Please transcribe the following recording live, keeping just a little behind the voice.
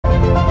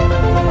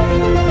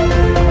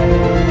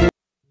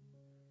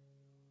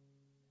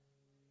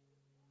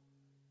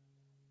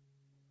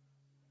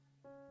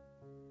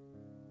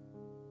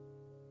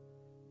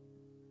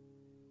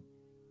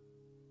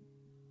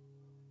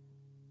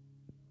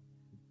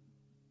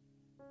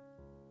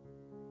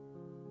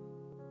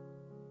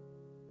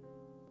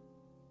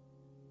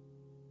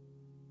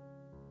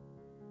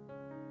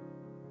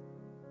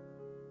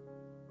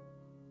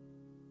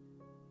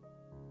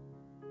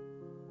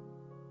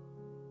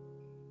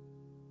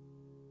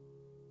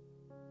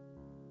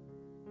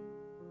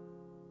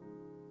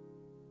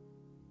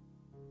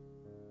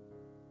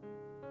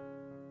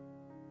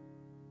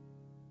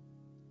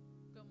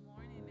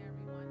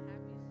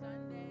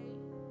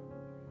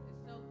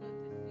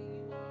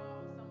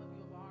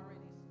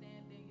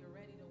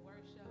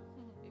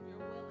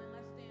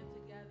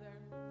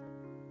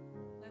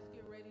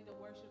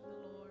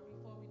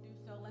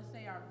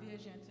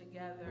vision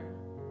together.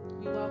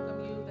 We welcome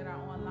you that are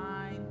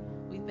online.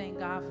 We thank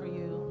God for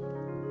you.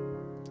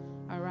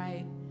 All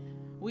right.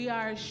 We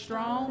are a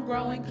strong,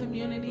 growing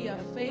community of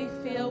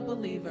faith-filled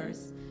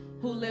believers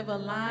who live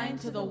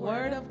aligned to the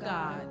Word of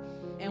God,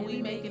 and we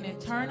make an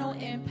eternal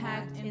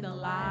impact in the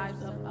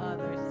lives of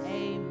others.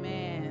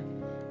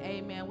 Amen.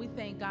 Amen. We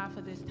thank God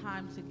for this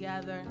time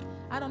together.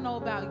 I don't know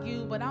about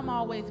you, but I'm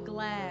always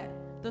glad.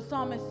 The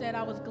psalmist said,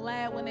 I was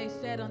glad when they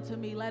said unto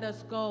me, let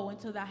us go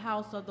into the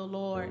house of the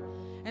Lord.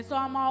 And so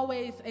I'm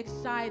always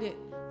excited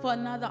for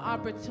another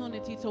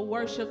opportunity to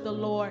worship the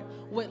Lord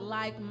with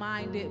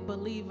like-minded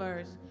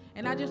believers.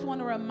 And I just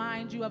want to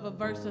remind you of a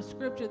verse of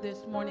scripture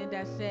this morning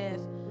that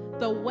says,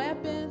 the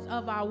weapons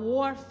of our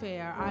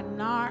warfare are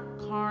not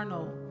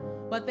carnal,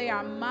 but they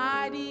are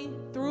mighty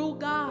through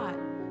God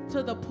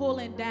to the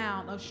pulling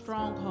down of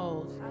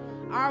strongholds.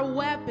 Our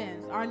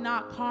weapons are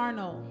not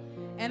carnal.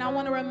 And I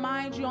want to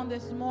remind you on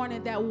this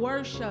morning that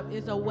worship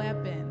is a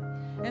weapon.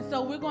 And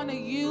so we're going to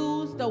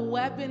use the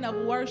weapon of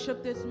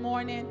worship this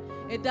morning.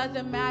 It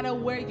doesn't matter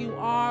where you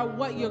are,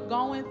 what you're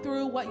going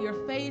through, what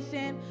you're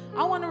facing.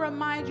 I want to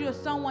remind you of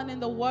someone in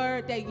the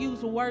Word that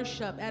used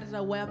worship as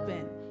a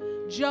weapon.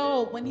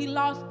 Job, when he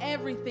lost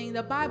everything,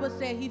 the Bible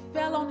said he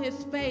fell on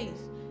his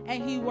face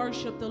and he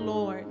worshiped the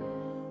Lord.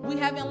 We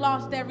haven't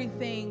lost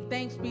everything,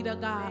 thanks be to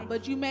God,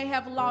 but you may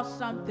have lost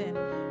something.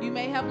 You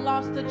may have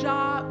lost a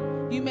job.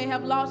 You may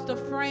have lost a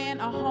friend,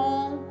 a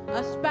home,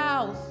 a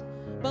spouse.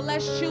 But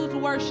let's choose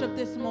worship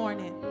this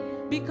morning,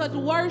 because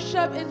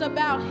worship is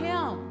about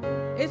Him.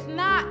 It's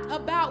not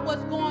about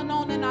what's going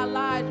on in our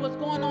lives, what's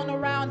going on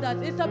around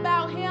us. It's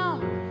about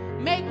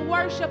Him. Make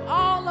worship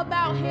all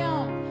about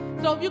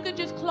Him. So if you could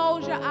just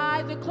close your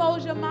eyes and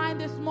close your mind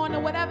this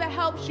morning, whatever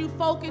helps you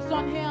focus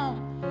on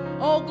Him.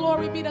 Oh,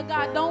 glory be to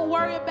God. Don't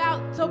worry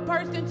about the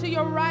person to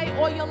your right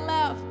or your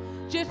left.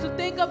 Just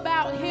think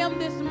about Him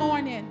this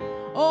morning.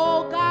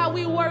 Oh, God,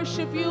 we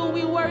worship you.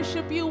 We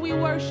worship you. We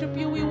worship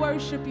you. We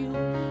worship you.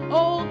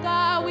 Oh,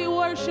 God, we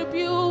worship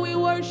you. We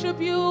worship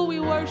you.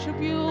 We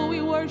worship you.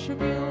 We worship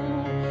you.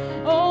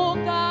 Oh,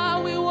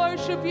 God, we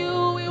worship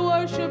you. We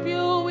worship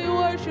you. We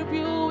worship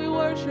you. We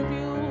worship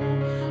you.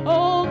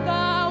 Oh,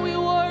 God, we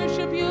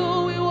worship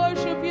you. We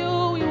worship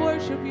you. We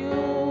worship you.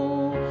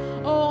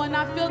 Oh, and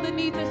I feel the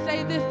need to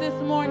say this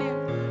morning.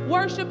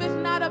 Worship is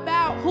not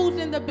about who's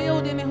in the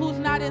building and who's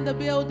not in the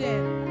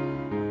building.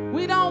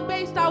 We don't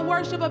base our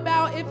worship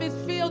about if it's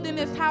filled in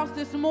this house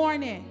this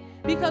morning,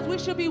 because we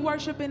should be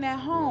worshiping at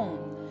home.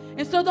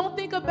 And so don't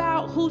think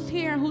about who's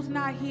here and who's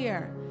not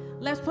here.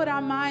 Let's put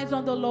our minds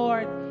on the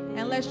Lord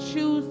and let's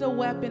choose the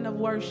weapon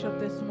of worship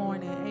this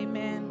morning.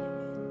 Amen.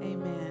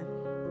 Amen.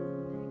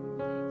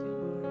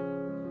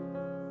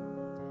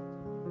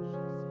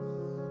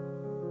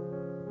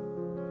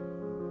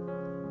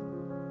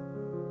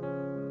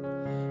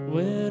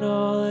 When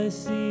all I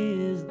see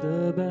is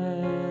the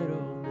battle,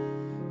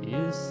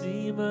 you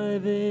see my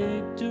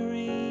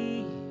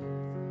victory.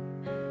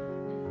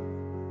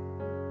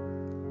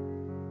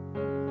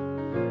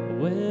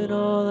 When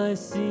all I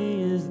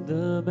see is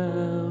the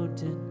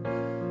mountain,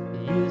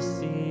 you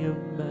see a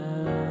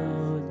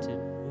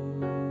mountain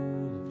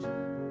moved.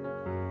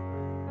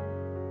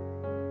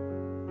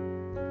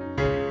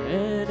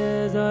 And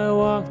as I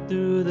walk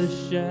through the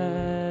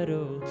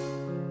shadow,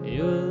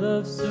 your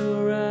love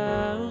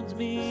surrounds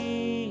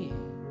me.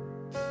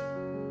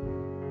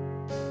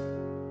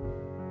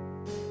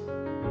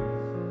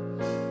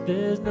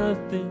 There's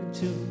nothing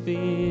to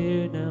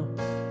fear now,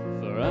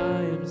 for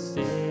I am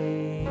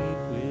safe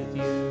with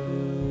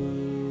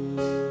you.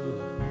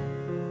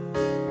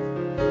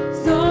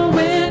 So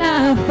when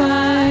I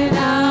fight,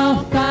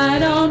 I'll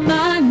fight on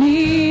my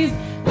knees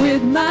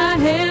with my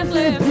hands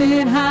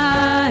lifted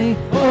high.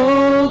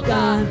 Oh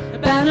God, the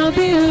battle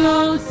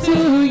belongs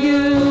to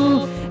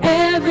you.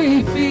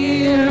 Every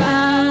fear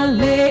I'll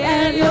lay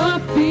at your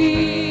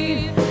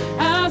feet.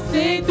 I'll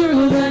sing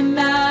through the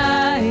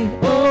night.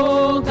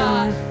 Oh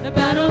God, the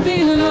battle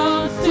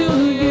belongs to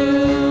you.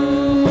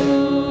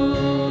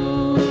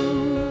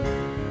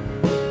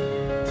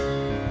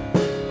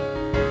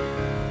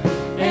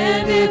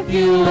 And if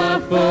you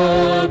are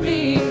for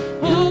me,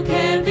 who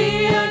can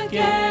be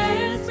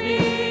against me?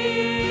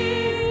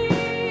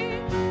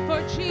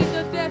 For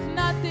Jesus, there's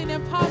nothing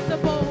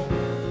impossible.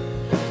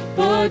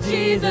 For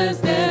Jesus,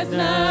 there's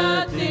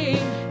nothing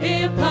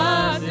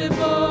impossible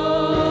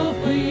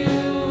for you.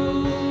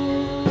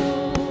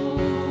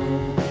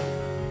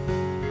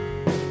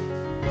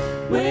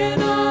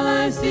 When all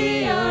I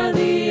see are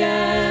the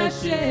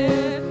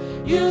ashes,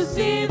 you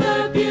see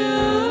the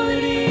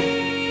beauty.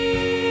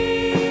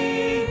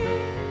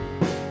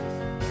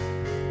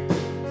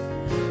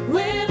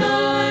 When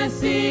all I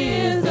see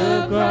is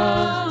the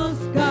cross,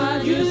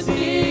 God, you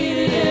see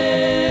the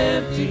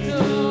empty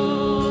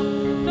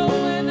tomb. So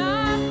when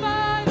I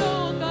fight,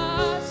 oh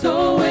God,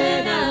 So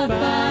when I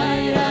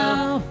fight,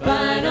 I'll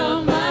fight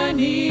on my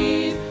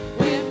knees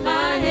with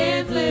my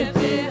hands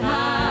lifted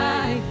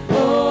high.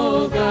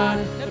 Oh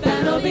God, the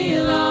battle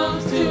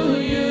belongs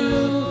to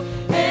you.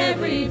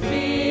 Every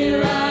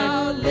fear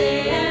I'll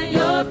lay at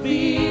your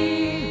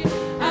feet.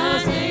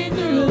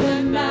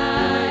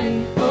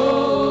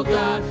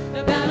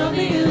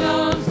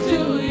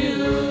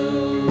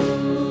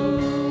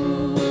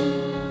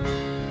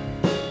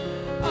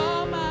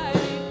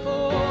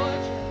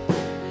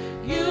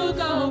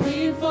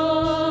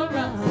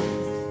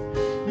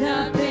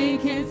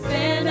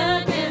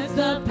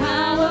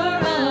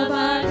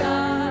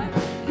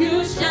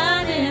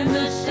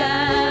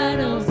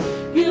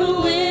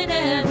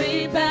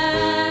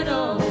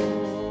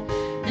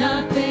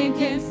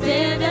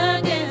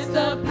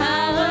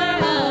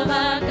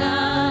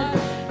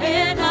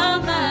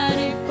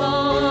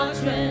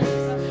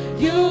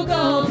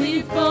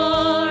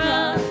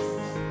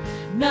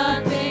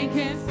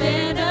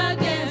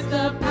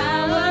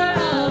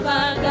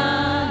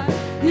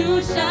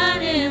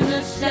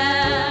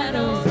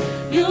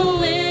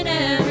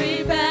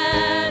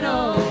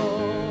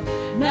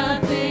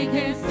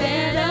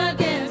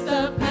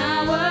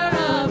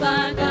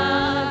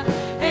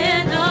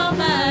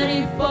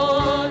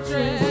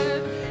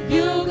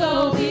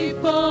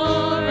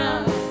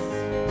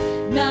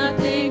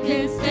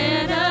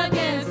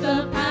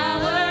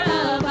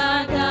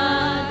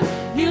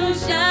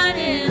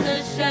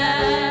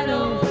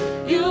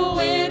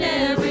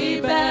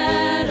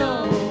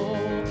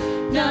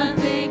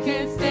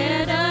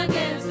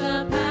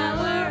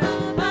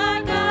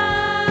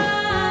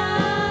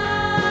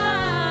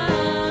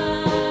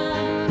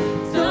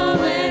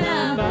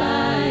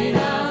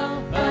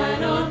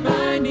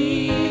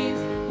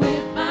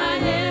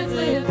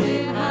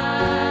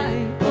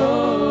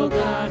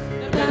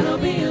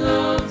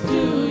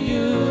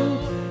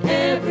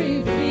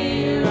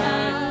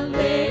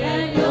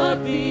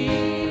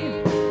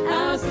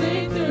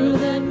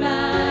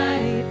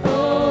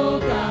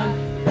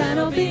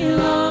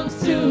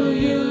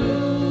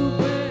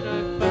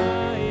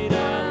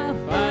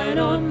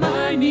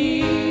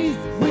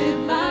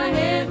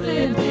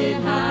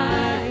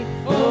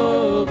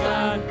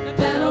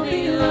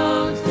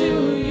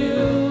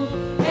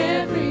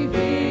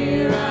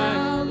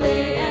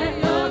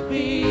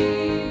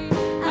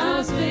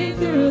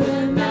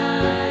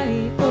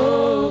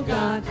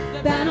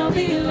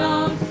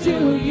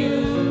 to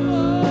you.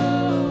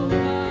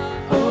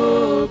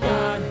 Oh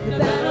God, the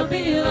battle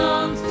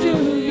belongs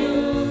to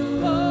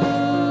you.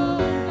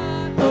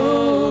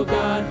 Oh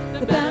God,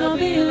 the battle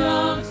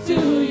belongs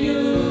to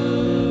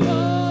you.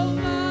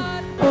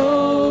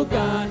 Oh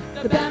God,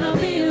 the battle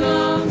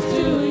belongs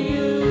to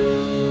you.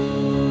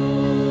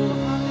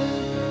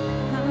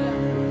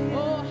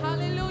 Oh,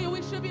 hallelujah.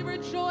 We should be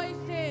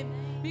rejoicing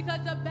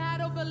because the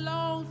battle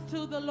belongs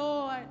to the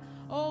Lord.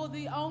 Oh,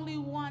 the only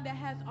one that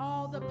has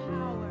all the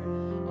power.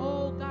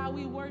 Oh, God,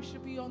 we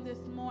worship you on this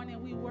morning.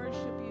 We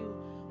worship you.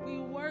 We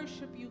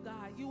worship you,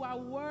 God. You are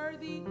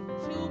worthy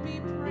to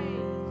be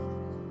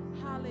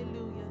praised.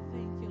 Hallelujah.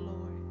 Thank you,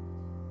 Lord.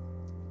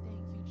 Thank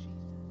you, Jesus.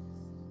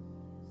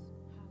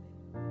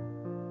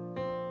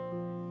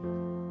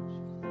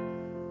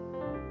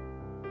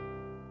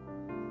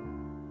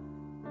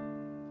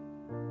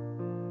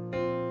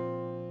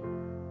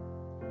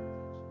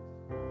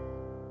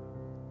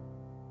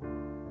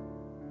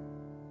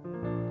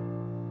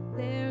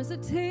 There's a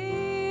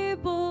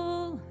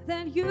table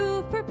that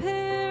you've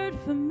prepared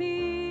for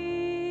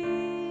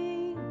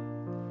me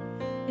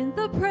in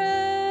the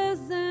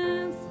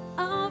presence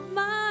of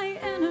my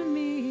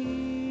enemies.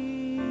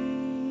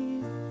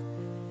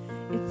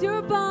 It's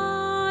your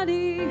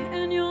body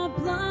and your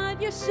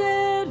blood you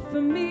shed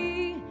for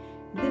me.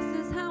 This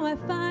is how I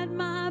fight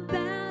my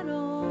battles.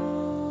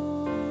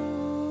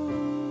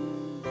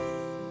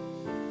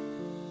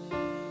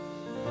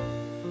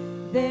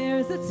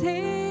 There's a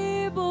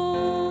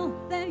table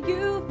that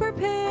you've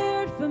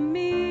prepared for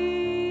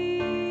me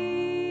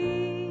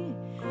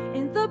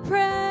in the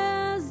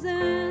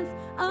presence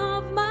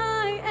of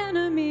my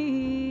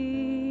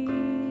enemies.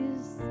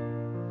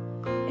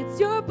 It's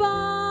your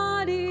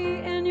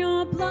body and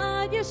your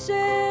blood you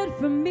shed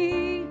for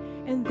me,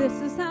 and this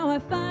is how I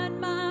fight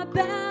my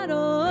battles.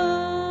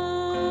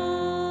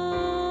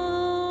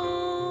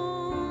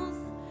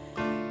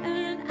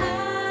 And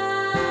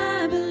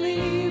I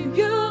believe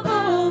you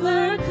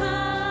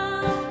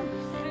overcome.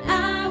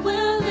 I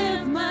will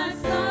lift my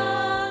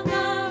song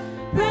of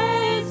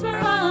praise for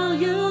all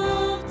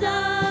you've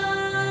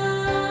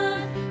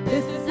done.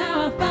 This is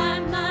how I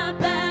fight my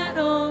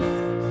battles.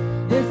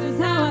 This is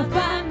how I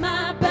fight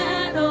my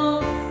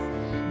battles.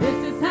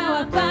 This is how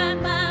I fight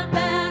my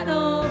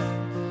battles.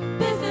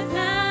 This is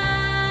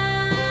how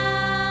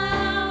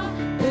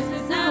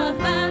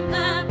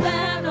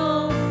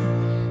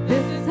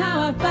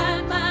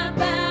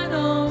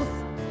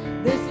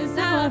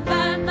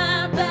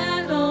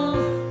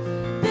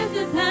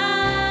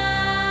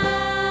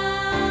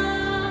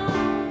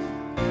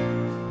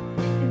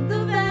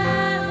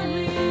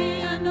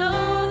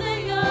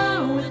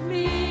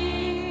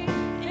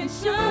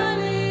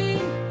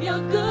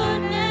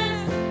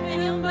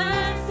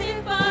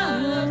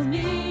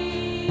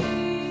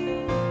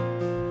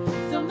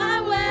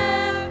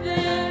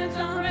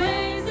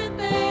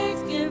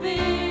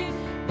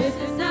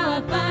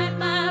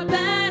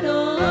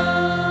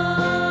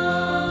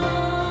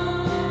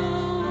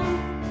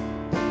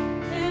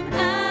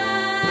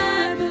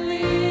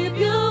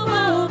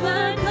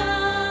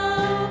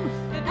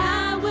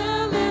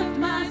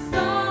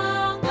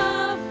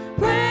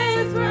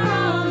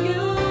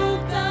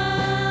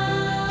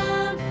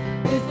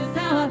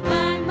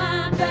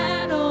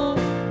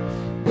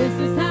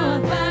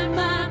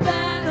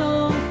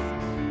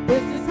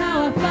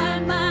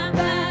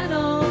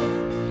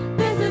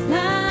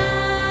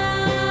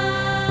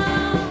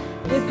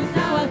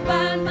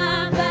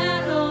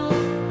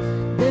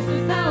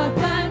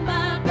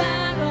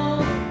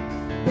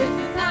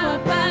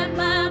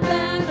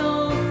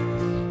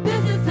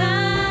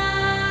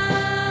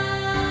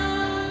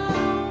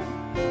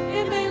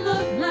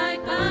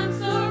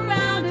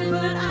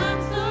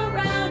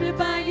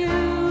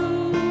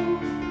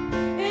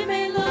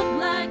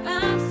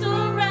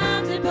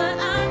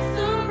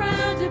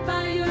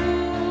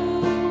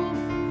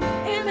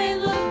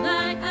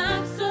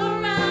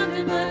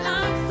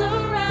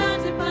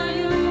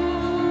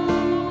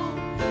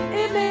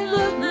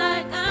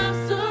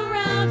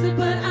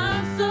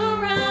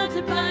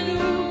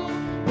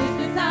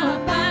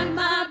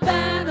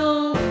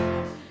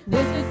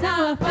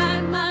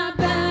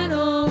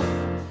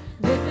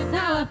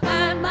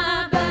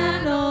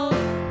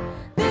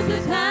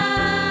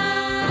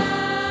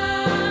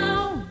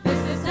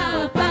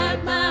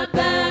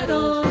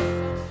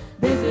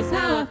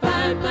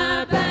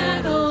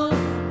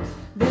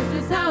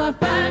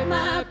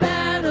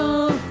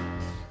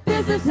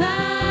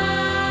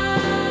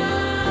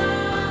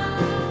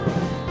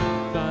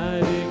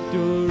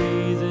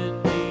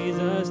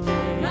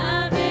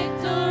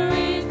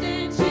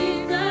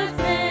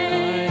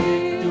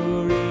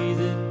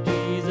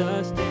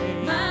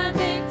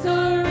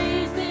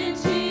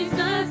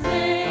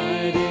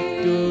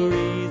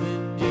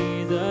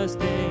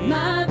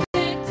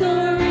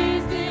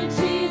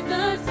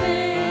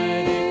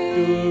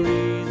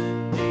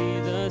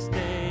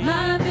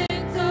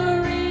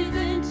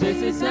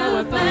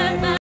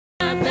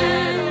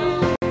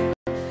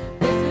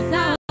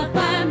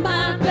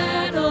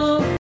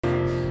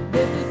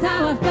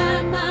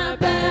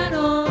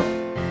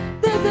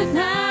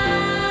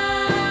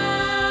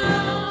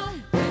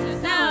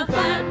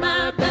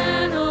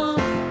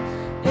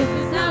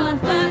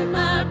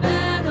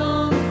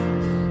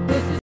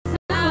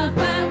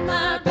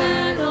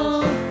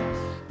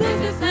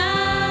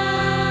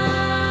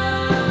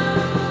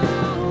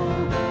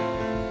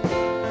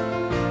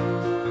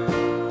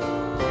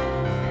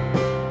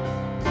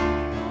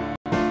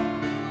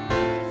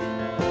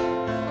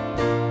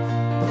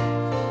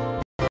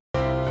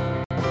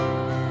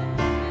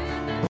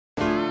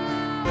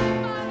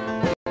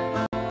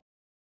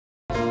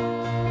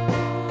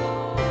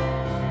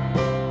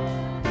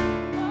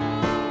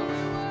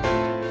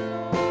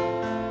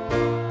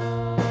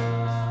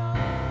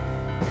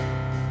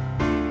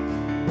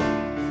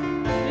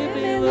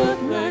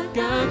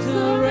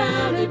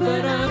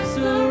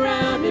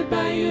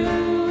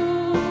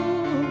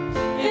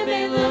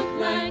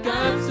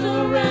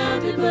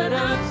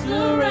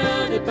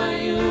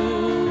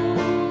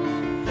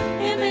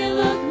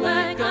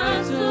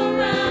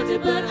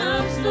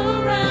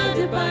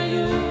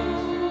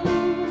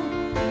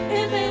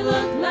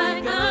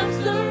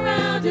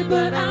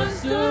but I'm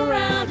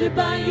surrounded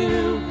by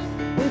you.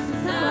 This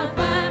is how I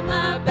fight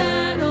my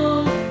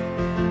battles.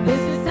 This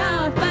is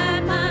how I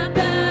fight my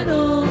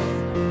battles.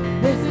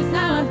 This is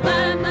how I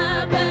fight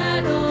my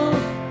battles.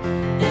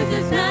 This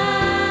is how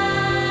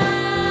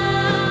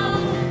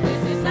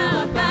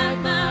I fight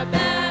my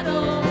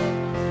battles.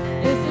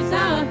 This is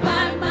how I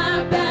fight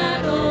my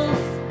battles.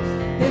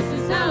 This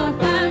is how I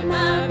fight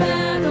my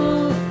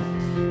battles.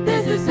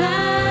 This is how.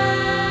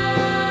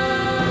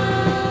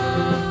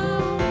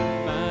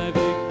 My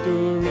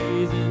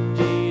victories in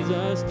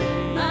Jesus'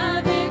 name.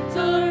 My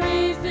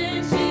victories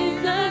in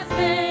Jesus'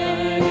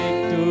 name.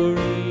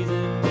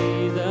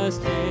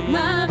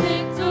 My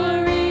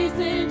victories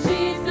in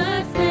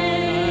Jesus'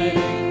 name.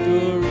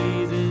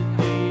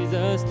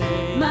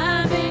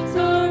 My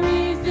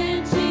victories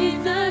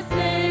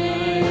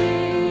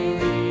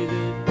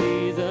in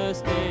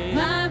Jesus' name.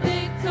 My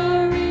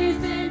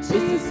victories in Jesus' name.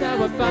 This is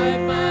how I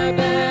fight my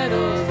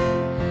battles.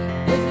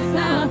 This is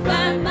how I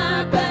fight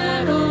my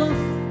battles.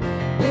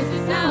 This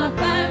is how I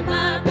fight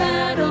my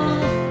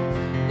battles.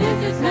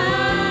 This is how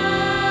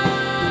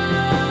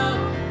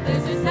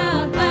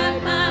I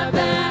fight my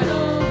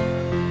battles.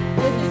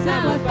 This is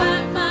how I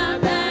fight my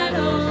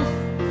battles.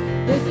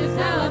 This is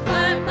how I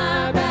fight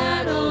my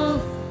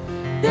battles.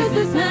 This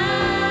is how.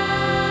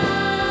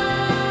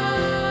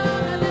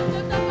 I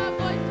lift up my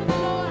voice to the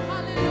Lord.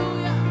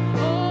 Hallelujah.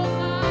 Oh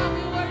God,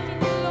 we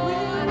worship you,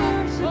 Lord.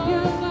 worship you. Oh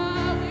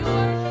God, we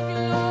worship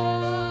you,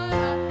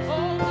 Lord.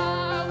 Oh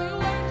God, we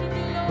worship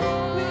you,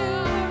 Lord.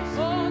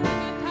 Oh,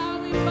 this is how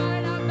we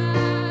fight our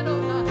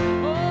battles.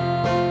 Oh,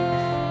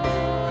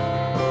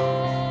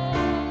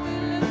 we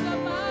lift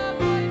up our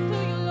voice to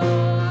you,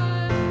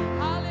 Lord.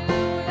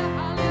 Hallelujah,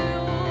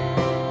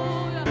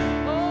 hallelujah.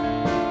 Oh,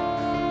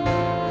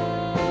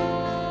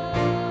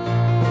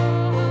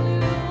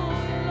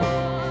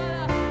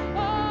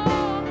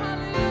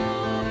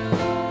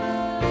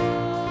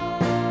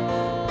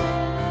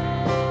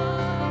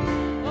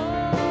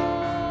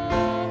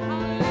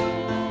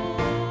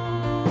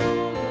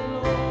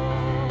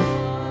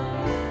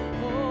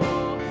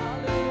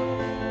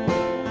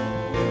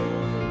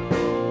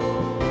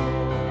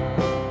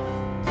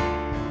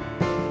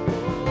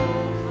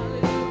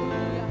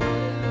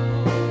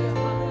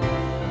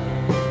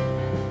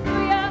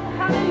 Hallelujah,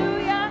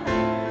 hallelujah.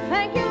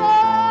 Thank you,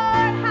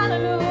 Lord.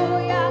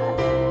 Hallelujah.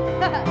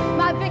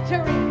 My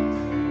victory.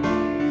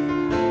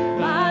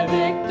 My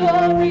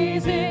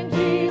victories in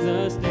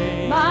Jesus'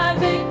 name. My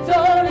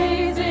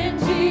victories in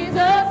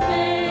Jesus'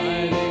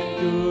 name.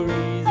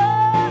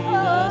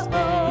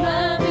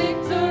 My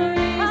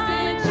victories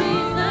in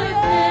Jesus'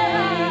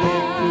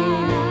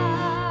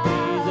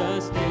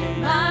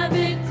 name. My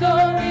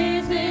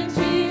victories in Jesus' name. My victories in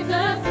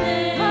Jesus'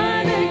 name.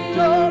 My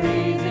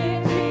victories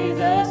in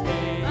Jesus'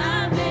 name.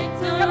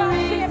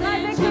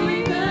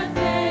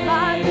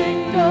 My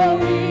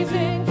victories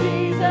in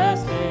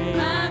Jesus' name.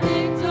 My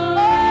victories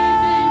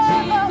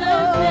in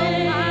Jesus'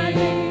 name. My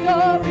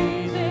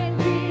victories in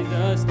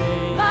Jesus'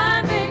 name.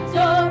 My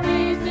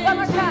victories in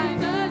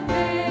Jesus'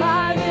 name.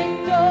 My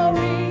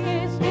victory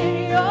is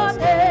in your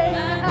name.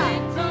 My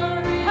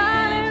victory.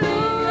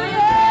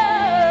 Hallelujah.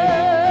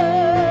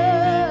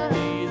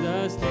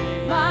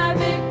 My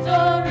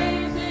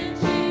victories in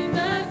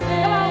Jesus'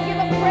 name. Come on, give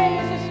him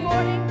praise this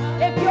morning.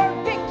 If your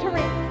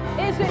victory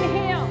is in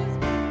him,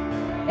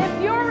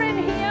 if you're in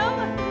him,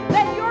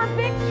 then your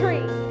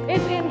victory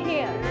is in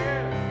him.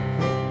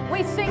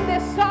 We sing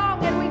this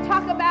song and we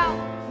talk about,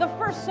 the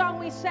first song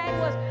we sang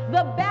was,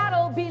 the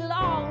battle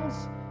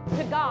belongs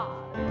to God.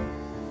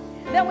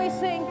 Then we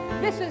sing,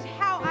 this is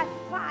how I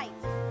fight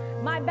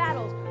my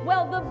battles.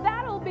 Well, the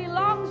battle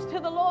belongs to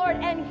the Lord,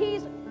 and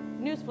he's,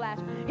 newsflash,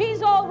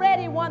 he's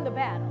already won the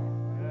battle.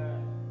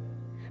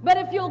 But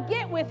if you'll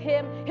get with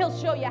him, he'll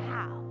show you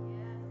how.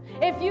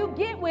 If you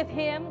get with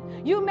him,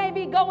 you may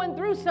be going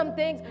through some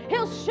things.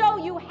 He'll show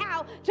you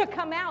how to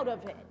come out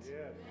of it.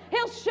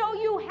 He'll show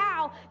you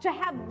how to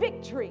have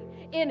victory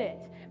in it.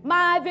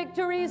 My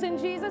victories in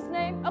Jesus'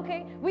 name.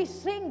 Okay, we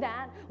sing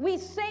that, we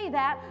say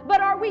that, but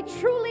are we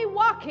truly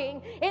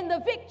walking in the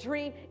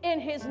victory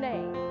in his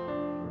name?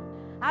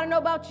 I don't know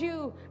about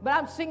you, but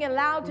I'm singing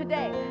loud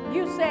today.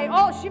 You say,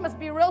 oh, she must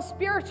be real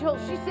spiritual.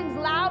 She sings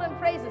loud and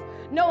praises.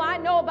 No, I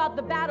know about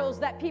the battles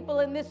that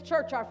people in this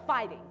church are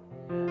fighting.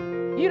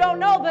 You don't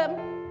know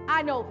them,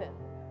 I know them.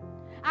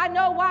 I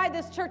know why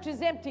this church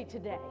is empty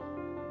today.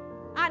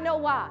 I know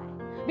why.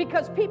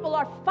 Because people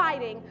are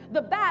fighting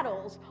the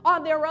battles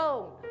on their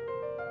own.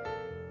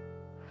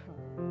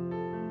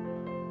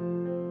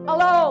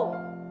 Alone.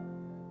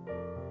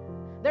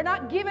 They're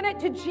not giving it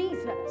to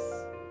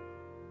Jesus.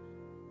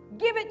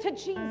 Give it to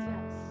Jesus.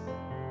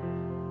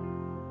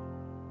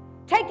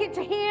 Take it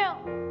to him.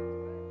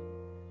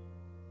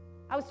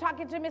 I was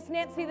talking to Miss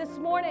Nancy this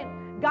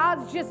morning.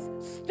 God's just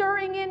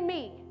stirring in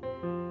me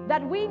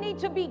that we need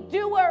to be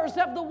doers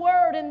of the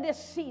word in this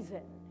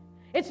season.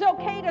 It's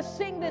okay to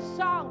sing this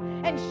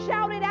song and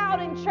shout it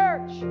out in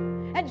church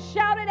and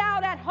shout it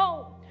out at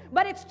home.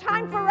 But it's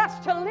time for us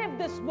to live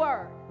this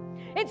word.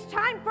 It's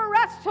time for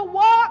us to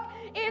walk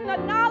in the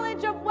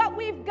knowledge of what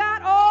we've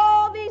got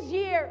all these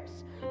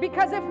years.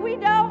 Because if we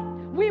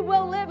don't, we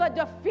will live a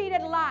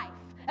defeated life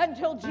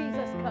until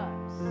Jesus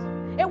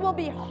comes. It will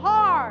be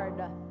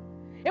hard.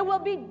 It will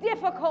be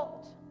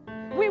difficult.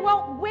 We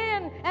won't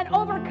win and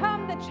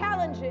overcome the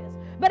challenges.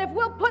 But if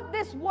we'll put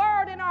this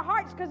word in our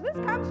hearts, because this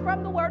comes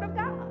from the word of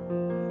God.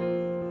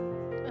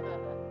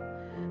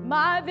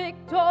 My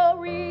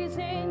victory's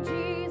in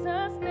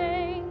Jesus'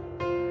 name.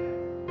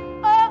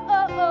 Oh,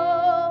 oh,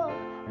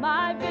 oh.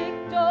 My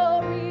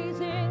victory's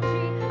in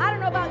Jesus. I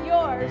don't know about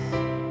yours.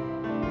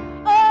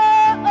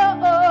 Oh, oh,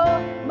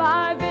 oh.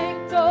 My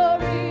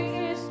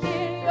victory is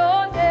in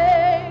your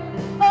name.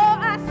 Oh,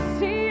 I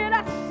see it,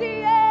 I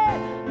see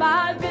it.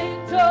 My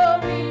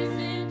victory's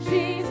in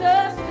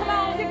Jesus. Come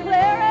on,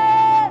 declare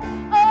it.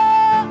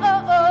 Oh,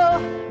 oh,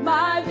 oh.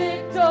 My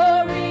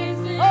victory's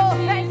in Jesus. Oh,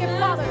 thank you,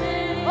 Father.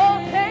 Oh,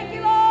 thank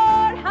you,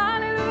 Lord.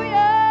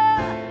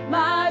 Hallelujah.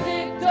 My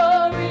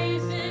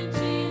victory's in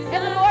Jesus.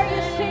 And the more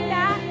you sing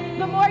that,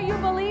 the more you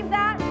believe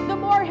that, the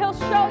more He'll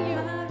show you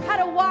how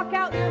to walk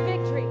out your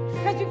victory.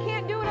 Because you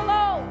can't do it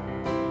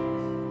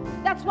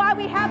alone. That's why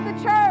we have the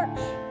church.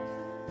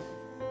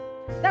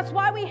 That's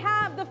why we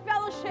have the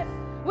fellowship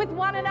with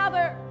one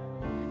another.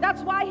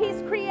 That's why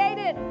He's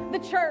created the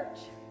church.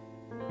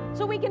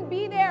 So we can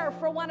be there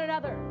for one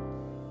another.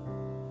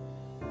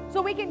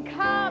 So we can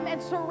come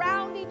and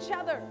surround each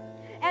other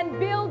and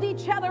build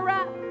each other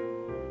up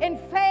in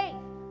faith.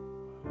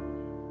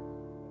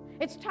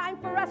 It's time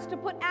for us to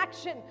put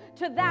action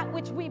to that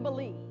which we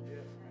believe.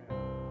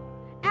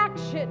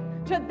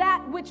 Action to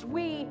that which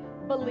we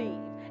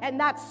believe. And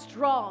that's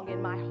strong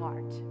in my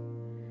heart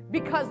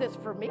because it's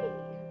for me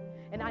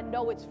and I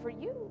know it's for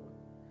you.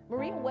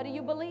 Maria, what do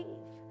you believe?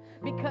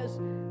 Because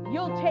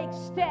you'll take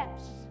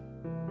steps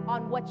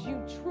on what you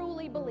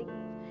truly believe.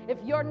 If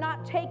you're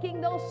not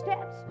taking those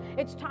steps,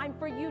 it's time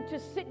for you to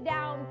sit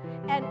down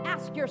and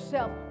ask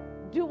yourself,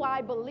 do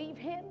I believe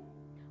Him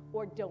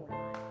or don't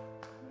I?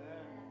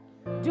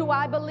 Do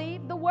I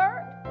believe the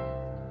word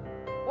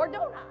or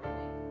don't I?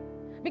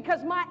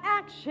 Because my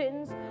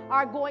actions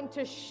are going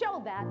to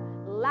show that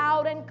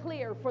loud and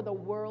clear for the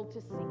world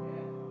to see.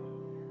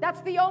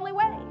 That's the only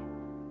way.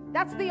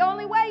 That's the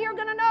only way you're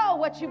going to know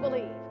what you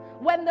believe.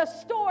 When the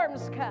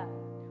storms come,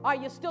 are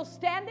you still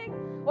standing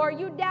or are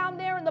you down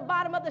there in the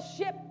bottom of the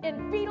ship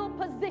in fetal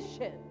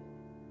position?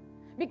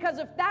 Because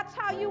if that's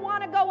how you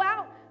want to go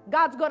out,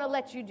 God's going to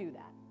let you do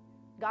that.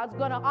 God's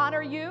going to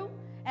honor you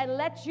and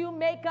let you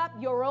make up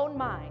your own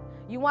mind.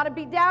 You want to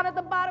be down at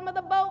the bottom of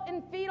the boat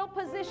in fetal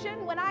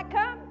position when I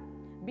come?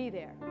 Be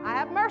there. I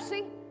have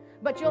mercy,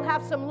 but you'll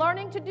have some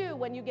learning to do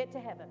when you get to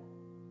heaven.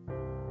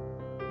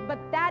 But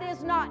that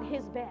is not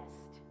His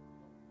best.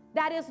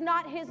 That is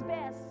not His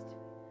best.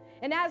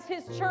 And as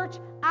His church,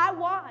 I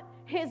want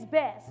His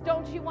best.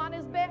 Don't you want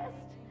His best?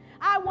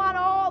 I want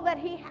all that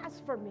He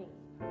has for me.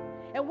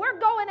 And we're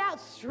going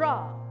out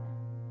strong.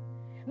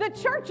 The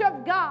church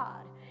of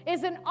God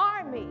is an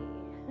army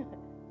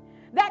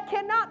that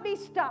cannot be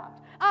stopped.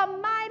 A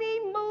mighty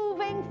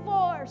moving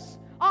force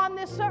on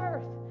this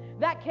earth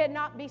that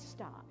cannot be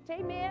stopped.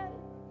 Amen?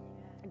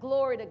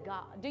 Glory to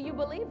God. Do you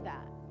believe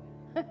that?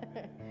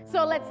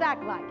 So let's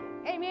act like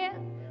it.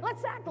 Amen?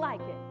 Let's act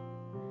like it.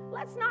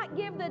 Let's not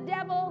give the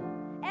devil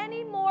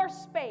any more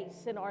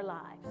space in our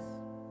lives.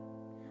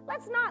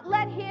 Let's not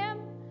let him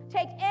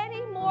take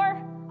any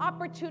more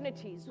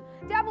opportunities.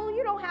 Devil,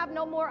 you don't have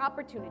no more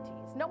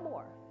opportunities. No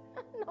more.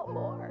 No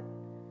more.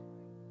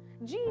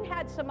 Gene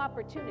had some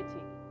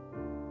opportunity.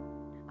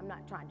 I'm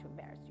not trying to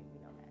embarrass you, you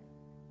know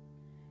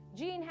that.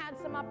 Gene had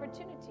some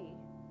opportunity,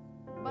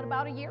 but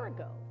about a year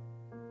ago.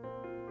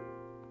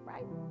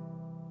 Right?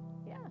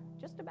 Yeah,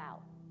 just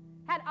about.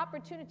 Had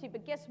opportunity,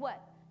 but guess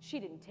what? She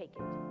didn't take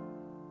it.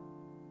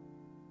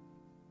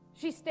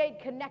 She stayed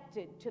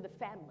connected to the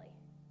family.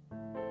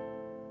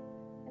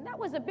 And that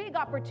was a big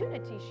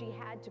opportunity she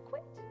had to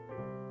quit.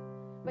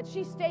 But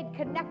she stayed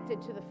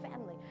connected to the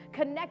family,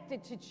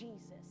 connected to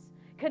Jesus,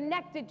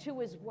 connected to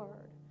His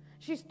Word.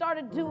 She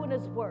started doing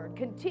His Word,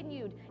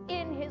 continued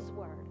in His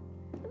Word.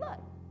 Look,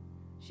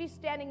 she's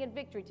standing in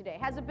victory today.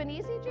 Has it been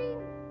easy,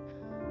 Jean?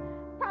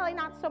 Probably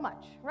not so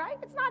much, right?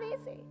 It's not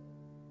easy.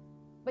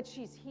 But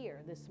she's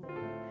here this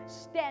morning,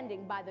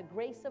 standing by the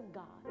grace of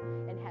God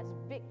and has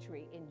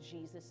victory in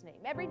Jesus' name.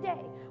 Every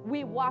day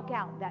we walk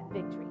out that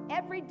victory.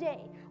 Every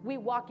day we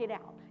walk it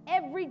out.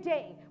 Every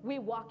day we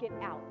walk it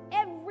out.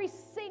 Every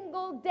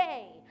single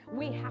day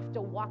we have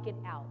to walk it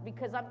out.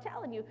 Because I'm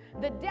telling you,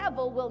 the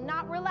devil will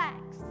not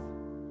relax.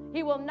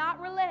 He will not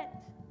relent.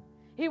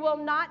 He will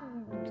not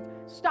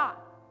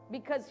stop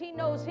because he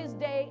knows his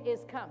day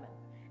is coming.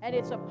 And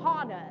it's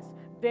upon us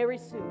very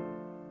soon.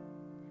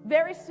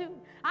 Very soon.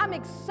 I'm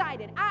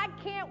excited. I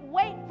can't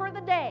wait for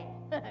the day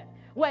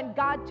when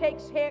God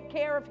takes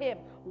care of him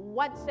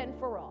once and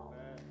for all.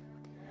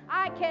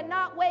 I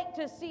cannot wait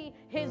to see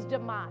his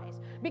demise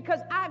because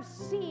I've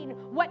seen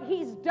what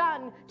he's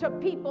done to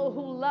people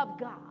who love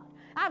God.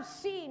 I've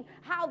seen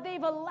how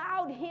they've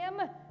allowed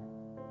him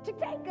to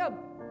take a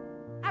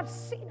I've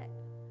seen it.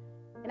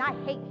 And I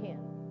hate him.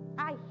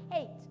 I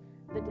hate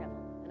the devil.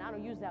 And I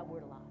don't use that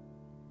word a lot.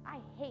 I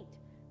hate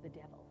the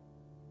devil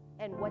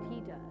and what he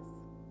does.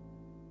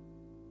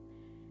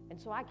 And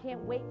so I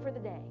can't wait for the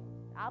day.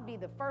 I'll be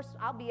the first.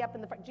 I'll be up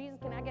in the front. Jesus,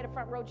 can I get a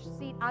front row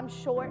seat? I'm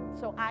short,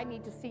 so I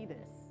need to see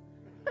this.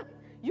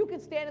 You can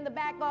stand in the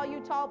back, all you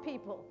tall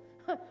people.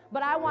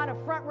 But I want a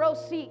front row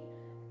seat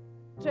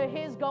to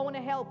his going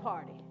to hell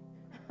party.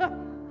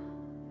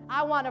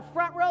 I want a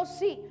front row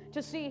seat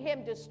to see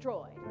him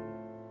destroyed.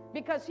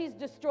 Because he's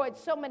destroyed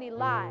so many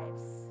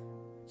lives.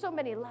 So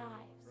many lives.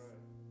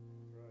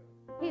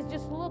 He's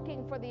just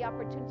looking for the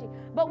opportunity.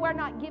 But we're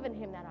not giving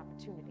him that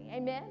opportunity.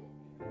 Amen?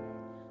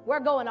 We're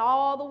going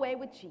all the way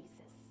with Jesus.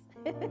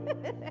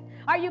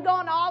 Are you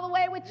going all the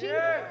way with Jesus?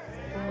 Yes.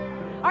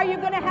 Are you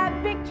going to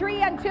have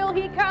victory until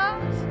he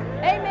comes?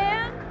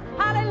 Amen?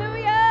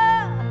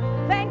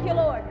 Hallelujah. Thank you,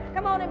 Lord.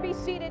 Come on and be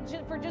seated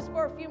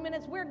for a few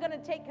minutes. We're going to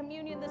take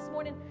communion this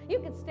morning. You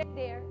can stay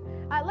there.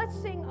 Let's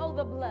sing, Oh,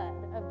 the Blood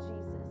of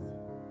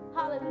Jesus.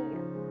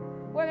 Hallelujah.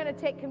 We're going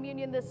to take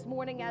communion this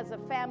morning as a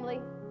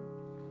family.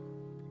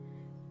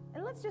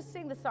 And let's just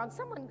sing the song.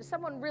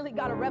 Someone really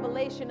got a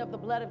revelation of the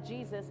blood of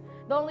Jesus.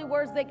 The only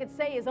words they could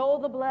say is,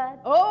 oh, the blood,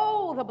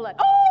 oh, the blood,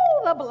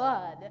 oh, the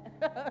blood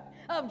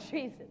of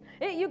Jesus.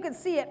 You could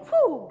see it,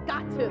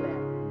 got to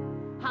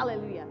them.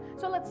 Hallelujah.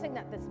 So let's sing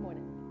that this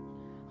morning.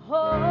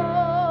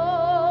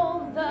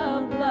 Oh,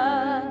 the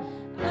blood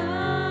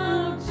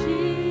of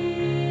Jesus.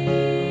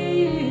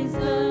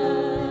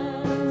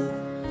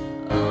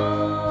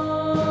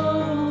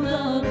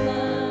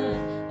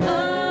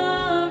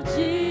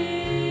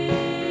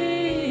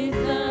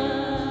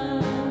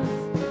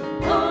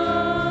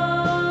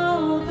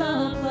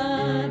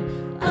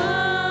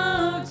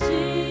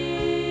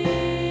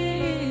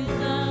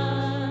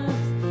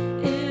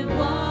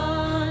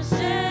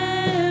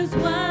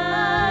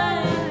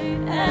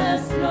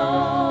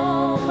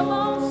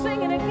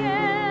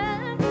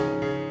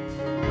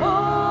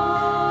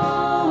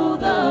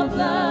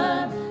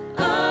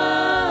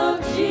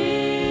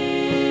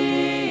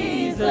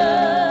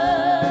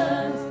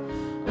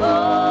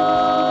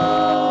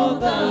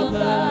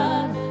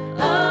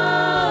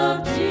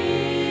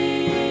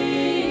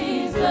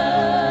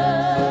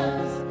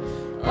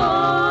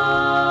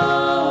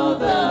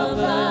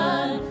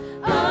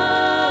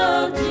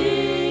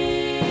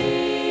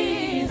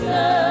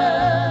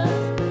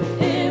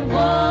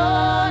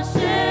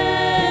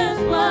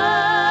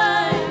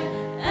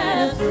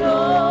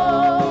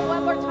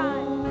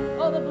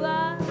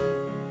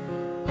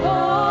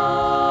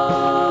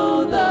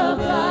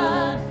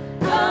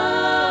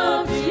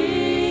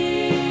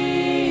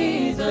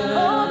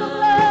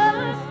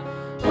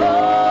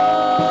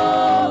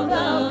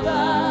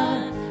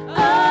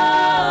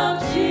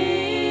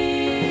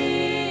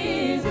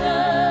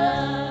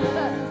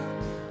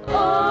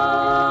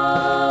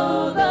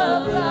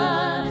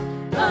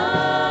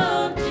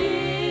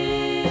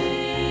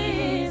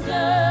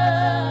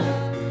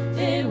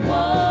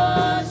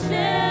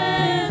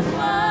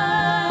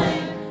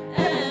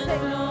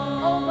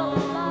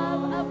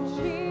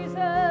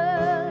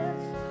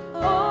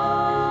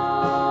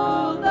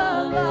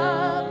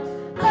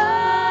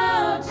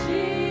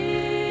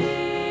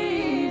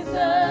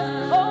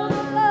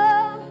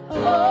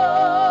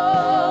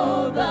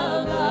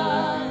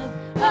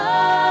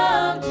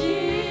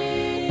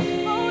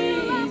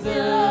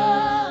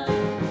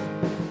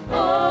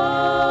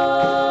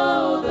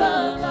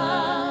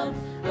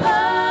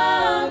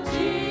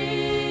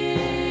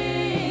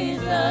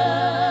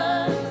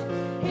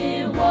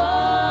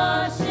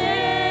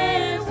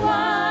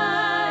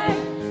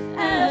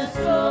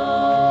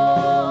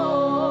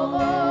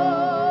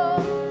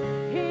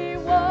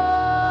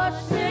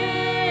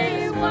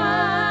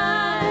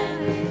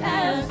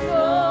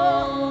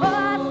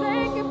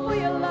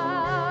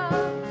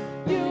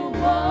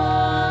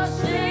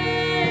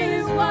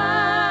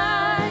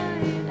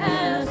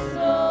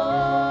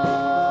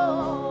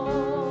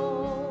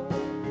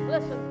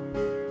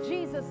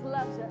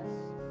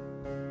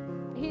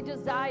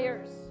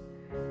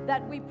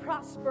 That we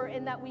prosper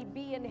and that we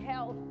be in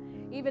health,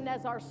 even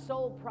as our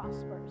soul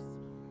prospers.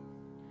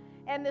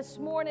 And this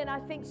morning, I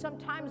think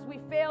sometimes we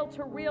fail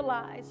to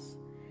realize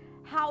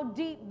how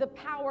deep the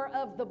power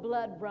of the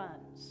blood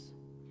runs.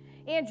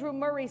 Andrew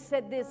Murray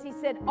said this. He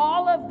said,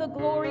 all of the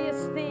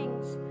glorious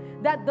things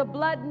that the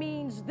blood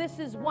means, this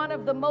is one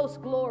of the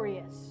most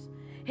glorious.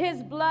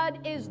 His blood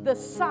is the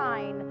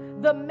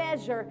sign, the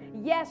measure,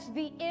 yes,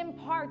 the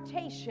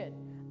impartation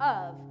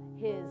of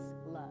his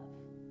love.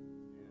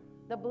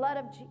 The blood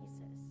of Jesus.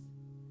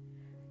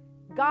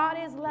 God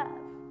is love.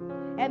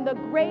 And the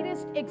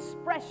greatest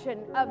expression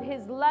of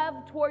his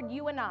love toward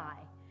you and I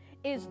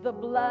is the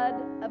blood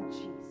of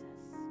Jesus.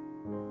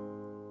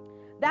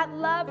 That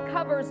love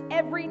covers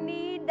every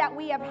need that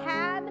we have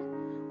had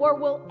or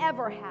will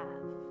ever have.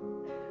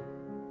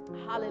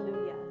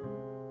 Hallelujah.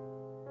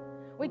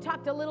 We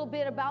talked a little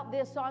bit about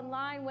this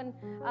online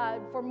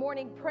for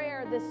morning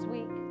prayer this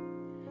week.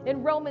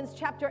 In Romans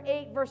chapter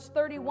 8, verse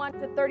 31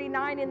 to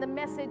 39 in the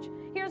Message,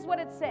 here's what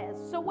it says.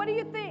 So what do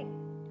you think?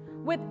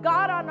 With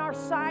God on our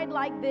side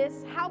like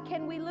this, how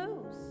can we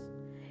lose?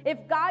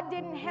 If God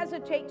didn't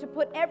hesitate to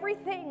put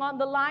everything on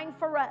the line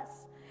for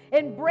us,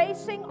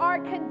 embracing our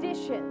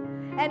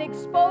condition and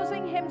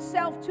exposing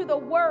himself to the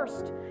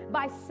worst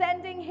by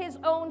sending his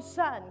own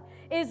son,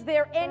 is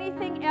there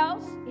anything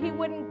else he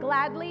wouldn't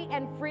gladly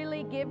and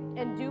freely give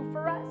and do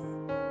for us?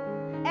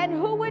 And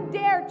who would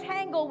dare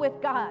tangle with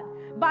God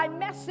by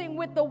messing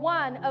with the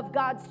one of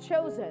God's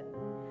chosen?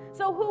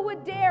 So who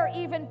would dare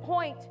even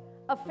point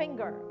a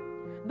finger?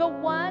 The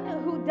one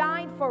who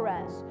died for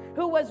us,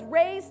 who was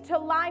raised to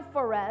life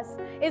for us,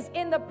 is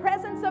in the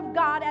presence of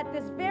God at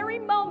this very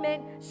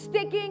moment,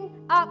 sticking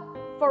up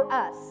for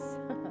us.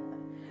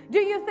 Do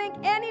you think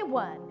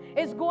anyone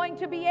is going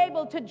to be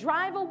able to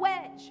drive a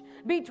wedge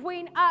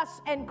between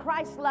us and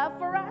Christ's love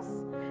for us?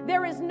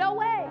 There is no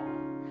way.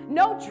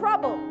 No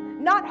trouble,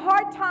 not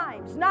hard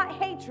times, not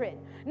hatred,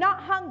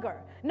 not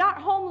hunger, not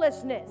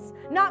homelessness,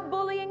 not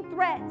bullying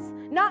threats,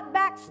 not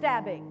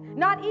backstabbing,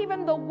 not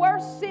even the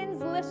worst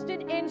sins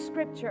listed in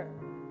Scripture.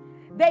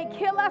 They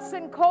kill us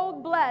in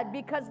cold blood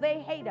because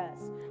they hate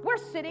us. We're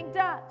sitting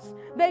ducks.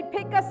 They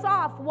pick us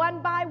off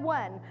one by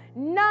one.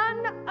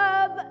 None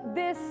of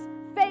this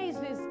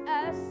phases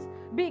us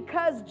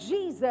because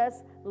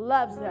Jesus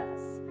loves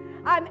us.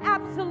 I'm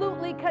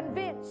absolutely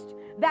convinced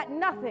that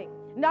nothing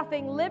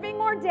living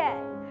or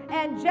dead,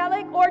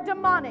 angelic or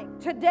demonic,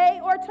 today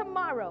or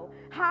tomorrow,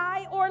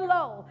 high or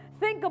low,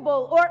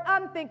 thinkable or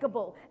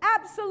unthinkable,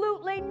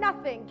 absolutely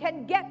nothing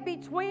can get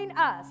between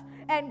us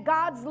and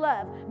God's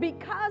love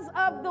because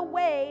of the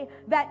way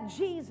that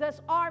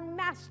Jesus, our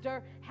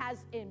Master,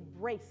 has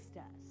embraced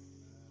us.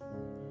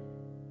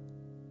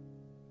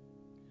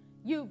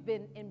 You've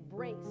been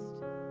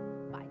embraced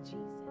by Jesus.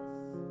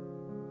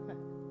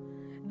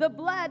 The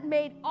blood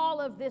made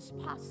all of this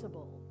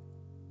possible.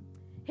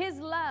 His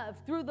love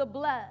through the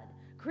blood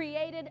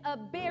created a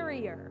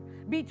barrier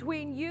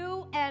between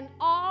you and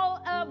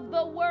all of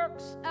the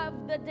works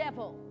of the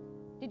devil.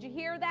 Did you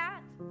hear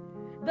that?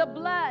 The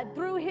blood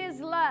through his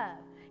love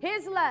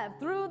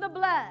through the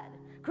blood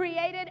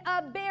created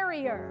a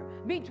barrier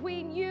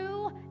between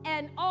you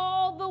and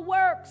all the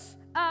works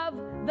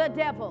of the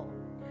devil.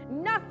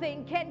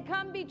 Nothing can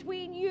come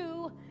between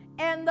you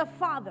and the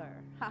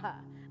Father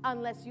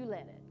unless you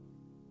let it.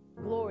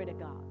 Glory to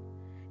God.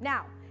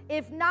 Now,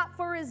 if not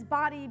for his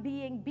body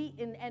being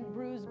beaten and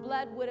bruised,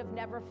 blood would have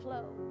never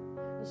flowed.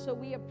 So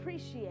we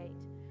appreciate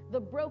the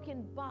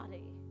broken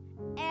body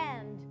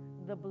and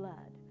the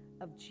blood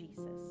of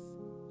Jesus.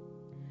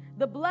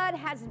 The blood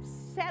has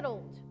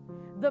settled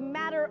the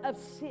matter of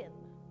sin.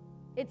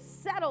 It's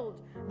settled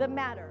the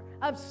matter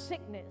of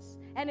sickness,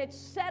 and it's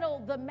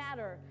settled the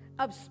matter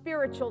of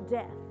spiritual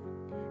death.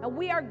 And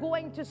we are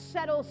going to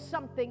settle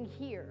something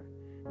here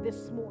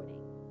this morning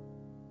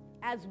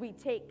as we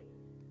take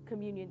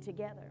communion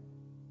together.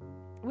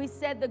 We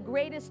said the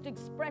greatest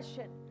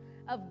expression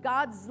of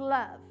God's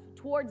love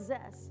towards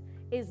us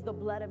is the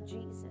blood of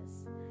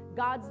Jesus.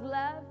 God's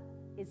love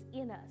is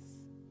in us.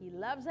 He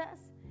loves us,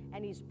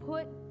 and he's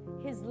put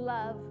his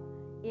love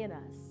in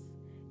us.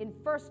 In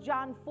 1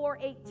 John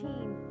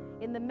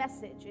 4:18, in the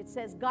Message, it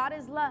says, God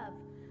is love.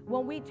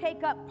 When we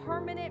take up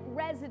permanent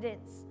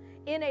residence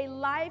in a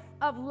life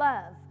of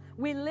love,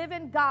 we live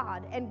in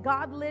God, and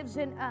God lives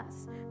in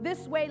us.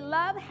 This way,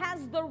 love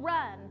has the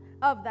run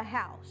of the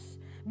house,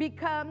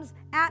 becomes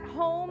at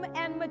home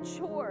and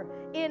mature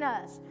in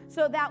us,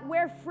 so that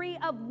we're free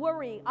of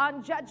worry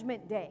on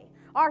Judgment Day.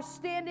 Our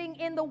standing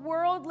in the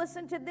world,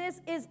 listen to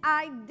this, is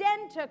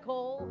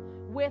identical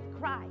with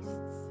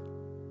Christ's.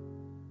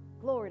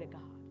 Glory to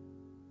God.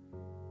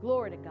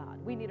 Glory to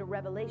God. We need a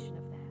revelation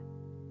of that.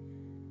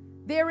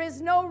 There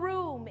is no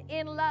room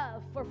in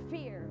love for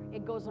fear,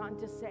 it goes on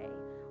to say.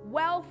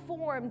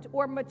 Well-formed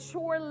or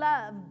mature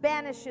love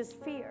banishes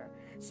fear.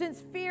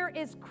 Since fear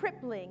is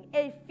crippling,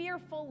 a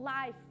fearful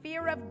life,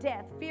 fear of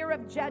death, fear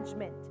of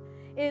judgment,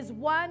 is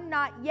one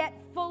not yet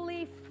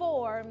fully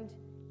formed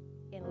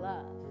in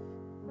love.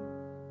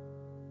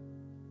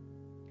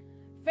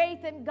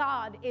 Faith in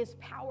God is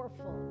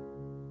powerful,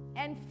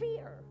 and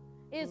fear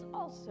is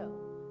also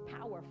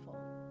powerful.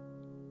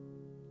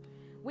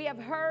 We have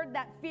heard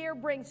that fear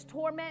brings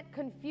torment,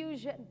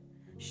 confusion,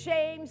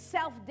 shame,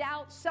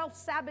 self-doubt,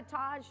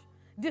 self-sabotage,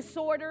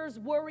 disorders,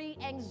 worry,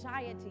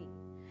 anxiety.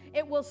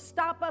 It will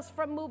stop us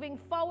from moving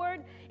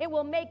forward. It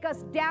will make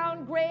us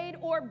downgrade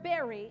or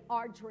bury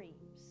our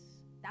dreams.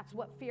 That's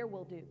what fear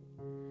will do.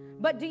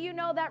 But do you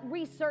know that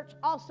research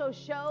also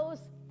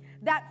shows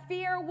that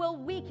fear will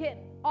weaken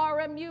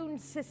our immune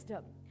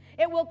system?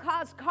 It will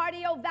cause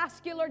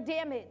cardiovascular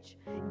damage,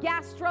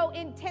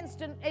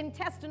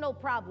 gastrointestinal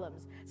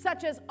problems,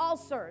 such as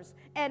ulcers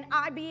and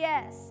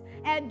IBS,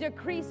 and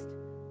decreased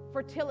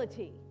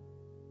fertility.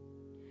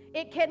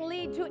 It can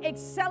lead to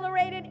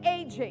accelerated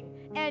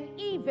aging and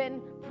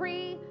even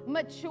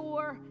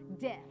premature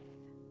death.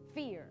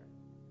 Fear.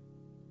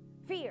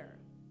 Fear.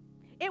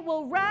 It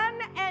will run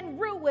and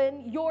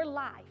ruin your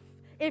life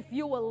if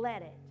you will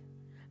let it.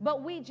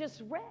 But we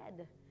just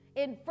read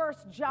in 1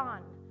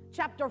 John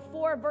chapter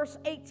 4, verse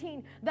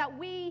 18, that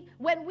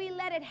when we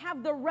let it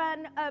have the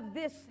run of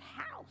this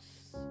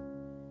house,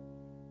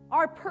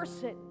 our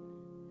person,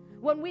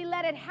 when we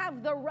let it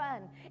have the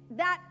run,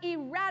 that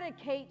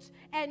eradicates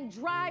and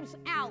drives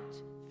out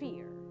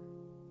fear.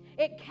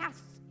 It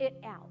casts it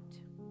out.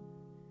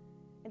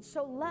 And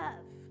so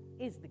love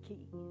is the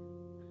key.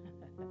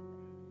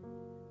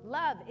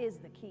 Love is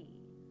the key.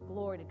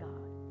 Glory to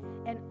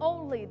God. And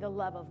only the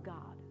love of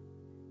God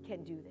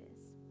can do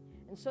this.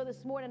 And so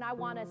this morning I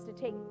want us to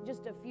take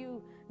just a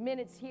few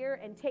minutes here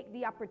and take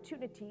the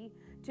opportunity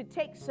to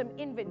take some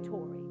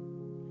inventory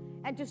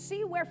and to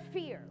see where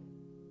fear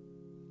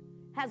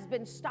has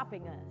been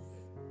stopping us,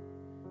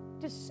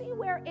 to see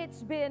where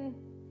it's been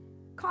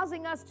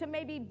causing us to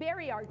maybe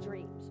bury our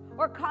dreams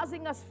or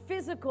causing us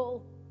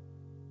physical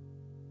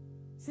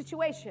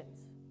situations.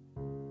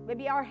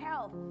 Maybe our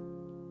health,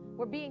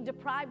 we're being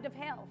deprived of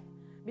health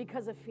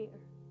because of fear.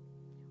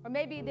 Or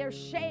maybe there's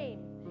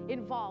shame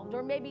involved,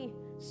 or maybe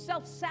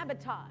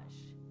self-sabotage.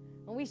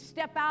 When we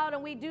step out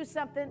and we do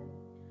something,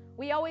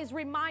 we always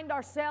remind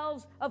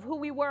ourselves of who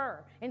we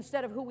were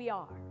instead of who we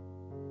are.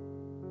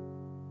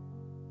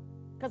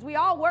 Because we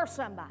all were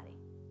somebody.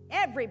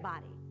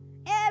 Everybody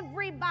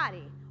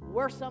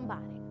were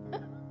somebody.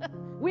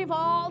 We've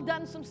all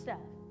done some stuff.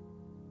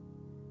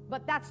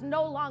 But that's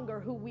no longer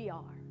who we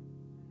are.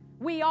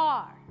 We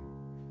are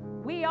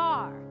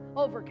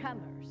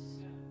overcomers.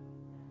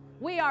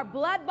 We are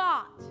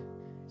blood-bought,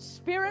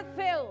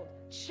 spirit-filled,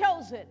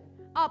 chosen,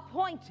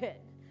 appointed,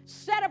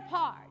 set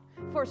apart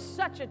for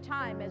such a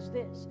time as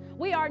this.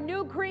 We are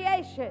new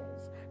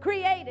creations,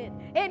 created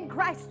in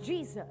Christ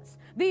Jesus.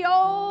 The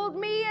old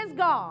me is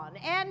gone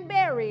and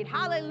buried.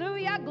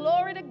 Hallelujah,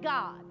 glory to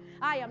God.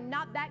 I am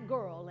not that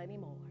girl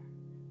anymore.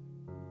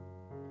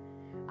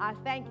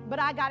 But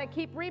I got to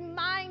keep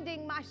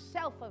reminding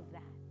myself of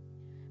that.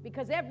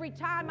 Because every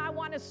time I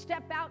want to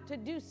step out to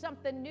do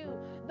something new,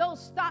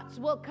 those thoughts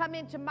will come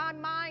into my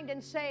mind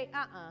and say,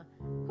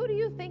 who do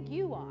you think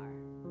you are?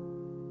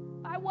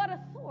 By what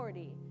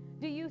authority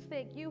do you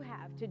think you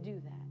have to do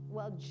that?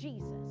 Well,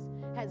 Jesus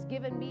has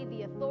given me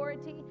the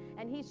authority,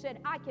 and he said,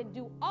 I can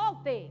do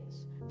all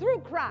things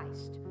through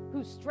Christ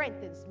who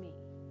strengthens me.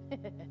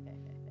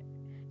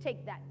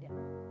 Take that,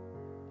 devil.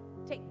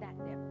 Take that,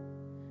 devil.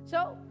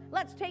 So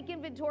let's take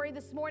inventory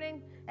this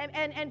morning.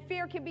 And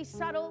fear can be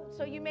subtle,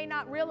 so you may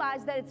not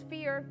realize that it's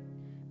fear.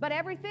 But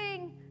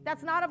everything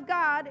that's not of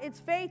God, it's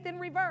faith in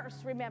reverse,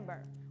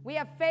 remember. We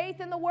have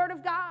faith in the Word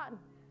of God,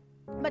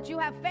 but you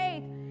have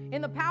faith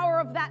in the power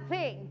of that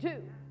thing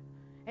too.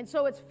 And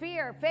so it's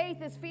fear.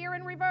 Faith is fear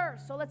in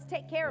reverse. So let's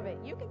take care of it.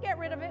 You can get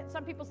rid of it.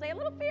 Some people say a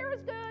little fear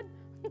is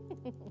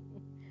good.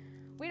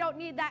 We don't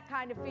need that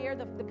kind of fear,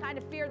 the kind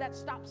of fear that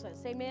stops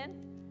us. Amen?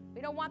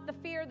 We don't want the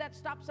fear that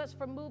stops us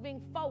from moving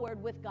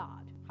forward with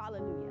God.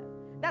 Hallelujah.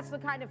 That's the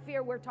kind of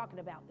fear we're talking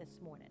about this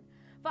morning.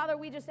 Father,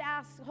 we just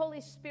ask, Holy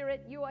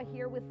Spirit, you are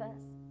here with us.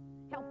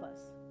 Help us.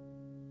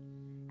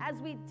 As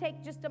we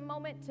take just a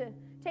moment to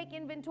take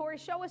inventory,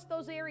 show us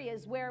those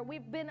areas where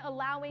we've been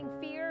allowing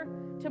fear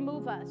to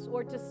move us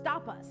or to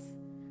stop us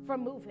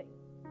from moving.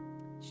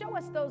 Show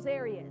us those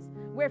areas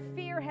where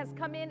fear has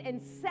come in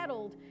and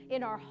settled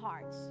in our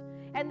hearts.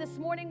 And this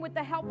morning, with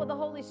the help of the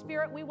Holy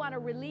Spirit, we want to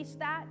release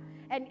that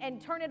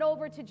and turn it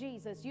over to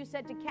Jesus. You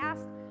said to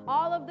cast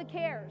all of the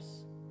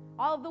cares,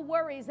 all of the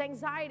worries,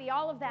 anxiety,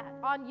 all of that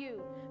on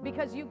you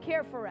because you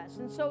care for us.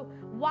 And so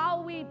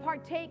while we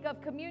partake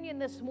of communion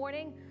this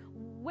morning,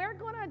 we're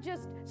going to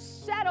just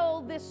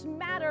settle this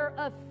matter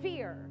of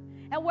fear,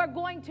 and we're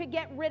going to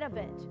get rid of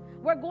it.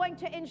 We're going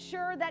to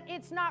ensure that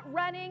it's not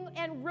running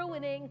and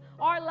ruining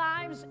our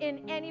lives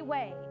in any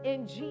way.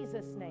 In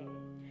Jesus' name.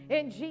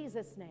 In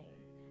Jesus' name.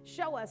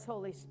 Show us,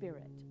 Holy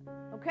Spirit.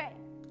 Okay,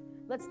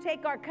 let's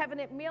take our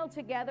covenant meal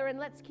together and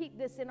let's keep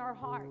this in our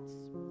hearts.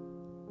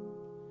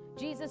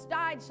 Jesus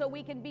died so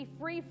we can be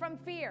free from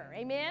fear.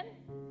 Amen?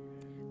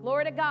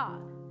 Glory to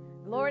God.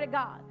 Glory to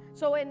God.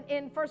 So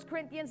in 1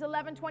 Corinthians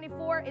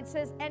 11:24, it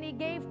says, and he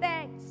gave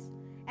thanks,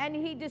 and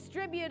he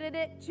distributed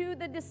it to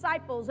the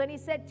disciples, and he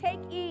said, take,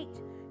 eat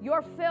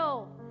your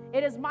fill.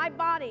 It is my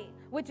body,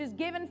 which is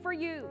given for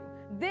you.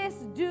 This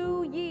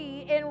do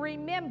ye in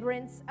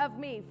remembrance of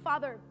me.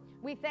 Father,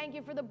 we thank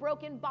you for the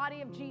broken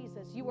body of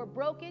Jesus. You were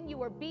broken, you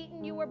were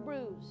beaten, you were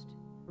bruised.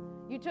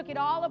 You took it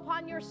all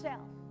upon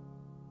yourself.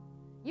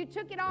 You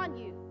took it on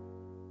you.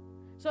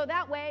 So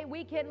that way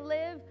we can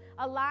live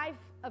a life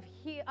of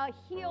a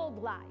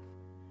healed life,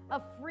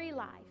 a free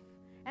life.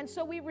 And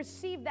so we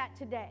receive that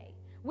today.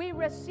 We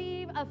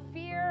receive a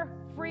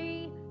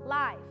fear-free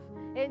life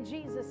in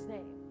Jesus'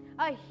 name,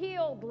 a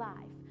healed life.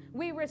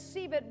 We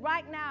receive it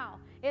right now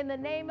in the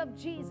name of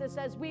Jesus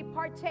as we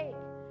partake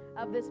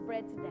of this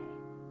bread today.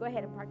 Go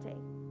ahead and partake.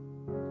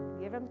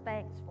 Give him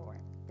thanks for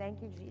it.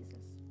 Thank you, Jesus.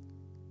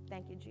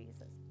 Thank you,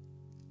 Jesus.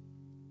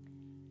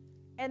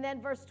 And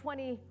then verse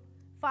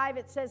 25,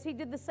 it says, he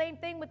did the same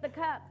thing with the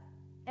cup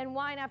and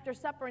wine after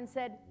supper and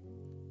said,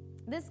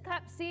 this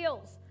cup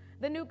seals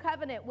the new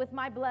covenant with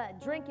my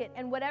blood. Drink it,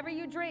 and whenever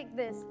you drink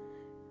this,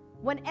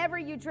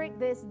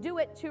 do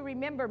it to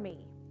remember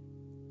me.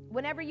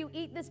 Whenever you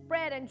eat this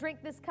bread and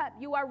drink this cup,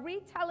 you are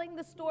retelling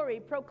the story,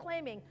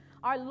 proclaiming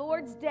our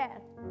Lord's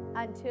death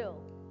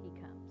until he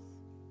comes.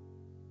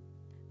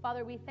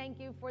 Father, we thank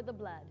you for the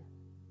blood.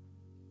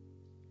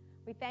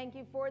 We thank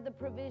you for the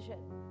provision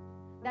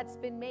that's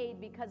been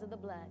made because of the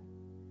blood.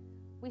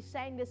 We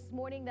sang this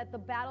morning that the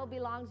battle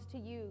belongs to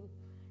you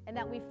and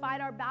that we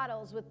fight our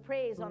battles with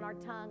praise on our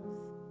tongues.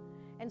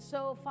 And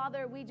so,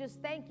 Father, we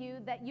just thank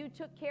you that you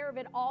took care of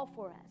it all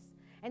for us.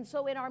 And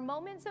so in our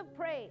moments of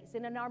praise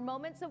and in our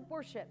moments of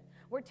worship,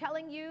 we're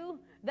telling you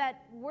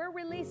that we're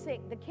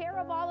releasing the care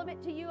of all of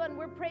it to you, and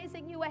we're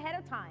praising you ahead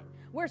of time.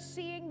 We're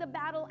seeing the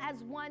battle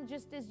as one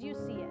just as you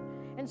see it.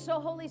 And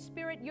so, Holy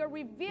Spirit, you're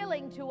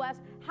revealing to us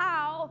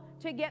how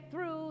to get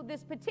through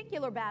this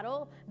particular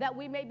battle that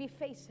we may be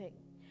facing.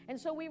 And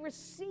so we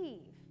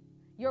receive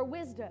your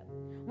wisdom.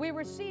 We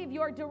receive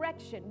your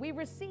direction. We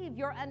receive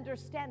your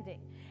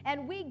understanding.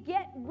 And we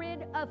get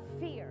rid of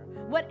fear.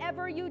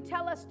 Whatever you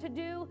tell us to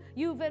do,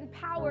 you've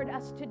empowered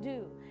us to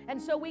do. And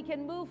so we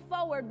can move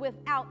forward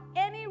without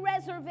any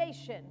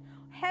reservation,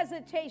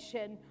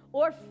 hesitation,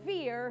 or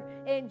fear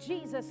in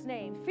Jesus'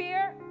 name.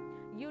 Fear,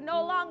 you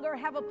no longer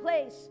have a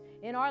place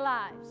in our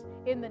lives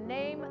in the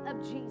name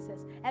of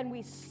Jesus. And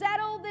we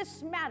settle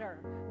this matter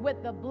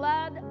with the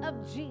blood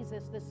of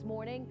Jesus this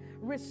morning.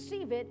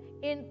 Receive it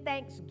in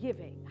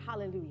thanksgiving.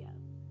 Hallelujah.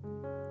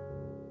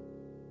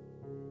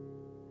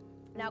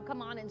 Now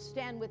come on and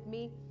stand with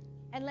me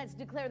and let's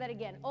declare that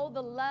again. Oh,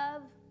 the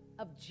love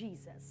of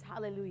Jesus.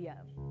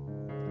 Hallelujah.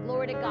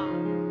 Glory to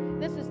God.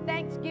 This is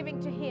thanksgiving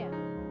to him.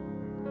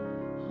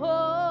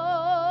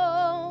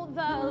 Oh,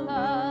 the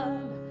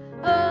love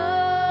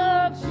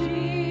of Jesus.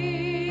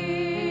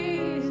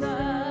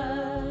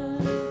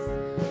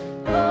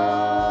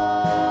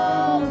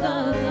 Oh, the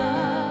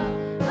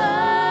love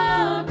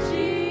of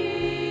Jesus.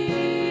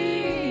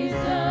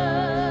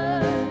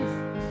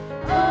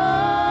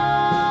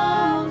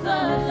 Oh,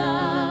 the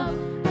love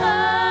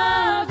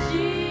of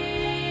Jesus.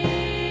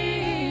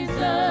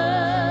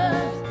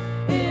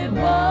 It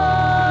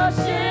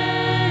washes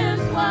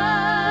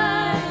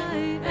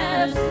white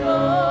as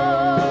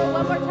snow.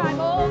 One more time.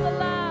 Oh, the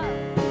love.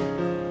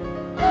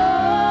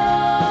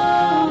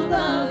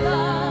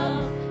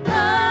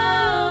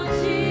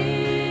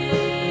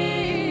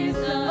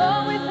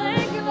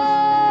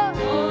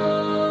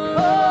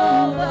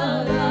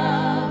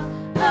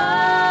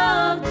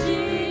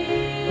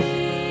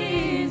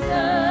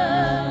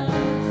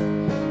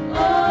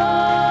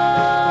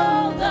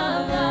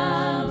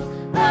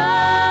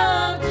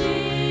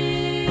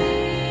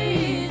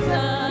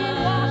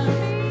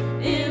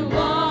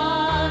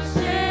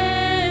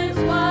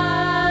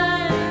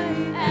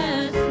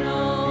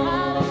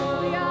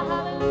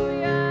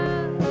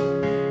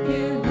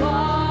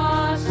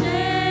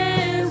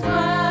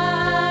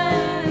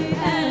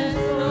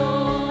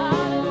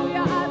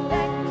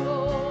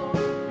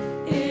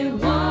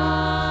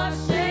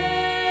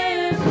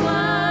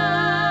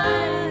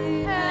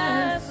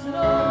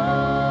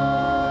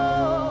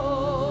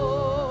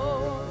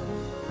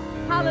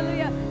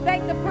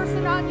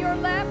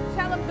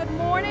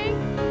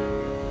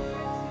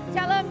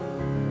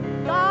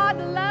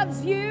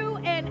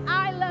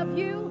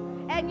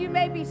 You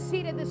may be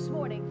seated this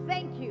morning.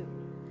 Thank you.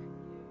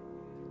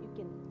 You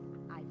can,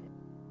 Ivan.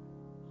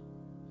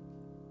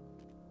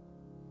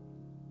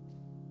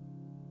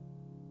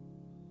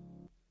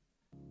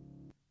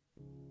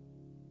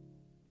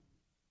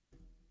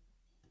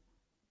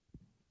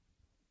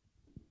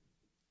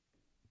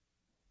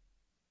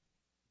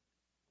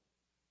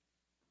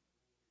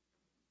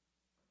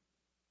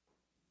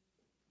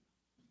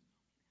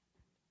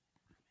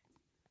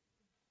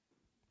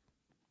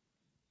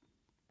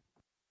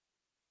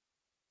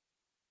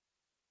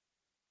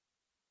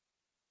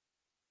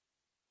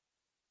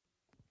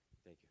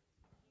 Thank you.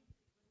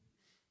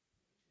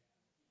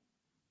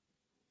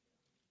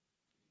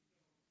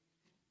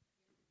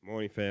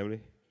 Morning, family.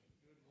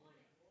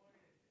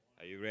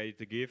 Are you ready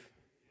to give?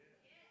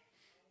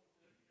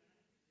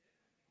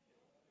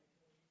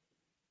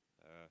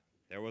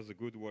 That was a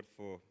good word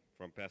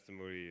from Pastor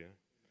Maria.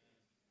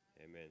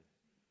 Amen.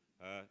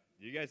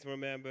 Do you guys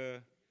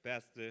remember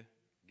Pastor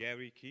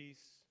Gary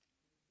Keys?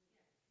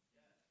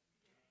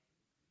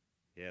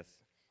 Yes.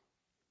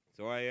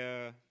 So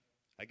I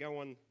got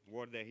one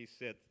word that he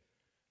said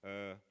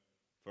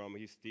from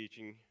his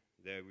teaching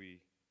that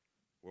we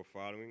were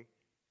following.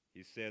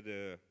 He said,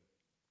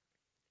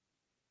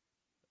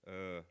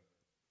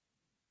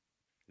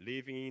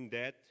 living in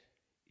debt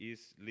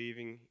is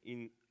living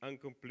in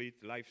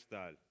incomplete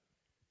lifestyle.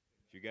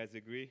 Do you guys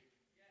agree?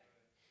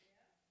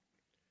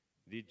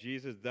 Yeah. Did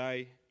Jesus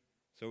die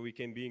so we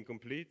can be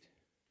incomplete?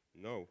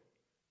 No.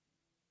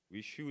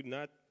 We should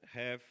not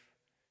have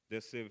the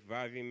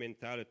surviving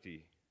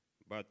mentality,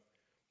 but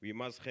we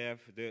must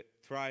have the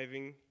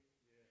thriving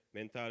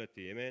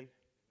mentality. Amen?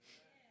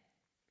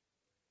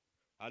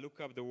 I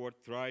look up the word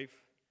thrive.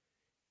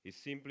 It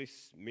simply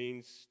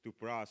means to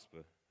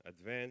prosper,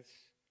 advance,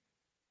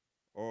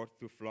 or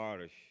to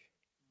flourish.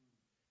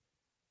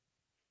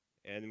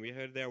 And we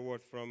heard that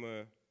word from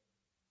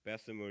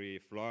Pastor Marie,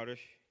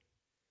 flourish.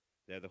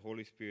 that the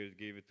Holy Spirit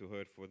gave it to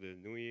her for the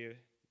new year,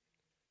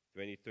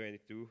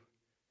 2022.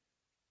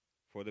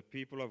 For the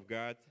people of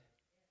God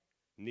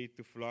need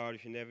to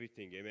flourish in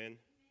everything, amen?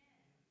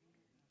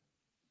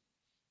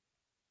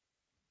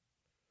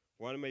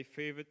 One of my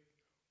favorite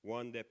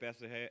one that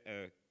Pastor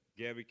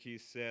Gary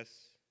Keys says,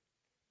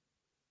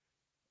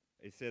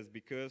 it says,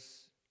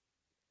 because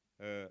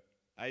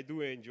I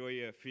do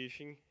enjoy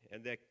fishing,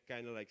 and that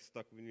kind of like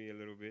stuck with me a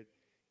little bit.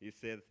 He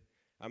said,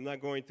 I'm not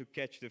going to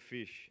catch the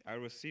fish, I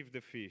receive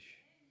the fish.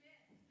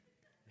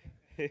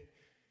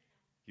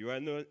 You are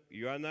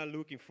not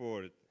looking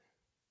for it,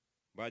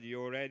 but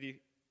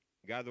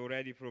God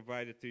already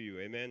provided to you,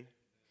 amen?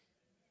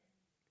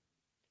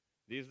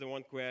 This is the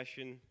one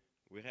question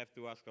we have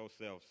to ask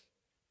ourselves.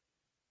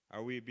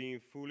 Are we being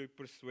fully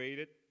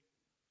persuaded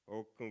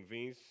or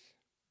convinced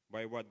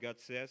by what God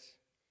says?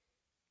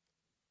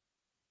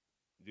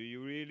 Do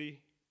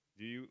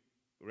you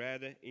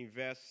rather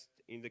invest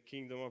in the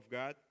kingdom of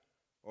God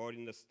or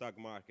in the stock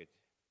market?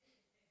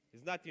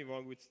 There's nothing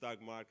wrong with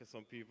stock market.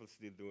 Some people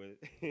still doing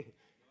it.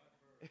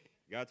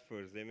 God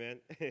first, amen?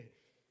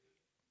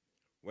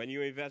 When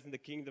you invest in the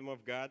kingdom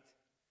of God,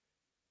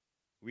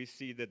 we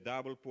see the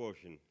double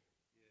portion,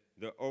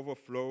 the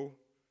overflow,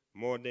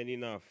 more than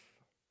enough,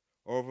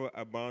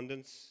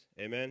 overabundance,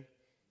 amen?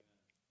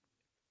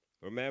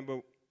 Remember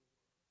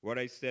what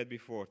I said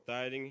before,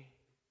 tithing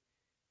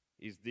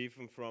is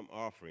different from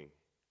offering.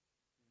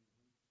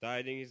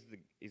 Tithing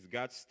is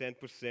God's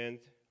 10%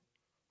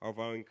 of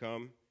our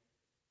income,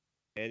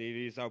 and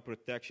it is our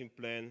protection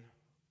plan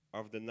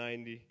of the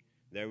 90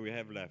 that we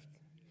have left.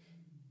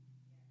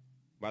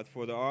 But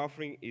for the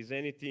offering is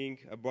anything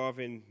above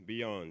and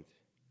beyond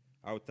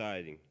our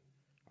tithing,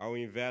 our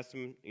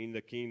investment in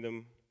the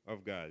kingdom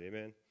of God,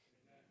 amen?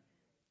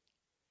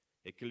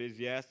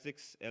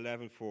 Ecclesiastes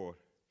 11:4.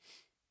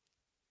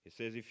 It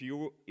says, if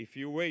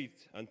you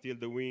wait until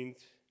the wind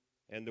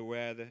and the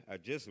weather are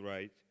just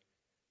right,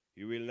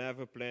 you will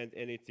never plant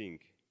anything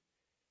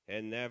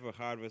and never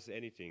harvest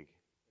anything.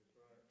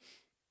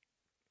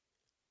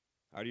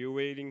 Are you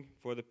waiting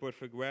for the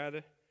perfect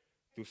weather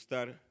to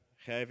start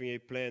having a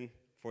plan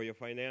for your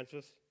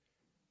finances?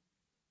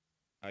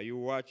 Are you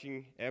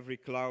watching every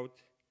cloud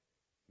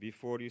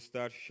before you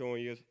start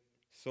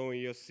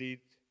sowing your seed?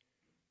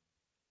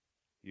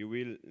 You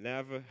will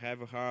never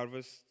have a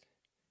harvest.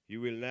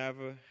 You will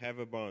never have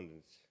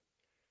abundance.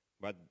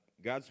 But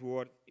God's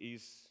word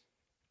is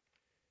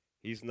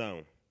now.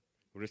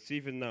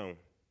 Receive it now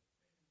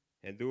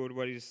and do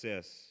what it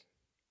says.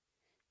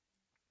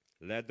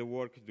 Let the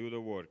work do the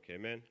work.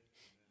 Amen?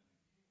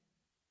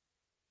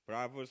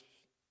 Proverbs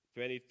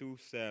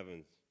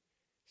 22:7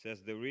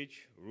 says, the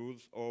rich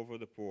rules over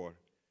the poor,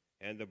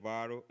 and the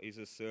borrower is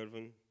a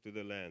servant to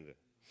the lender.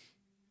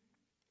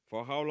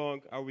 For how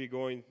long are we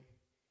going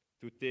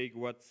to take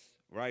what's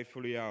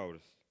rightfully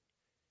ours?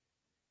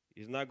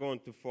 It's not going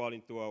to fall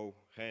into our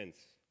hands.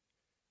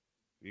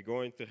 We're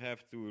going to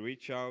have to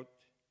reach out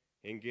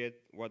and get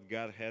what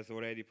God has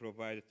already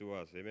provided to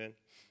us. Amen?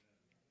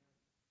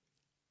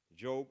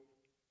 Job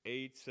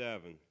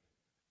 8:7.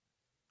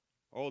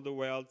 All the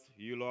wealth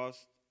you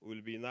lost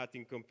will be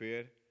nothing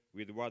compared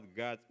with what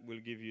God will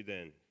give you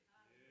then.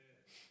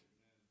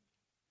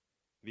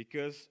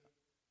 Because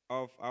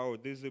of our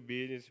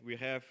disobedience, we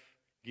have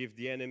give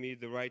the enemy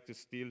the right to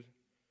steal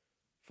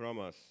from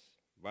us.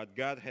 But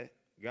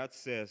God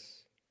says,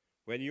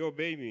 when you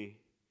obey me,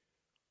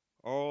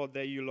 all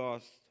that you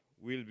lost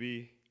will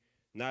be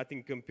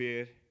nothing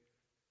compared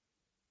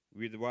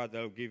with what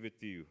I'll give it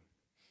to you.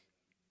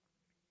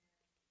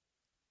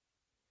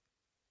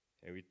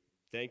 And we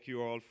thank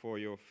you all for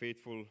your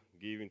faithful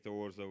giving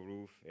towards our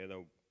roof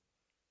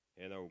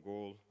and our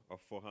goal of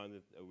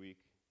 400 a week.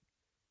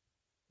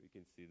 We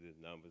can see the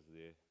numbers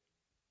there.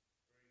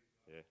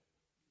 Yeah.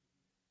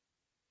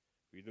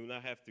 We do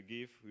not have to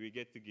give, we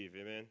get to give,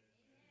 amen?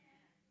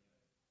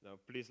 Now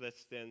please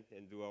let's stand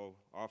and do our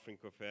offering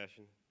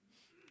confession.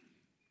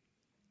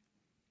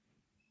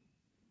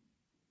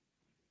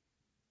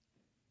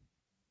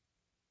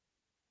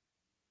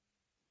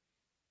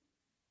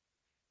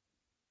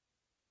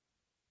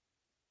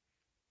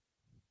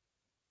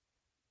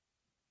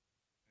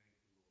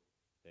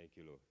 Thank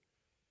you, Lord.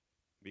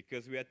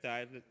 Because we are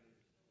tired,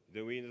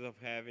 the windows of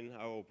heaven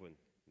are open.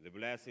 The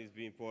blessing is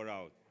being poured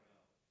out.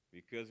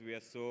 Because we are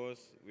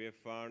sowers, we are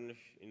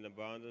furnished in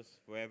abundance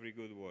for every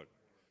good work.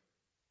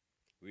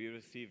 We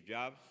receive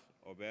jobs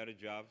or better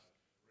jobs,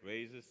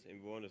 raises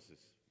and bonuses,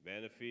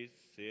 benefits,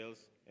 sales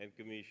and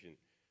commission,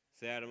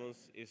 settlements,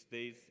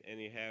 estates and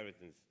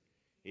inheritance,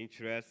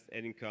 interest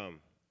and income,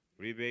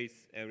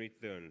 rebates and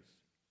returns.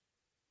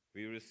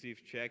 We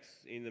receive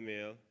checks in the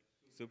mail,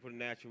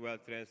 supernatural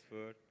wealth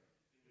transferred,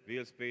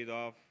 bills paid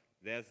off,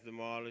 debts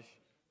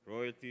demolished,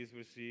 royalties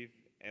received,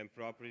 and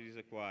properties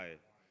acquired.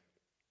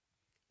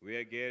 We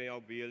are getting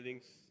our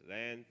buildings,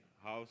 land,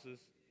 houses,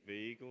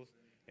 vehicles,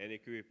 and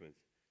equipment.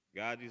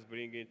 God is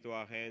bringing into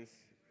our hands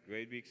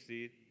great big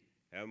seed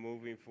and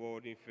moving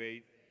forward in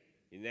faith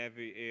in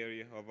every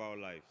area of our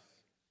lives.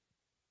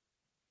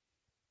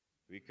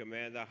 We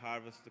command our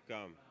harvest to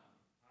come.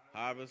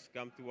 Harvest,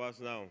 come to us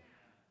now.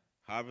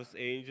 Harvest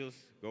angels,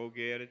 go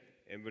get it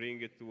and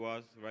bring it to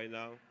us right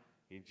now.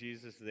 In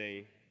Jesus'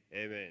 name,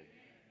 amen.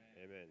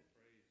 Amen.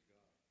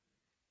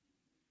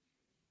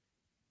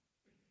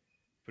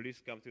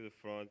 Please come to the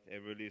front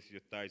and release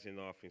your tithes and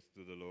offerings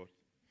to the Lord.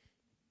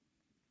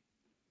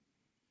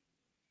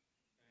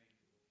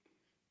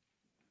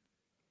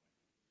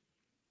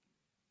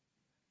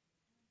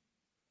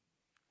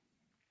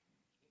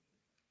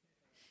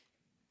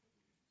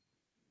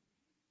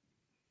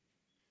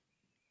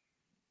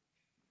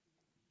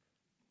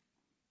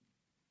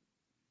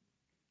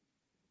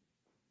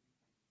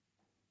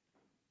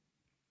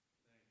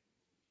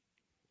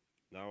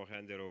 Now I'll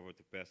hand it over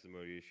to Pastor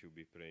Maria. She'll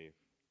be praying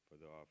for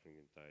the offering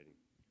and tithing.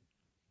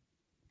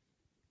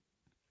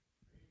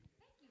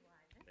 Thank you,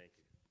 Ivan. Thank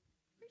you.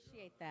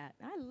 Appreciate that.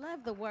 I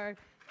love the word.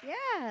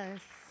 Yes.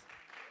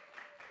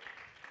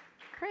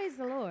 Praise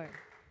the Lord.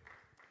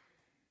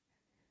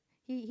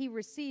 He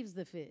receives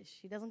the fish.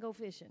 He doesn't go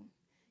fishing.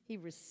 He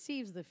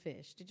receives the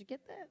fish. Did you get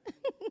that?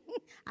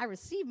 I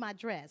receive my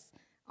dress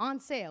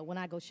on sale when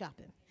I go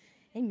shopping.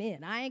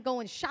 Amen. I ain't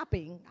going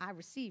shopping. I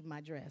receive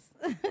my dress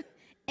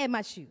and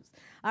my shoes.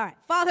 All right.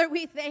 Father,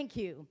 we thank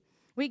you.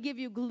 We give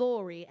you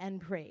glory and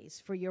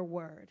praise for your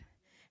word.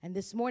 And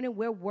this morning,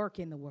 we're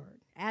working the word.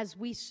 As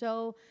we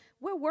sow,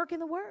 we're working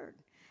the word.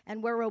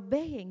 And we're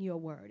obeying your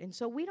word. And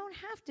so we don't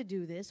have to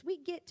do this. We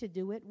get to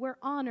do it. We're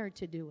honored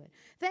to do it.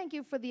 Thank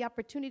you for the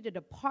opportunity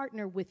to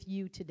partner with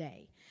you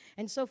today.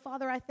 And so,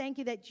 Father, I thank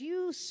you that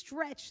you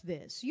stretch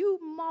this. You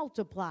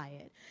multiply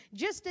it.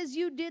 Just as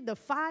you did the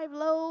 5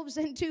 loaves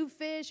and 2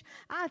 fish,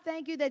 I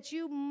thank you that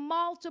you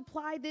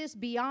multiply this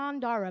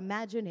beyond our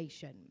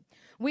imagination.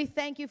 We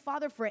thank you,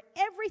 Father, for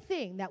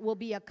everything that will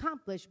be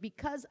accomplished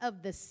because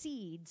of the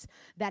seeds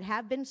that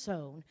have been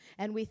sown.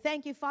 And we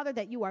thank you, Father,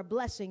 that you are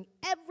blessing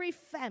every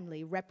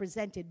family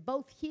represented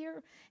both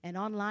here and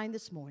online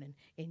this morning.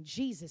 In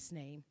Jesus'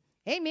 name,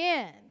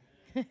 amen.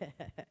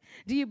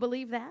 Do you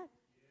believe that?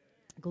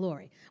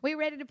 Glory. Are you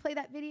ready to play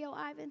that video,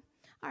 Ivan?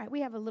 All right,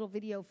 we have a little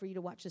video for you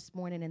to watch this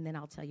morning, and then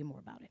I'll tell you more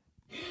about it.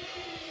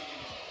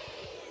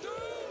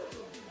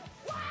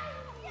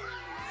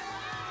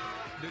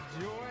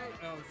 The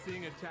joy of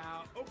seeing a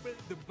child open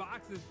the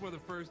boxes for the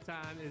first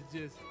time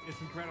is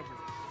it's incredible.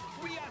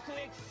 We are so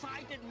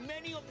excited.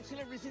 Many of the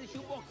children receive the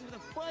shoeboxes for the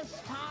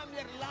first time in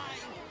their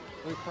life.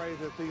 We pray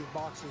that these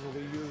boxes will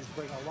be used to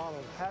bring a lot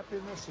of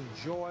happiness and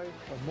joy,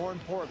 but more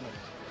importantly,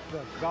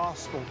 the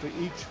gospel to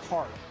each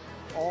heart.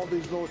 All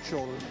these little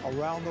children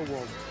around the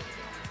world.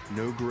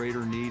 No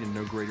greater need and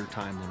no greater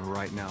time than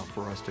right now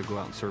for us to go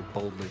out and serve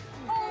boldly.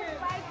 Oh,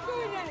 my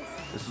goodness.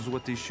 This is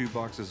what these shoe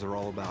boxes are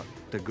all about,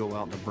 to go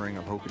out and to bring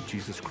the hope of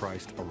Jesus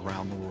Christ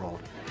around the world.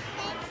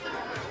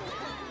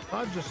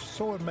 I'm just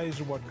so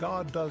amazed at what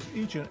God does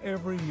each and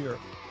every year.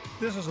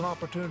 This is an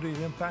opportunity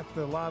to impact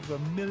the lives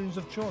of millions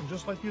of children,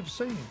 just like you've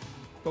seen.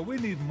 But we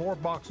need more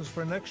boxes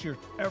for next year.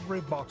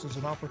 Every box is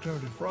an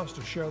opportunity for us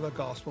to share the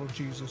gospel of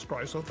Jesus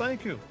Christ. So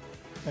thank you,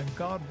 and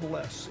God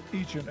bless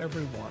each and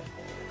every one.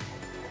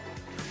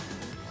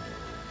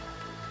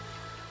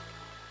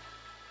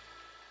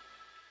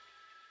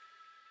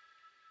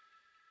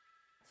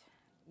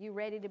 You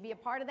ready to be a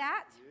part of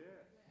that?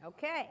 Yeah.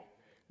 Okay.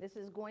 This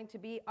is going to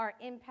be our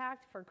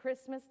impact for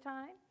Christmas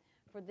time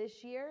for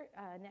this year.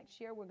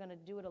 Next year, we're going to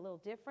do it a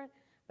little different.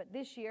 But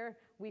this year,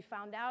 we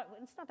found out,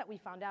 it's not that we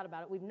found out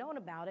about it, we've known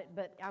about it,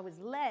 but I was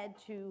led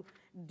to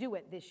do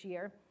it this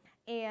year.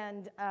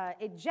 And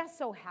it just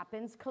so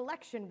happens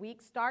Collection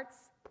Week starts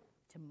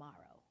tomorrow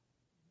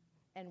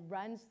and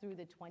runs through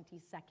the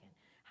 22nd.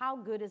 How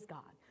good is God?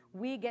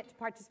 We get to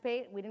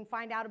participate. We didn't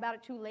find out about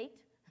it too late.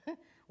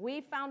 We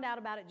found out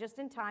about it just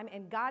in time,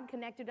 and God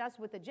connected us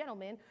with a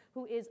gentleman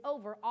who is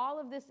over all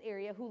of this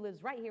area who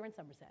lives right here in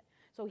Somerset.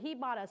 So he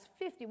bought us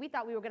 50. We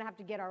thought we were going to have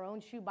to get our own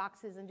shoe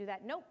boxes and do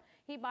that. Nope.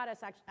 He bought us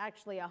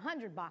actually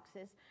 100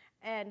 boxes,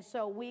 and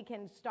so we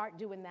can start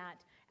doing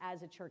that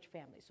as a church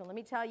family. So let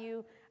me tell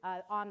you,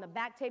 on the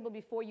back table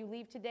before you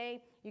leave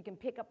today, you can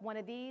pick up one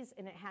of these,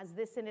 and it has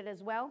this in it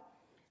as well.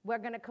 We're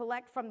going to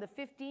collect from the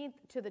 15th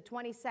to the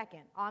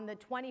 22nd. On the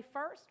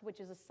 21st, which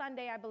is a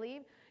Sunday, I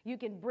believe, you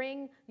can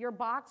bring your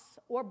box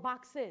or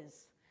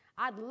boxes.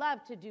 I'd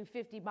love to do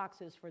 50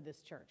 boxes for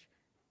this church.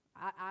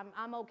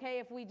 I'm okay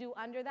if we do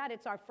under that.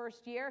 It's our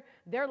first year.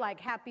 They're like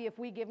happy if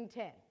we give them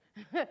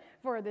 10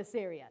 for this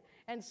area.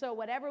 And so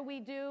whatever we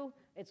do,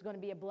 it's going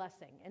to be a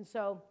blessing. And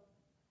so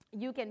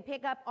you can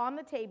pick up on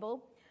the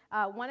table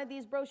one of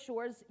these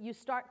brochures. You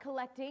start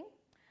collecting.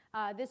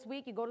 This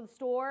week, you go to the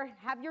store,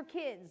 have your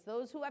kids,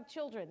 those who have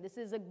children. This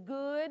is a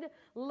good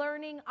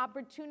learning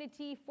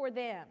opportunity for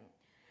them.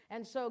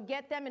 And so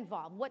get them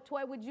involved. What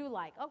toy would you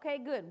like? Okay,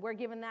 good. We're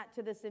giving that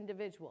to this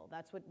individual.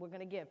 That's what we're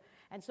going to give.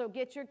 And so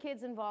get your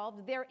kids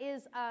involved. There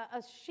is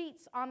a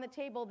sheets on the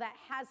table that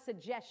has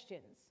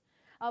suggestions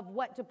of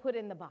what to put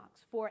in the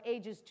box for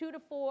ages 2 to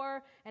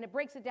 4, and it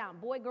breaks it down,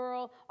 boy,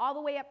 girl, all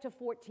the way up to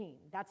 14.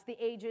 That's the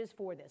ages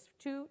for this,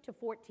 2 to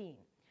 14.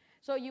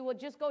 So you would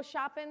just go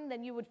shopping,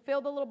 then you would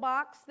fill the little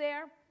box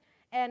there,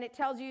 And it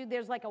tells you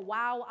there's like a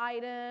wow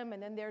item,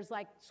 and then there's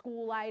like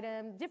school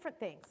item, different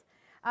things.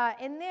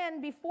 And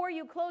then before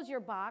you close your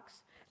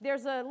box,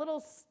 there's a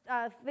little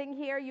thing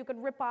here you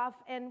could rip off,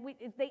 and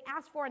they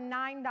ask for a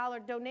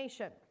 $9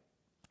 donation.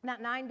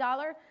 That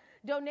 $9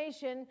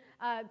 donation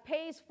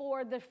pays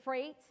for the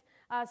freight.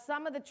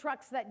 Some of the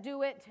trucks that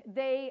do it,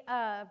 they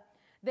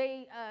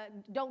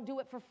don't do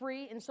it for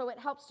free, and so it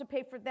helps to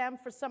pay for them,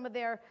 for some of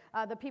their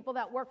the people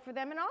that work for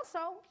them. And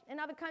also, in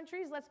other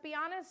countries, let's be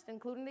honest,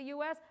 including the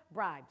U.S.,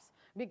 bribes,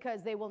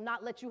 because they will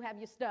not let you have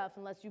your stuff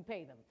unless you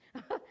pay them.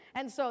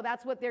 And so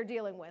that's what they're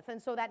dealing with.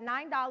 And so that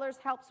 $9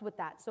 helps with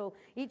that. So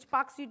each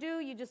box you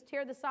do, you just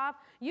tear this off.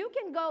 You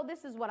can go,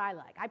 this is what I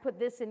like. I put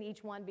this in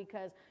each one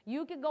because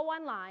you can go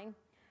online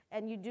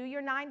and you do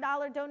your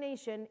 $9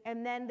 donation,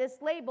 and then this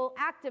label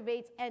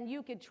activates, and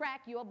you could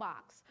track your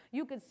box.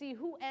 You could see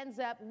who ends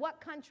up,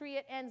 what country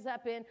it ends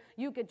up in.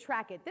 You could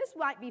track it. This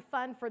might be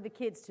fun for the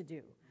kids to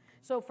do.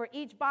 So for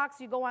each box,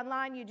 you go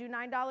online, you do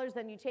 $9,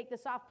 then you take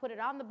this off, put it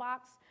on the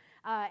box.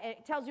 And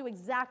it tells you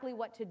exactly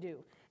what to do.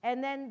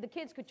 And then the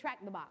kids could track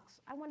the box.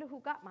 I wonder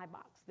who got my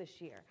box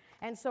this year.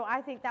 And so I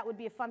think that would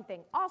be a fun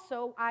thing.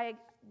 Also, I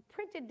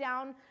printed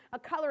down a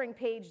coloring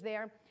page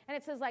there, and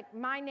it says like,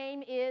 my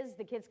name is,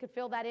 the kids could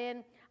fill that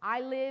in.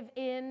 I live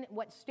in,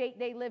 what state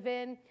they live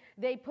in.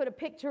 They put a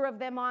picture of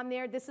them on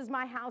there. This is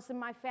my house and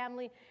my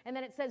family. And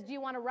then it says, do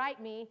you want to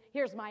write me?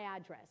 Here's my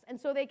address. And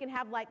so they can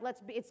have like,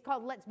 it's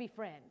called Let's Be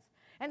Friends.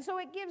 And so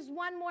it gives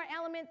one more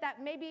element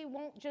that maybe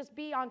won't just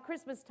be on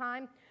Christmas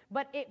time,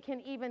 but it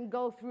can even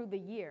go through the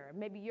year.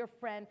 Maybe your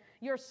friend,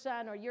 your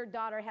son or your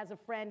daughter has a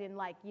friend in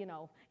like,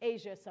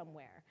 Asia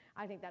somewhere.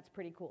 I think that's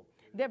pretty cool.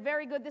 They're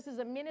very good. This is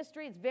a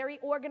ministry. It's very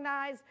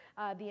organized.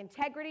 The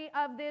integrity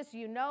of this,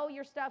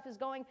 your stuff is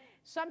going.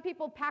 Some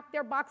people pack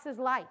their boxes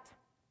light.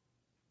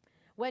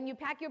 When you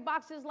pack your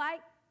boxes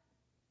light,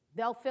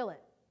 they'll fill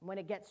it when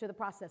it gets to the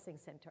processing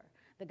center.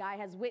 The guy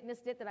has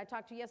witnessed it that I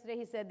talked to yesterday.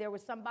 He said there were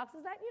some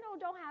boxes that,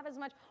 don't have as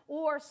much.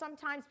 Or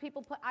sometimes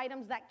people put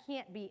items that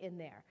can't be in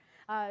there.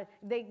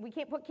 We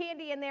can't put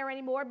candy in there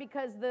anymore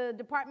because the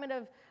Department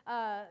of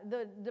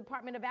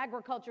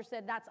Agriculture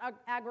said that's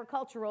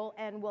agricultural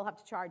and we'll have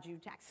to charge you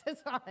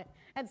taxes on it.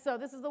 And so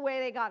this is the way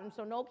they got them.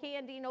 So no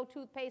candy, no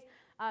toothpaste,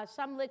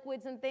 some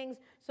liquids and things.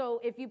 So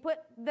if you put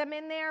them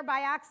in there by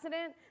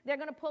accident, they're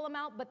going to pull them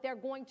out, but they're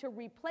going to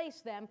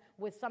replace them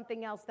with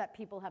something else that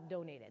people have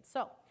donated.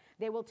 So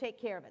they will take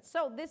care of it.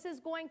 So this is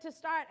going to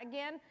start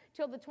again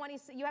till the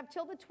 20th. You have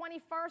till the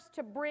 21st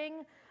to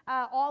bring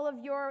all of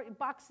your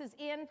boxes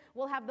in.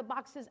 We'll have the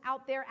boxes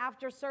out there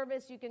after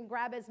service. You can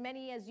grab as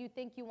many as you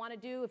think you want to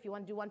do. If you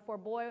want to do one for a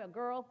boy, a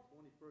girl.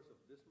 21st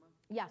of this month?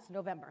 Yes,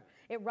 November.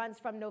 It runs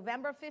from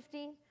November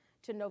 15th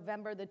to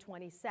November the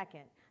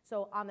 22nd.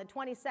 So on the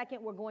 22nd,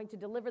 we're going to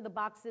deliver the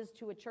boxes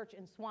to a church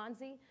in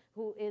Swansea,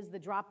 who is the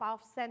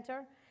drop-off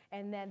center,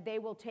 and then they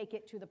will take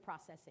it to the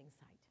processing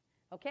site.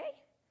 Okay?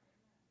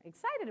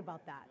 Excited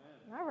about that.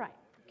 All right.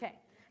 Okay.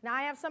 Now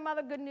I have some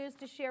other good news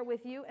to share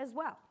with you as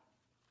well.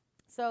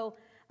 So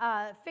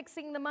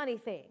fixing the money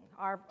thing,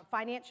 our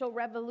financial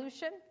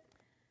revolution.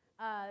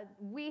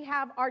 We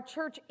have our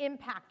church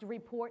impact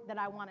report that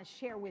I want to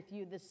share with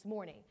you this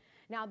morning.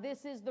 Now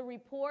this is the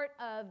report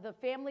of the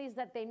families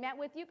that they met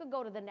with. You could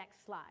go to the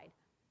next slide.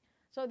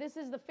 So this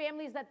is the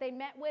families that they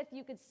met with.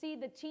 You could see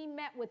the team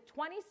met with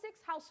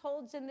 26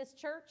 households in this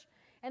church,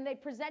 and they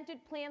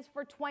presented plans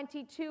for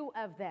 22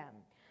 of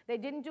them. They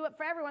didn't do it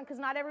for everyone because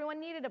not everyone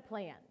needed a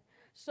plan.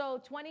 So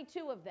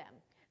 22 of them.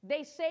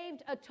 They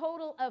saved a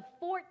total of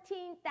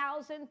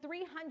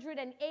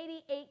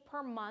 $14,388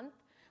 per month,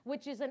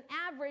 which is an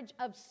average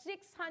of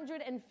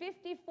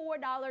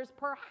 $654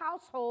 per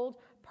household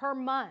per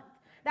month.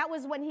 That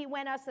was when he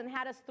went us and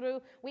had us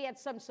through. We had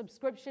some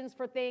subscriptions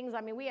for things. I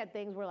mean, we had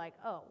things we're like,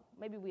 oh,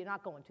 maybe we're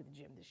not going to the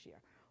gym this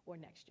year or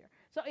next year.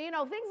 So,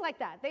 things like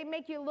that. They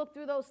make you look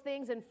through those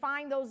things and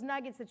find those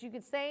nuggets that you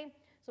could save.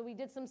 So we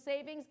did some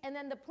savings. And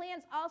then the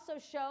plans also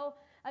show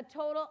a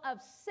total of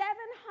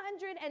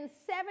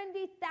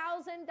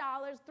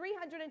 $770,000,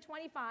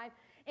 $325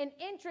 in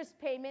interest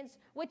payments,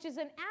 which is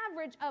an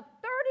average of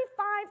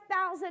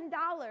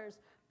 $35,000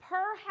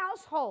 per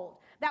household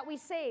that we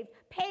saved,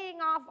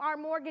 paying off our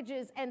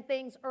mortgages and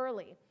things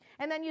early.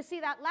 And then you see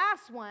that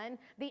last one,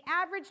 the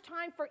average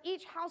time for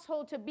each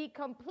household to be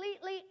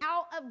completely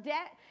out of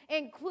debt,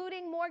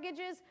 including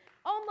mortgages,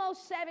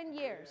 almost 7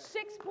 years,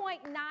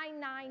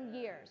 6.99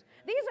 years.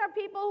 These are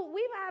people who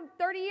we have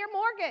 30-year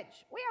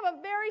mortgage. We have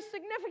a very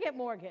significant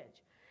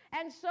mortgage.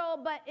 And so,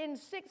 but in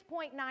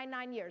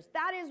 6.99 years,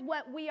 that is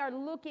what we are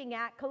looking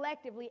at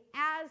collectively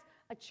as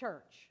a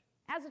church,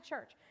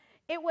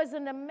 It was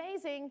an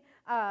amazing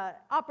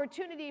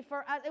opportunity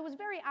for us. It was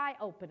very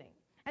eye-opening.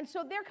 And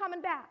so they're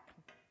coming back.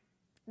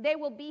 They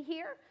will be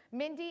here.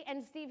 Mindy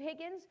and Steve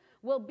Higgins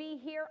will be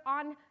here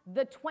on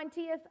the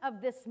 20th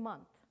of this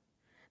month.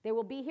 They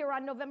will be here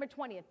on November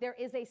 20th. There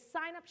is a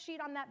sign-up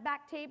sheet on that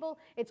back table.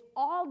 It's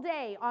all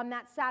day on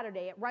that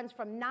Saturday. It runs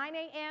from 9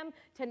 a.m.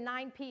 to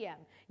 9 p.m.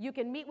 You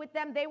can meet with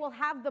them. They will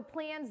have the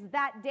plans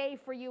that day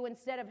for you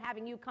instead of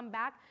having you come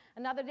back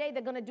another day.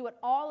 They're going to do it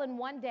all in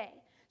one day.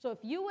 So if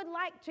you would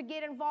like to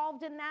get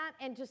involved in that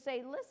and to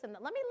say, listen,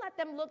 let me let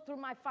them look through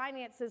my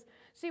finances,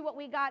 see what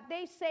we got.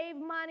 They save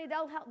money.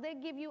 They'll help. They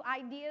give you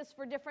ideas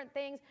for different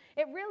things.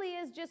 It really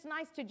is just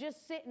nice to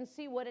just sit and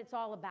see what it's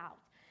all about.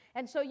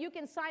 And so you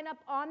can sign up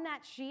on that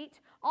sheet.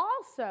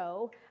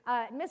 Also,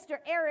 Mr.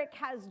 Eric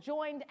has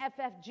joined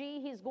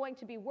FFG. He's going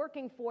to be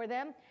working for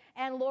them,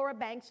 and Laura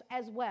Banks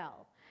as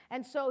well.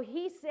 And so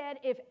he said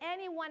if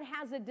anyone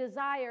has a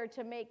desire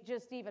to make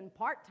just even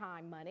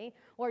part-time money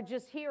or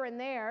just here and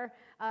there,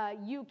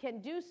 you can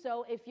do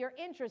so if you're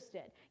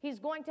interested. He's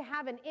going to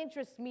have an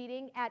interest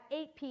meeting at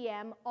 8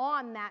 p.m.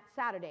 on that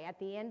Saturday. At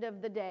the end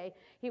of the day,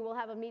 he will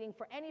have a meeting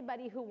for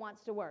anybody who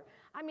wants to work.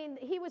 I mean,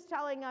 he was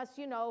telling us,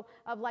 you know,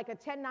 of like a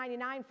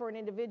 1099 for an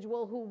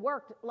individual who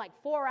worked like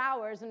 4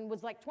 hours and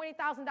was like $20,000.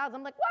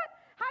 I'm like, what?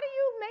 How do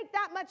you make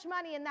that much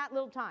money in that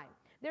little time?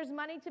 There's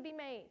money to be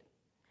made.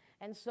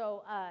 And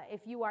so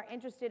if you are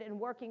interested in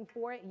working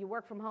for it, you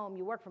work from home,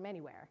 you work from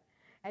anywhere.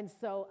 And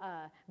so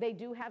they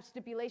do have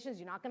stipulations.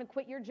 You're not going to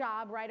quit your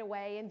job right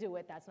away and do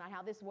it. That's not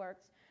how this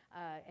works.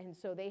 And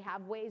so they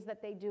have ways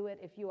that they do it.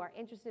 If you are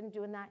interested in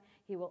doing that,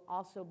 he will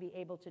also be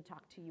able to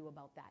talk to you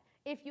about that.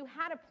 If you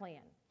had a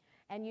plan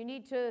and you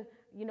need to,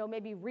 you know,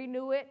 maybe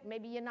renew it,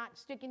 maybe you're not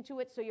sticking to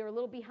it, so you're a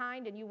little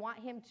behind and you want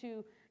him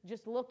to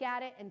just look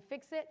at it and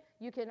fix it,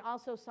 you can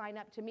also sign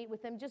up to meet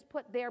with him. Just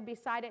put there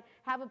beside it,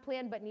 have a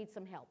plan but need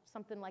some help,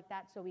 something like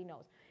that, so he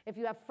knows. If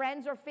you have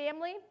friends or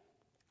family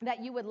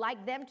that you would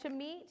like them to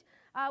meet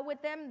with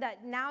them,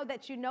 that now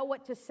that you know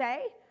what to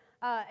say,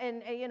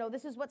 and you know,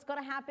 this is what's going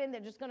to happen,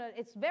 they're just going to,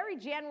 it's very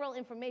general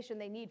information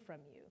they need from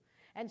you.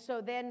 And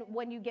so then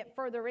when you get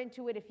further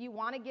into it, if you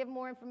want to give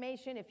more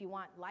information, if you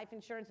want life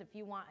insurance, if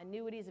you want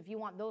annuities, if you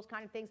want those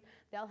kind of things,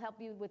 they'll help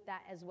you with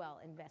that as well,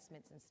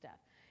 investments and stuff.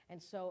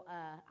 And so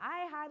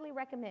I highly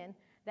recommend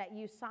that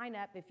you sign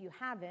up if you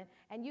haven't,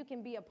 and you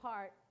can be a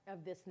part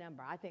of this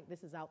number. I think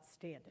this is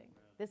outstanding.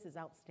 This is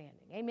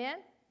outstanding. Amen?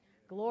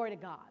 Glory to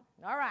God.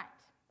 All right.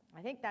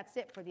 I think that's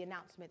it for the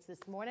announcements this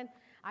morning.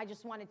 I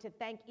just wanted to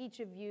thank each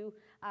of you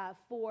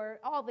for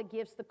all the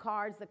gifts, the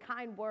cards, the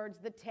kind words,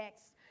 the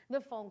texts, the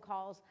phone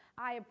calls.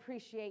 I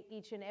appreciate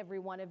each and every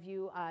one of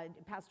you.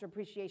 Pastor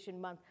Appreciation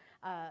Month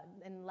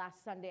and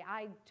last Sunday,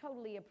 I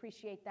totally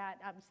appreciate that.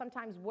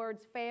 Sometimes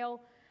words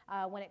fail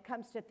when it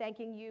comes to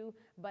thanking you,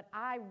 but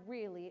I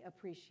really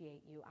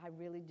appreciate you. I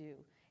really do.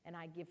 And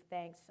I give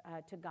thanks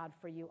to God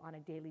for you on a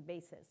daily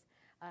basis.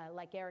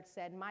 Like Eric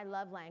said, my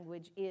love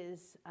language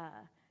is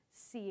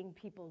seeing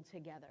people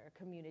together,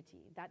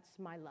 community. That's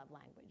my love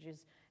language,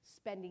 is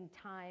spending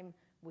time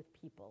with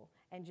people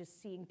and just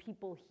seeing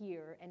people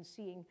here and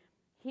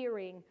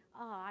hearing,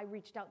 oh, I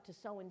reached out to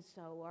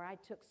so-and-so, or I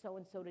took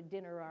so-and-so to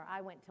dinner, or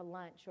I went to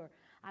lunch, or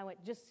I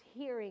went, just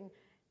hearing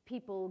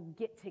people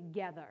get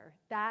together.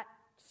 That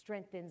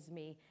strengthens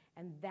me,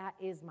 and that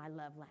is my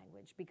love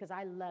language, because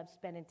I love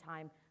spending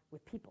time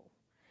with people.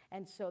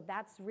 And so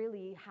that's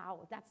really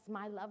that's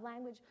my love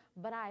language,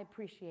 but I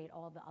appreciate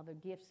all the other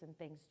gifts and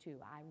things too.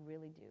 I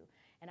really do.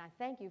 And I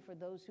thank you for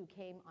those who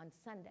came on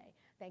Sunday.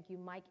 Thank you,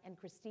 Mike and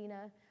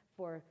Christina,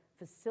 for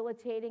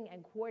facilitating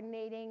and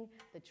coordinating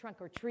the trunk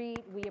or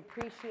treat. We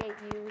appreciate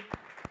you.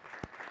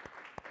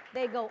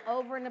 They go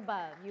over and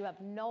above. You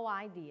have no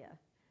idea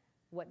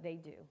what they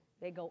do.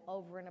 They go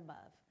over and above.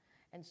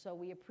 And so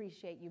we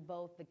appreciate you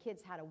both. The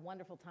kids had a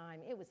wonderful time.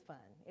 It was fun.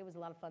 It was a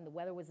lot of fun. The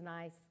weather was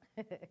nice.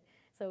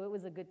 So it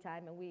was a good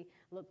time, and we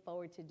look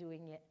forward to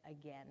doing it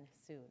again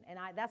soon. And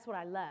that's what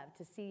I love,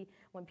 to see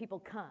when people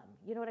come.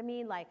 You know what I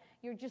mean? Like,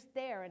 you're just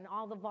there, and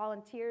all the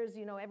volunteers,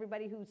 you know,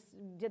 everybody who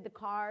did the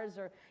cars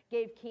or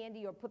gave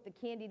candy or put the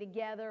candy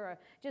together or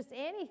just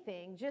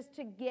anything, just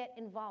to get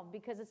involved,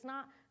 because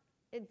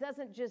it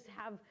doesn't just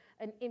have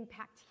an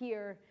impact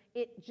here.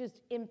 It just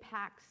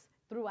impacts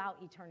throughout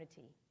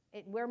eternity.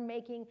 We're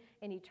making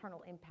an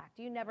eternal impact.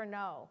 You never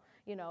know,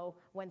 you know,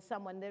 when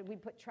we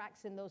put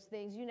tracks in those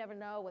things. You never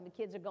know when the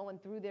kids are going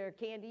through their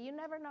candy. You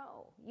never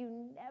know.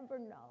 You never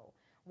know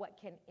what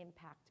can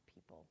impact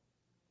people.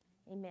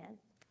 Amen.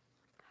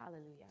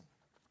 Hallelujah.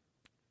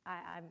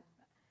 I've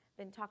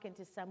been talking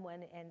to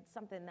someone, and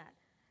something that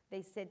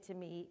they said to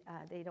me,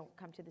 they don't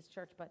come to this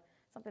church, but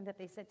something that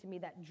they said to me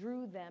that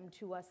drew them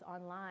to us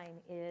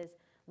online is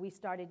we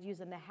started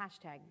using the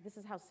hashtag. This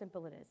is how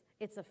simple it is.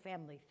 It's a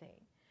family thing.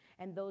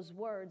 And those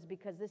words,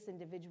 because this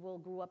individual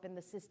grew up in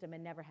the system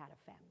and never had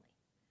a family.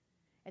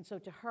 And so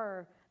to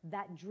her,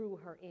 that drew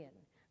her in,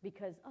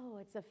 because, oh,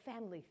 it's a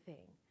family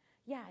thing.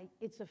 Yeah,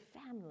 it's a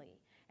family,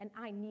 and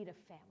I need a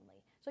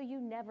family. So you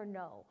never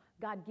know.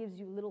 God gives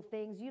you little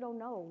things. You don't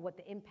know what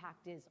the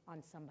impact is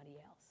on somebody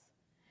else.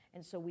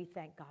 And so we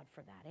thank God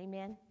for that.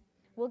 Amen.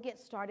 We'll get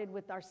started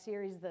with our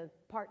series, the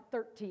part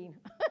 13.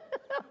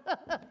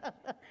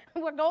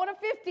 We're going to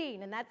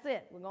 15, and that's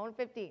it. We're going to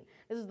 15.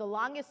 This is the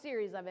longest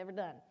series I've ever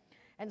done.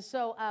 And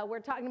so we're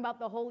talking about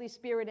the Holy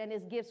Spirit and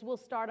his gifts. We'll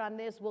start on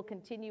this. We'll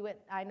continue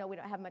it. I know we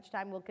don't have much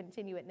time. We'll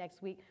continue it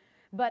next week.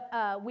 But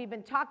we've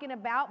been talking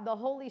about the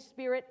Holy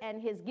Spirit and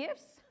his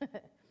gifts.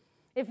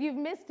 If you've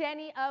missed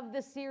any of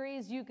the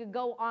series, you could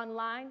go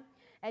online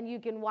and you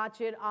can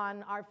watch it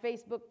on our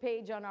Facebook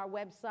page, on our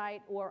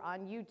website, or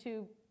on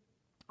YouTube.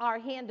 Our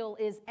handle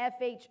is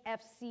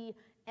FHFCMA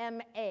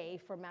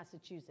for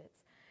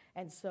Massachusetts.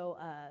 And so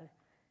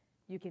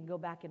you can go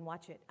back and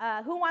watch it.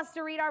 Who wants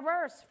to read our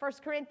verse? 1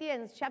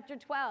 Corinthians chapter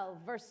 12,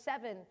 verse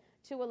 7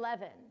 to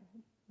 11.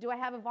 Do I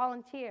have a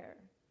volunteer?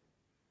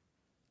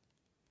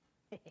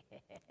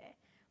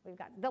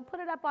 They'll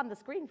put it up on the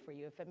screen for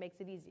you if it makes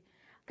it easy.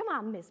 Come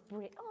on, Miss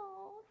Britt.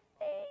 Oh,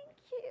 thank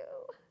you.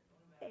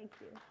 Thank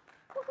you.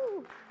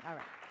 Woo-hoo. All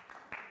right.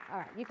 All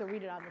right, you can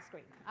read it on the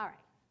screen. All right.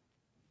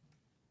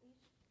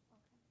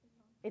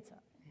 It's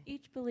up.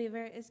 Each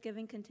believer is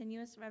given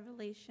continuous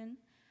revelation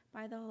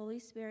by the Holy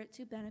Spirit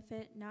to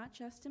benefit not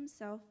just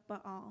himself,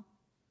 but all.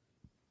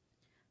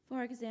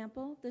 For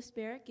example, the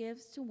Spirit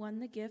gives to one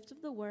the gift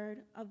of the word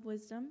of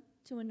wisdom,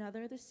 to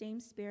another the same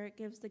Spirit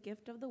gives the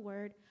gift of the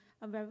word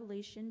of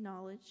revelation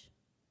knowledge,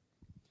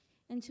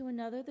 and to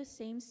another the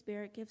same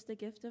Spirit gives the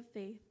gift of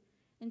faith,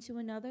 and to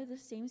another the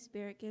same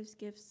Spirit gives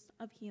gifts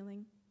of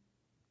healing,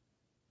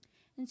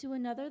 and to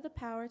another the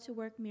power to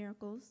work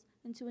miracles,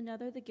 and to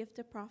another the gift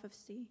of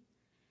prophecy,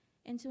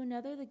 and to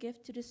another the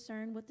gift to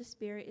discern what the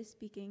Spirit is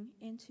speaking,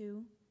 and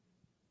to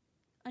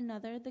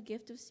another the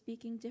gift of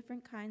speaking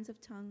different kinds of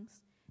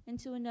tongues, and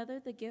to another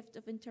the gift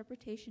of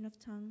interpretation of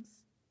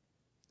tongues.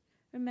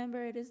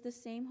 Remember, it is the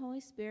same Holy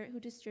Spirit who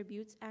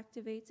distributes,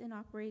 activates, and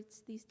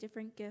operates these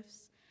different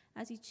gifts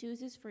as he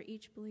chooses for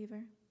each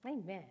believer.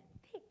 Amen.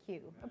 Thank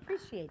you.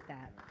 Appreciate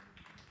that.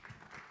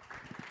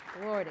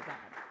 Glory to God.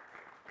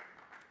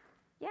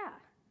 Yeah.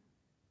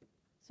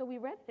 So we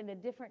read it in a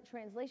different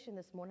translation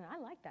this morning. I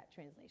like that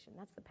translation.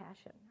 That's the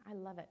Passion. I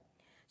love it.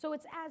 So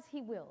it's as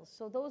he wills.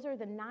 So those are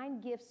the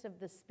 9 gifts of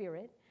the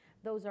Spirit.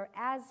 Those are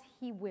as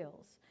he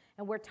wills.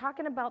 And we're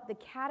talking about the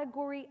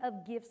category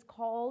of gifts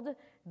called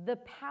the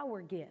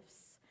power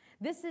gifts.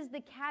 This is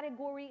the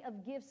category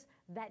of gifts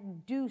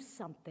that do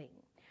something.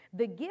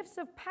 The gifts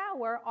of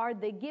power are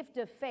the gift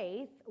of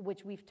faith,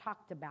 which we've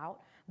talked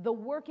about, the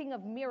working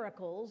of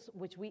miracles,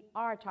 which we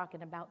are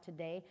talking about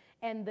today,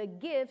 and the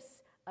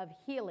gifts of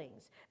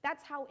healings.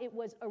 That's how it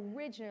was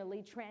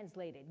originally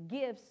translated,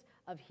 gifts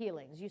of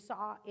healings. You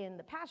saw in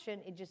the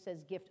Passion, it just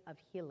says gift of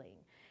healing.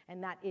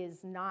 And that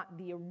is not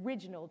the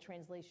original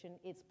translation,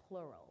 it's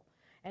plural.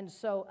 And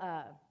so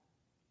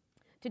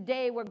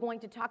today we're going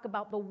to talk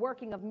about the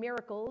working of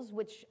miracles,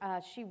 which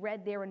she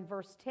read there in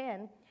verse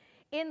 10.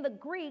 In the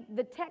Greek,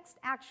 the text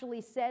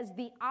actually says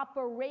the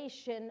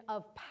operation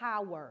of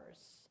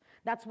powers.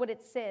 That's what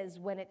it says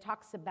when it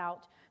talks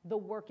about the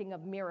working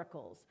of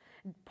miracles.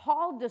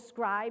 Paul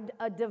described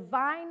a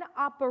divine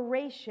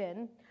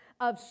operation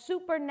of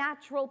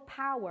supernatural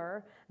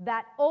power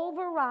that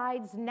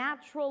overrides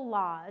natural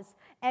laws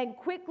and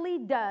quickly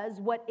does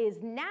what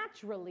is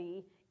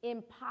naturally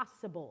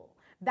impossible.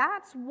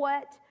 That's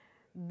what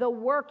the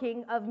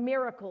working of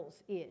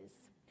miracles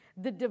is.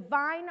 The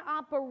divine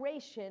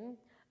operation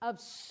of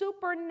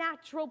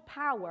supernatural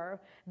power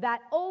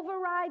that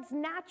overrides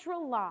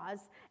natural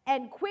laws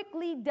and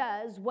quickly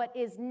does what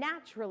is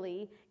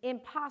naturally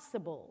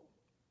impossible.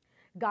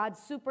 God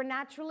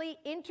supernaturally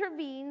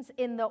intervenes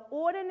in the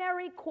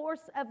ordinary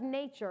course of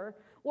nature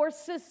or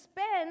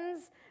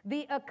suspends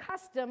the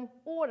accustomed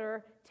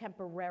order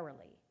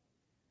temporarily.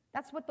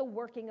 That's what the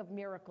working of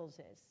miracles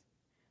is.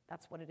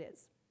 That's what it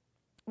is.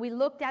 We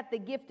looked at the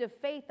gift of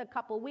faith a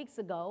couple weeks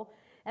ago,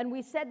 and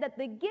we said that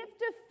the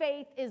gift of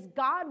faith is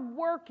God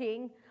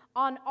working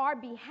on our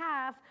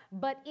behalf,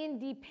 but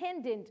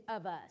independent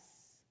of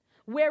us.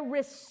 We're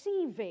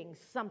receiving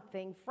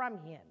something from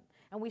him.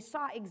 And we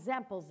saw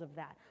examples of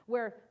that,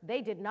 where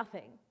they did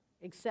nothing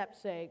except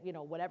say,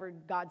 whatever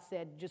God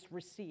said, just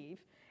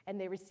receive. And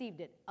they received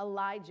it.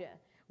 Elijah,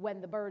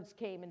 when the birds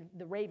came and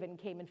the raven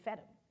came and fed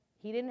him.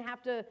 He didn't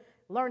have to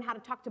learn how to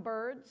talk to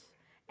birds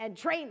and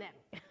train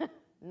them.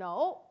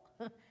 No.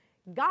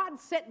 God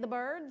sent the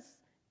birds,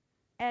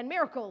 and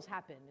miracles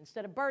happened.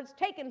 Instead of birds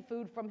taking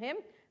food from him,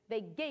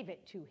 they gave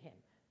it to him.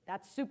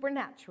 That's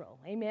supernatural.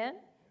 Amen?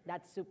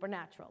 That's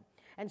supernatural.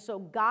 And so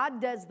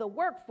God does the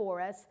work for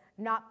us,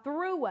 not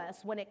through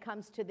us when it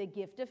comes to the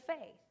gift of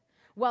faith.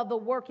 Well, the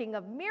working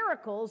of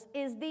miracles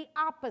is the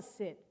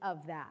opposite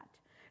of that.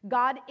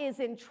 God is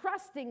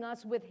entrusting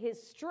us with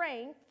his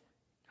strength,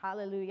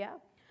 hallelujah,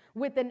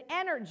 with an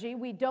energy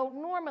we don't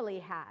normally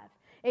have.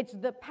 It's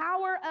the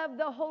power of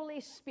the Holy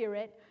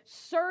Spirit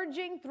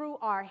surging through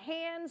our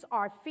hands,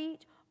 our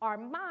feet, our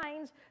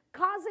minds,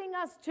 causing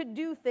us to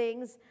do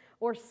things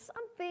or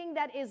something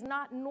that is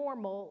not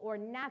normal or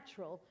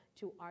natural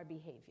to our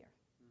behavior.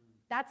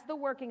 That's the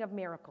working of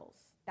miracles.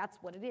 That's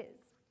what it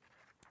is.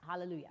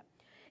 Hallelujah.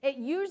 It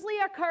usually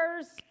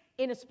occurs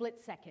in a split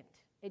second.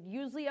 It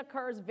usually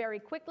occurs very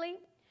quickly.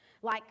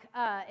 Like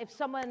if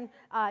someone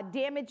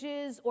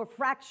damages or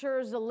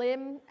fractures a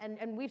limb,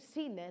 and we've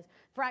seen this,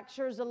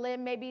 fractures a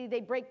limb, maybe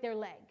they break their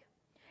leg.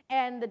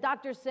 and the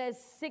doctor says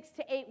 6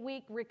 to 8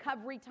 week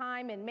recovery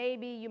time, and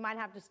maybe you might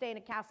have to stay in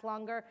a cast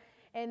longer.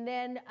 And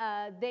then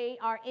they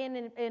are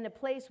in a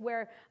place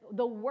where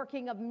the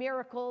working of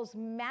miracles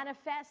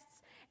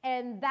manifests,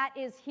 and that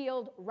is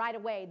healed right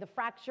away. The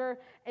fracture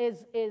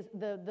is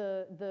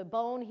the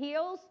bone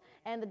heals,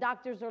 and the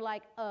doctors are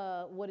like,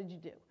 what did you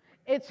do?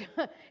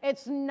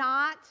 It's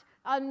not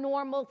a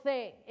normal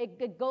thing.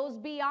 It goes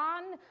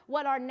beyond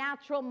what our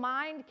natural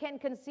mind can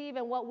conceive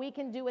and what we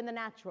can do in the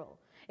natural.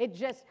 It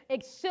just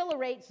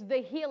accelerates the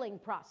healing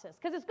process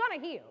because it's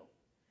going to heal.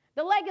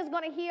 The leg is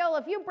going to heal.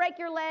 If you break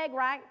your leg,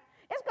 right,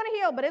 it's going to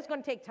heal, but it's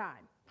going to take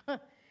time.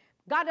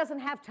 God doesn't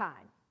have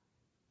time.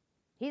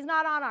 He's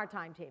not on our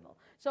timetable.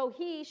 So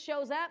he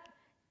shows up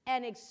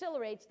and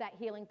accelerates that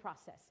healing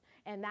process,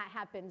 and that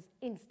happens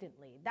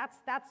instantly. That's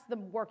the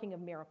working of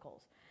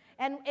miracles.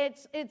 And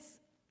it's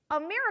a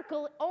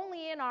miracle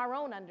only in our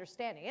own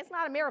understanding. It's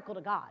not a miracle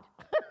to God.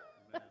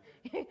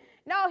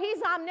 No,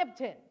 he's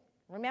omnipotent.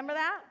 Remember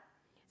that?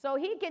 So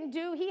he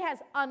has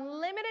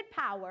unlimited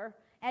power,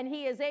 and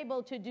he is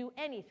able to do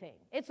anything.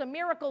 It's a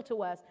miracle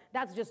to us.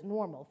 That's just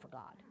normal for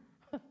God.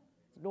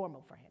 It's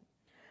normal for him.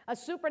 A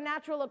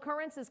supernatural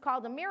occurrence is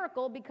called a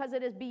miracle because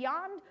it is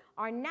beyond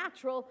our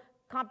natural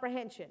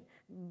comprehension,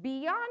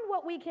 beyond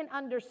what we can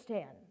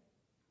understand.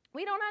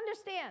 We don't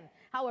understand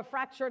how a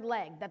fractured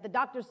leg that the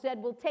doctor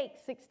said will take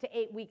 6 to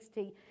 8 weeks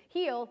to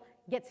heal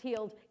gets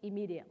healed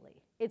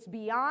immediately. It's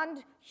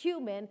beyond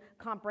human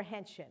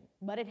comprehension,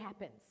 but it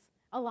happens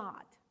a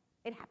lot.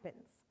 It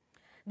happens.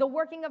 The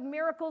working of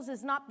miracles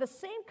is not the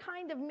same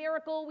kind of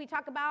miracle we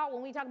talk about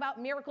when we talk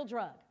about miracle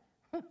drug.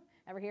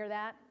 Ever hear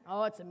that?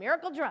 Oh, it's a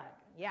miracle drug.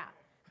 Yeah.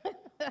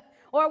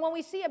 Or when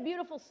we see a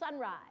beautiful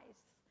sunrise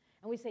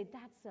and we say,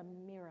 that's a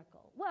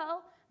miracle.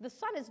 Well, the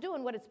sun is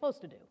doing what it's supposed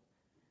to do.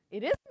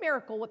 It is a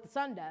miracle what the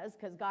sun does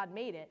because God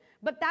made it,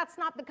 but that's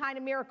not the kind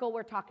of miracle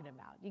we're talking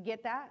about. You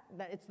get that?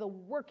 It's the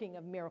working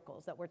of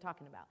miracles that we're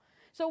talking about.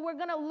 So we're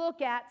going to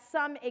look at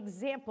some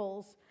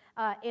examples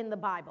in the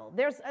Bible.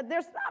 There's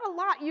not a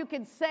lot you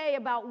can say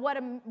about what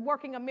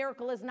working a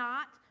miracle is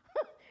not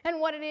and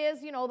what it is,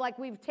 like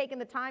we've taken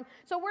the time.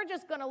 So we're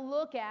just going to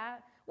look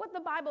at what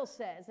the Bible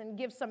says and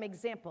give some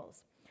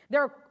examples.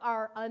 There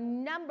are a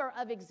number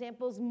of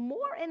examples,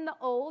 more in the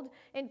Old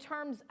in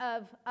terms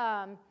of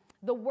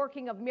the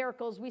working of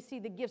miracles. We see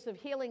the gifts of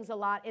healings a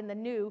lot in the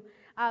New,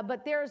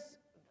 but there's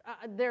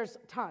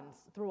tons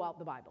throughout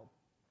the Bible.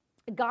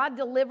 God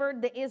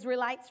delivered the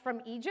Israelites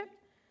from Egypt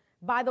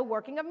by the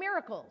working of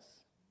miracles.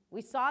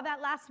 We saw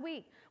that last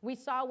week. We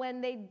saw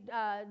when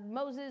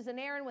Moses and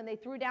Aaron, when they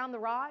threw down the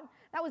rod,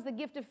 that was the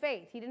gift of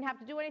faith. He didn't have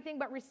to do anything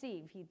but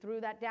receive. He threw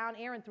that down.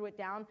 Aaron threw it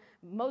down.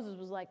 Moses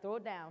was like, throw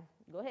it down.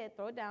 Go ahead,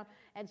 throw it down.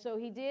 And so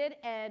he did,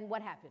 and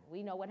what happened?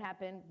 We know what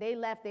happened. They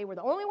left. They were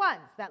the only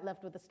ones that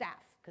left with the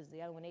staff because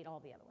the other one ate all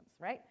the other ones,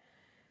 right?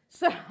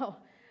 So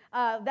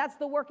that's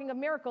the working of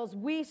miracles.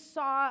 We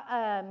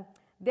saw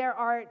there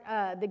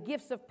are the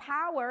gifts of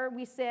power,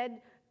 we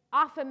said,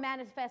 often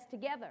manifest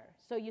together.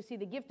 So you see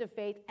the gift of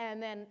faith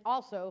and then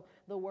also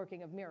the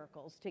working of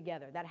miracles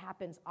together. That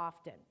happens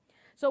often.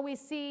 So we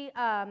see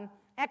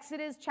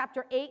Exodus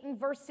chapter 8 and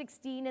verse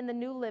 16 in the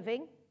New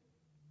Living.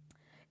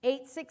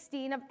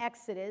 8:16 of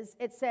Exodus,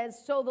 it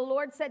says, so the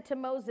Lord said to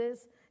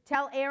Moses,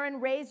 tell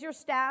Aaron, raise your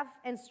staff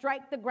and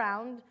strike the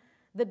ground.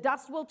 The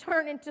dust will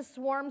turn into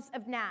swarms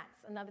of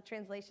gnats. Another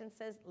translation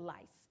says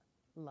lice.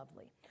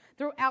 Lovely.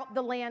 Throughout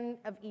the land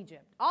of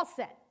Egypt. All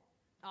set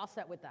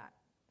with that.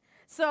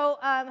 So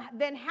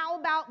then how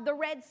about the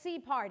Red Sea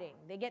parting?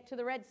 They get to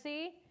the Red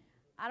Sea.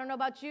 I don't know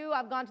about you.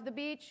 I've gone to the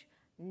beach.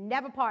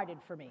 Never parted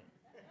for me.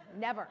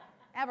 Never,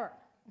 ever.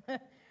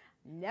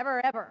 Never,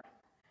 ever.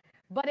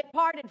 But it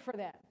parted for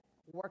them.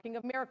 Working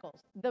of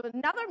miracles.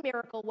 Another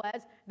miracle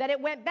was that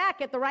it went back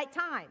at the right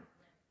time.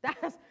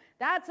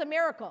 That's a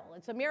miracle.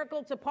 It's a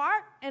miracle to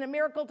part and a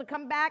miracle to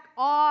come back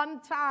on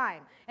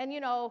time. And,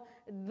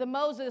 the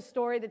Moses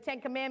story, the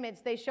Ten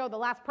Commandments, they show the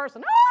last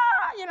person,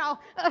 and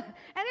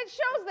it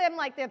shows them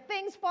like their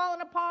things falling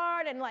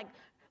apart and like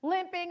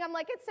limping. I'm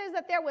like, it says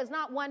that there was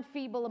not one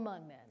feeble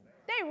among them.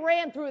 They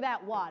ran through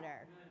that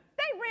water.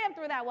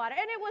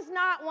 And it was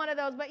not one of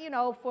those, but,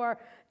 for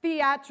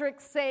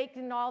theatrics' sake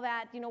and all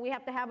that, we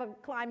have to have a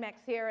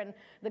climax here, and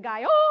the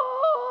guy,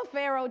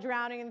 Pharaoh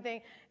drowning and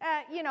thing.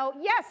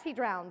 Yes, he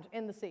drowned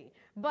in the sea,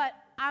 but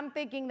I'm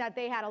thinking that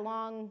they had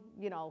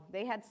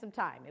they had some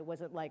time. It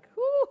wasn't like,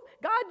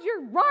 God,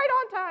 you're right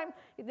on time.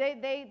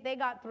 They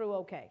got through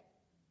okay.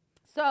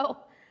 So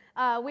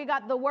we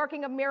got the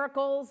working of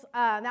miracles.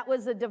 That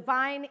was a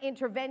divine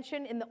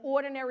intervention in the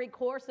ordinary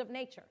course of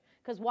nature,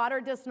 because water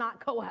does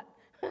not go up.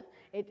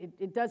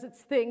 It does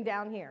its thing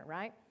down here,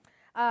 right?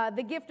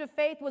 The gift of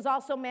faith was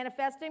also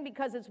manifesting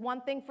because it's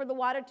one thing for the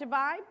water to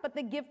divide, but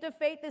the gift of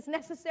faith is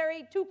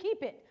necessary to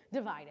keep it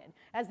divided.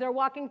 As they're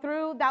walking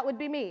through, that would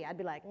be me. I'd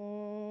be like,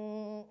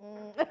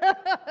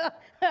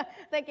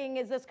 thinking,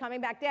 is this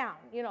coming back down?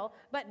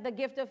 But the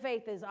gift of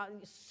faith is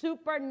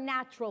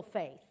supernatural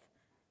faith.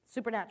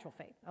 Supernatural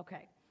faith,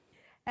 okay.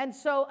 And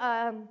so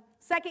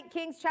 2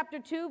 Kings chapter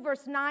 2,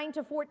 verse 9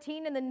 to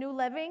 14 in the New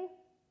Living.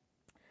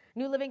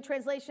 New Living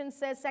Translation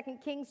says 2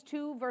 Kings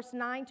 2, verse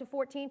 9 to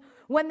 14.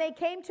 When they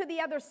came to the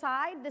other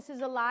side, this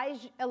is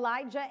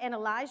Elijah and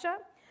Elijah.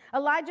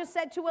 Elijah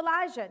said to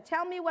Elijah,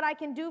 tell me what I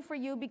can do for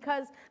you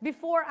because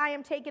before I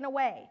am taken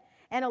away.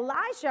 And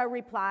Elijah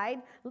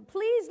replied,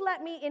 please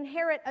let me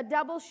inherit a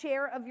double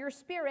share of your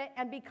spirit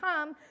and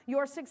become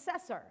your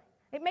successor.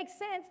 It makes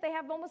sense. They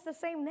have almost the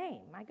same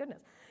name. My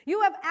goodness.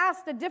 You have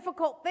asked a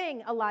difficult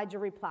thing, Elijah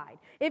replied.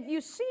 If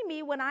you see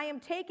me when I am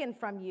taken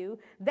from you,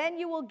 then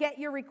you will get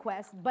your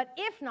request. But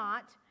if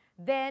not,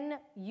 then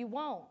you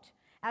won't.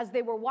 As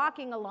they were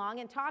walking along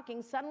and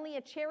talking, suddenly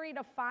a chariot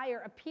of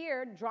fire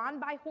appeared, drawn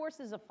by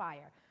horses of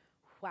fire.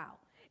 Wow.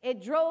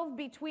 It drove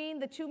between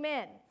the two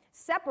men,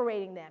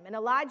 separating them. And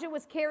Elijah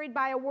was carried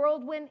by a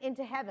whirlwind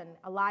into heaven.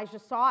 Elijah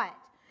saw it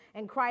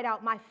and cried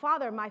out, my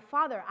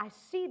father, I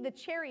see the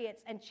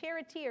chariots and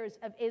charioteers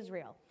of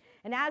Israel.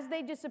 And as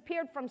they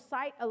disappeared from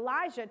sight,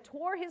 Elijah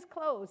tore his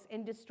clothes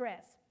in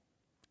distress.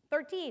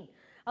 13,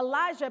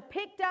 Elijah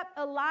picked up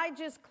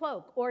Elijah's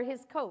cloak or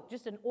his coat,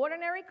 just an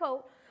ordinary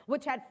coat,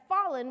 which had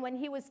fallen when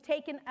he was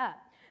taken up.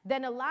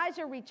 Then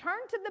Elijah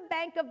returned to the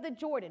bank of the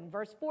Jordan.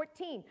 Verse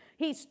 14,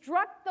 he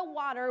struck the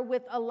water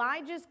with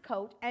Elijah's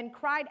coat and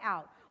cried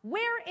out,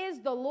 where is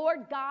the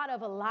Lord God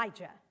of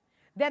Elijah?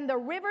 Then the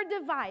river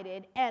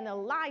divided, and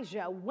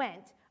Elijah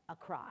went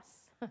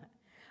across.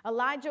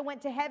 Elijah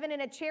went to heaven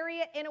in a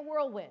chariot in a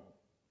whirlwind.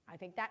 I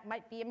think that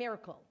might be a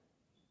miracle.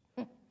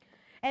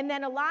 And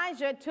then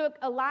Elijah took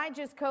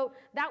Elijah's coat.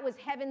 That was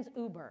heaven's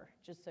Uber,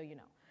 just so you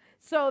know.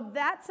 So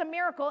that's a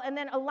miracle. And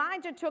then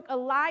Elijah took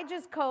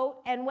Elijah's coat,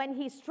 and when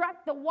he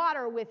struck the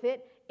water with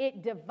it,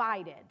 it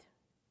divided.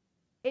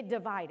 It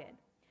divided.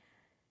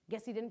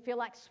 Guess he didn't feel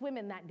like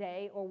swimming that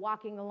day or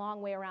walking a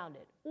long way around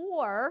it.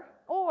 Or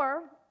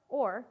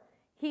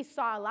he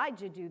saw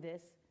Elijah do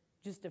this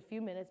just a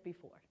few minutes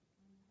before.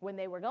 When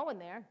they were going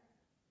there,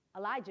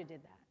 Elijah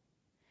did that.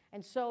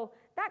 And so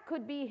that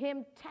could be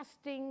him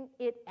testing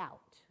it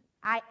out.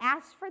 I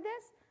asked for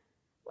this.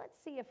 Let's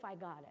see if I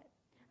got it.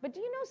 But do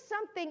you know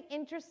something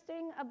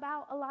interesting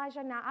about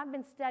Elijah? Now, I've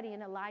been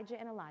studying Elijah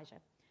and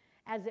Elijah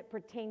as it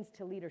pertains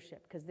to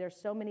leadership because there's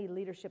so many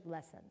leadership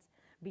lessons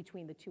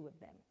between the two of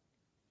them.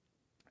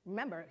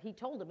 Remember, he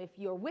told him, if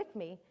you're with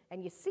me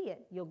and you see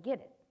it, you'll get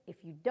it.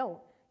 If you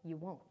don't, you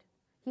won't.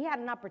 He had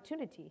an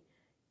opportunity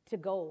to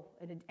go,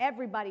 and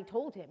everybody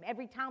told him.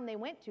 Every town they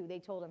went to, they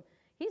told him,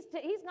 he's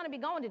going to be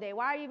going today.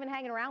 Why are you even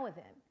hanging around with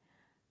him?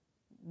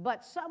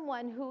 But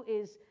someone who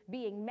is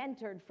being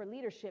mentored for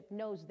leadership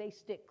knows they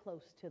stick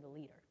close to the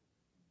leader.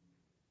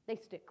 They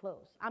stick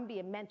close. I'm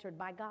being mentored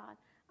by God.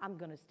 I'm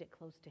going to stick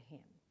close to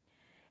him.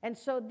 And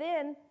so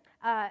then,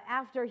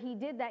 after he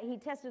did that, he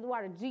tested the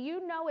water. Do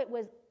you know it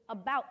was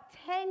about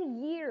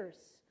 10 years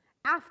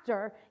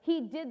after he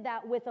did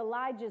that with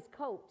Elijah's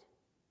coat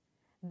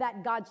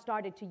that God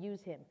started to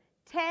use him?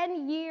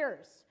 10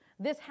 years.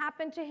 This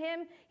happened to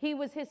him. He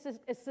was his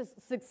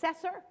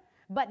successor,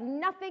 but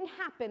nothing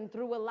happened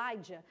through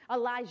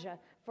Elijah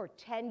for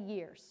 10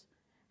 years.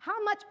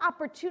 How much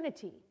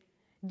opportunity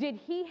did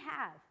he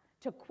have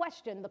to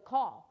question the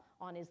call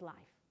on his life?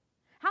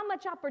 How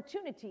much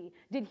opportunity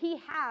did he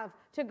have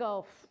to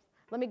go,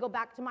 let me go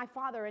back to my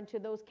father and to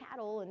those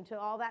cattle and to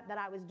all that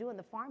I was doing,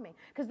 the farming?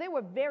 Because they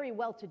were very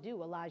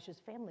well-to-do, Elijah's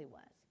family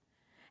was.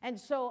 And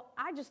so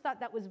I just thought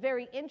that was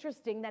very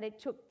interesting that it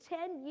took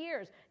 10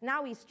 years.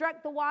 Now he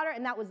struck the water,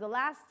 and that was the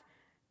last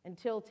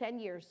until 10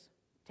 years.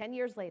 10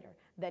 years later,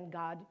 then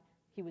God,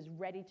 he was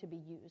ready to be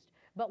used.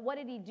 But what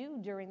did he do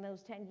during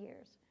those 10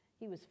 years?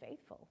 He was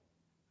faithful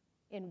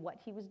in what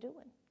he was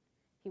doing.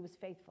 He was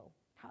faithful.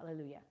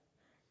 Hallelujah.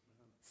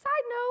 Side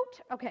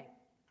note. Okay.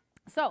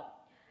 So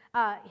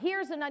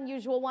here's an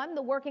unusual one.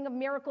 The working of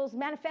miracles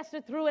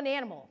manifested through an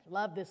animal.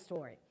 Love this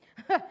story.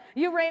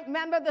 You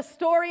remember the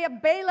story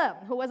of Balaam,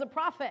 who was a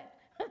prophet,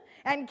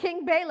 and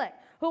King Balak,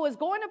 who was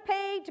going to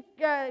pay,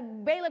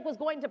 Balak was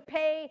going to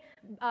pay,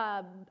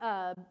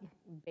 Balak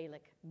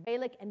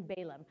and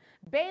Balaam.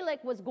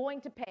 Balak was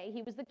going to pay,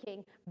 he was the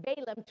king,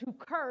 Balaam to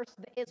curse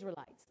the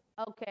Israelites,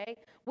 okay?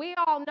 We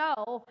all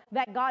know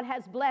that God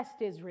has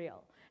blessed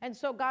Israel. And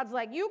so God's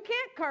like, you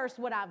can't curse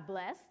what I've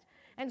blessed.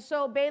 And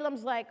so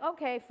Balaam's like,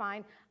 okay,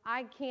 fine,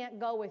 I can't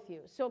go with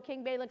you. So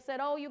King Balak said,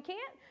 oh, you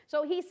can't?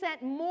 So he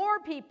sent more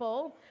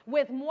people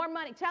with more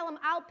money. Tell him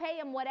I'll pay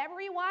him whatever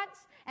he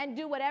wants and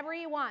do whatever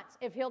he wants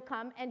if he'll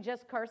come and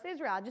just curse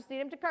Israel. I just need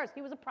him to curse.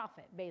 He was a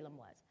prophet, Balaam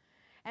was.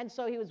 And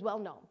so he was well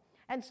known.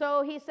 And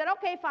so he said,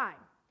 okay, fine.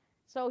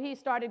 So he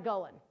started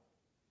going.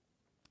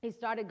 He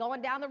started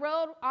going down the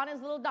road on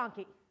his little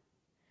donkey.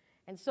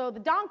 And so the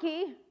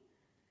donkey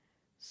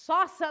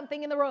saw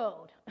something in the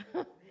road.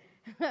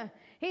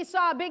 He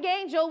saw a big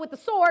angel with a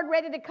sword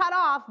ready to cut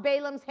off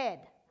Balaam's head.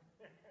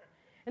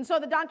 And so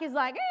the donkey's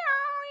like,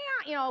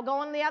 you know,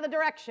 going the other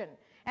direction.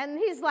 And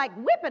he's like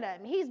whipping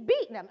him. He's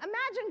beating him.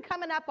 Imagine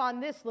coming up on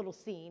this little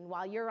scene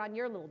while you're on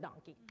your little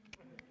donkey.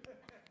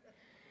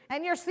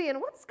 And you're seeing,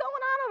 what's going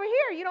on over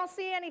here? You don't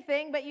see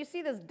anything, but you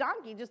see this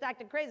donkey just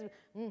acting crazy.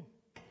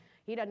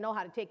 He doesn't know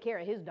how to take care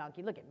of his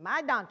donkey. Look at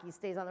my donkey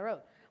stays on the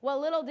road.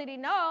 Well, little did he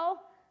know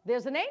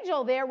there's an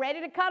angel there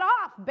ready to cut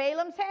off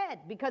Balaam's head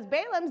because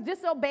Balaam's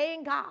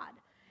disobeying God.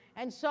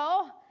 And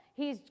so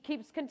he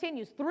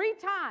continues. 3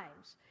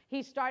 times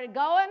he started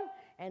going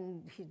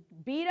and he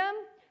beat him.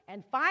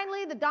 And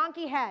finally the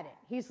donkey had it.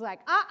 He's like,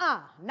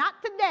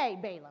 not today,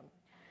 Balaam.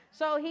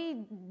 So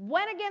he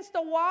went against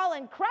the wall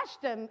and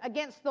crushed him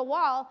against the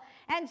wall.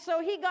 And so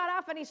he got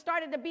off and he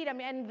started to beat him.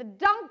 And the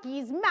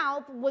donkey's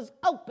mouth was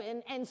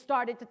open and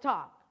started to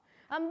talk.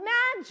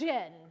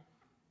 Imagine.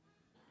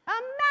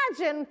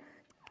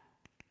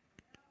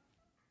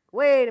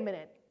 Wait a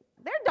minute.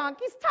 Their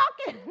donkey's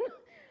talking.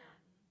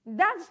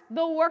 That's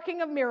the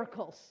working of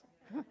miracles.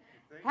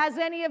 Has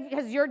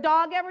your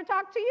dog ever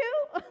talked to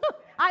you?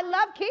 I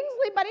love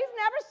Kingsley, but he's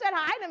never said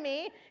hi to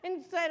me.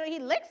 And said he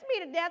licks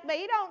me to death, but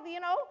he don't,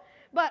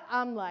 But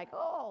I'm like,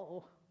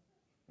 oh,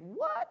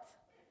 what?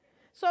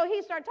 So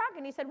he started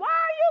talking. He said, why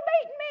are you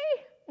beating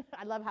me?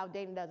 I love how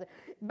Dayton does it.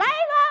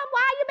 Balaam,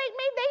 why you beat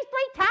me these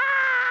 3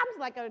 times?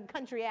 Like a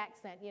country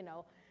accent,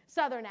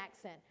 Southern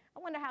accent. I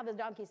wonder how the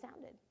donkey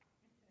sounded.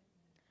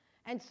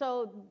 And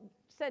so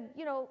said,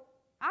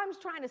 I'm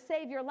trying to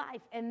save your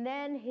life. And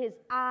then his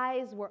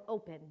eyes were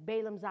open.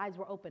 Balaam's eyes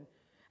were open.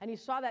 And he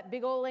saw that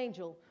big old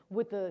angel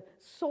with the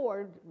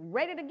sword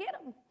ready to get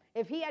him.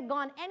 If he had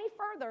gone any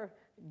further,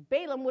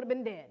 Balaam would have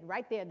been dead.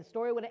 Right there, the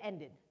story would have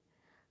ended.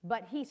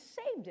 But he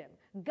saved him.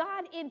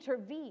 God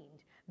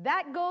intervened.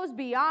 That goes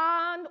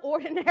beyond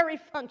ordinary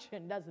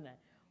function, doesn't it?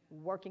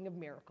 Working of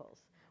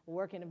miracles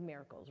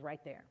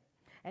right there.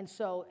 And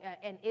so,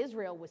 and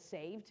Israel was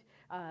saved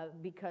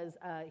because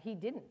he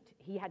didn't.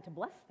 He had to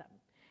bless them.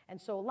 And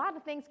so a lot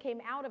of things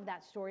came out of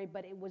that story,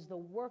 but it was the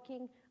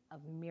working of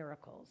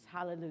miracles.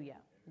 Hallelujah.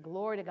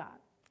 Glory to God.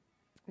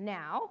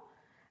 Now,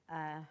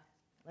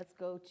 let's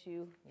go to,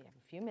 we have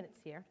a few minutes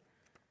here.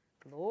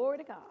 Glory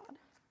to God.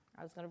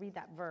 I was going to read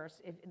that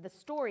verse. The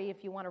story,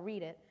 if you want to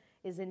read it,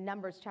 is in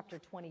Numbers chapter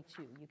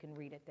 22. You can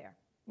read it there.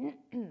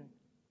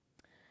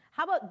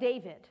 How about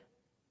David?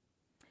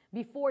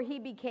 Before he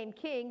became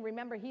king,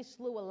 remember he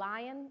slew a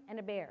lion and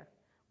a bear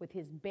with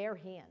his bare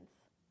hands.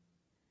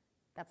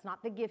 That's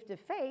not the gift of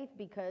faith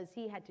because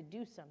he had to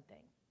do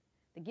something.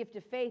 The gift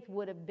of faith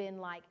would have been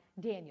like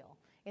Daniel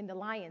in the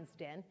lion's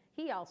den.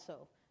 He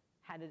also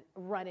had to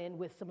run in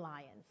with some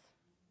lions.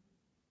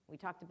 We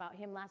talked about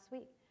him last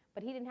week.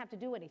 But he didn't have to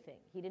do anything.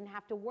 He didn't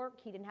have to work.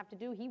 He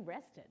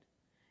rested.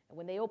 And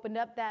when they opened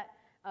up that,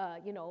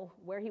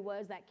 where he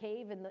was, that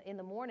cave in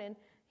the morning,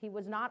 he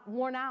was not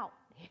worn out.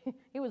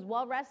 He was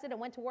well rested and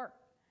went to work.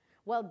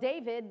 Well,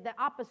 David, the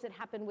opposite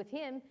happened with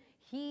him.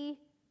 He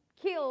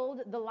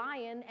killed the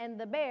lion and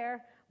the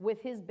bear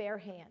with his bare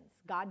hands.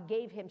 God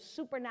gave him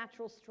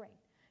supernatural strength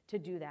to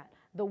do that,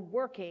 the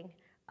working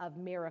of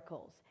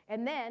miracles.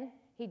 And then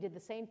he did the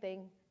same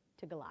thing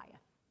to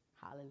Goliath.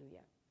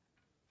 Hallelujah.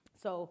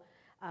 So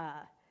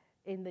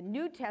in the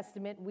New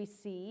Testament, we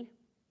see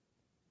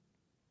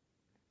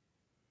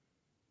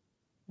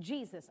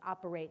Jesus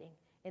operating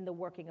in the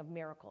working of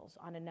miracles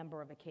on a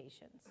number of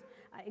occasions,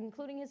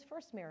 including his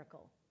first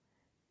miracle.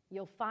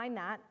 You'll find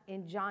that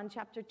in John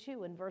chapter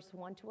 2 and verse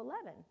 1 to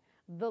 11.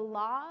 The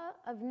law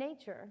of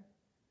nature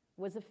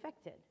was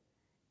affected,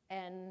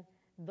 and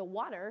the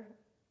water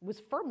was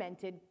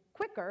fermented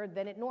quicker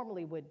than it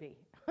normally would be.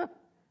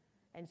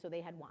 And so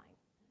they had wine.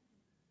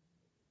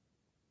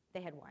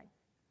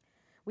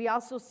 We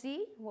also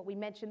see what we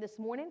mentioned this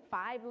morning,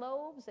 5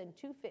 loaves and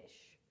 2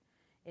 fish.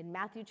 In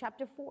Matthew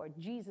chapter 4,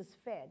 Jesus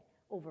fed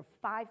over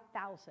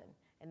 5,000,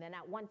 and then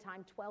at one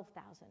time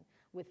 12,000,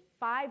 with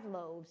 5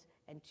 loaves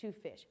and 2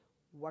 fish,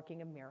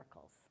 working of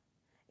miracles.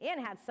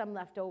 And had some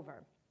left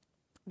over.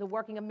 The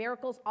working of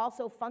miracles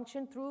also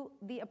functioned through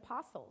the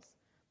apostles.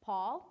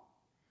 Paul,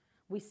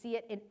 we see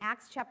it in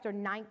Acts chapter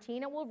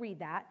 19, and we'll read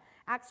that.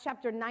 Acts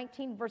chapter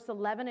 19, verse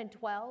 11 and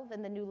 12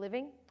 in the New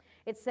Living.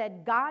 It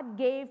said, God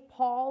gave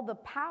Paul the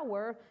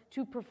power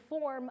to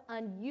perform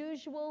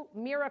unusual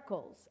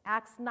miracles.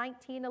 Acts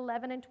 19,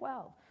 11 and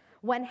 12.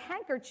 When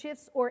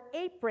handkerchiefs or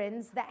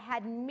aprons that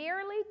had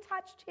merely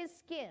touched his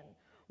skin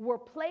were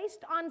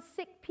placed on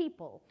sick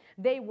people,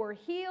 they were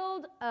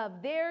healed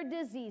of their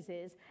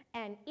diseases,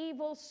 and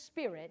evil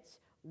spirits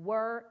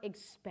were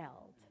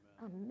expelled.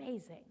 Amen.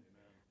 Amazing.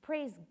 Amen.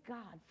 Praise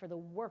God for the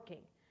working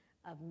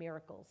of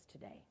miracles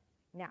today.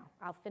 Now,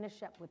 I'll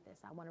finish up with this.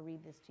 I want to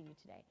read this to you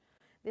today.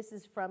 This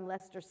is from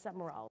Lester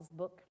Summerall's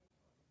book.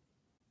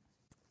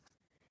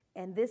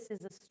 And this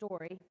is a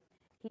story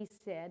he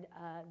said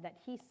that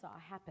he saw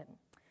happen.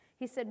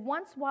 He said,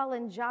 once while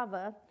in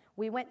Java,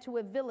 we went to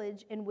a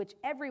village in which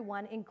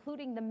everyone,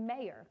 including the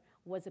mayor,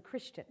 was a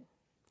Christian.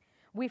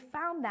 We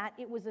found that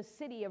it was a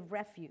city of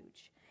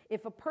refuge.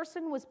 If a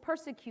person was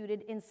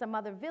persecuted in some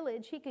other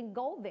village, he can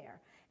go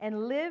there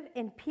and live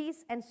in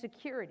peace and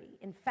security.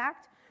 In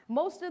fact,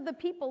 most of the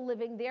people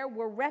living there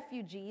were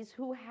refugees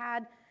who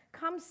had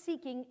come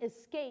seeking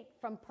escape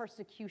from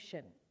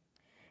persecution.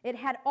 It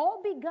had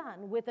all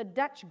begun with a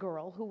Dutch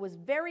girl who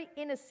had very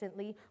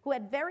innocently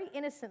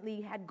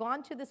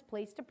gone to this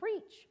place to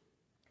preach.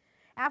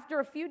 After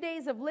a few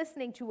days of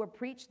listening to her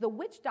preach, the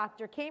witch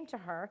doctor came to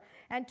her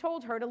and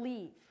told her to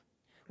leave.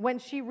 When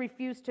she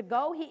refused to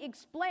go, he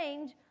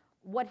explained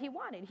what he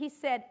wanted. He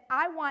said,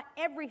 I want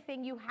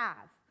everything you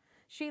have.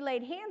 She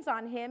laid hands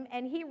on him,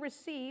 and he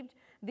received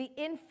the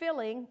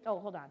infilling. Oh,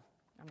 hold on.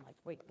 I'm like,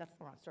 wait, that's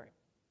the wrong story.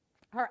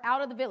 Her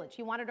out of the village.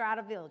 He wanted her out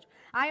of the village.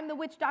 I am the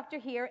witch doctor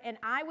here, and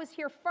I was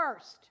here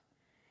first.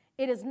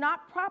 It is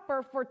not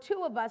proper for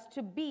two of us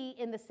to be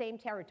in the same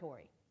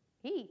territory.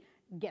 He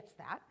gets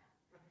that.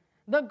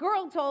 The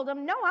girl told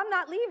him, no, I'm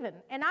not leaving,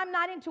 and I'm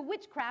not into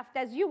witchcraft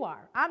as you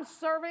are. I'm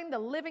serving the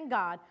living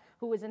God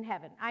who is in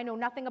heaven. I know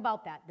nothing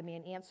about that, the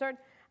man answered.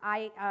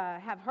 I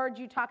have heard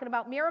you talking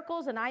about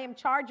miracles, and I am in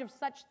charge of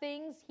such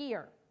things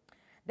here.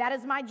 That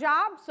is my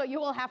job, so you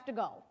will have to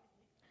go.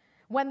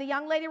 When the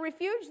young lady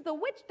refused, the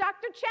witch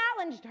doctor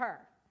challenged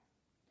her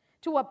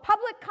to a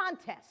public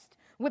contest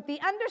with the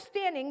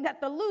understanding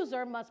that the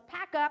loser must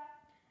pack up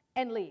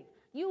and leave.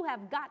 You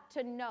have got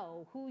to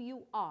know who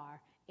you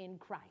are in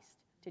Christ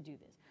to do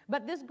this.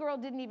 But this girl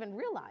didn't even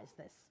realize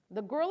this.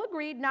 The girl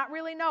agreed, not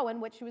really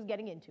knowing what she was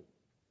getting into.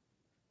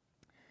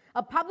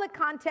 A public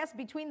contest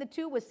between the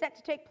two was set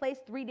to take place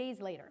 3 days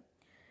later.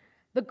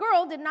 The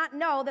girl did not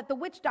know that the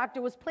witch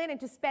doctor was planning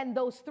to spend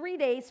those 3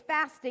 days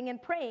fasting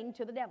and praying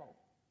to the devil,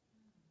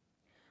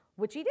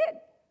 which he did.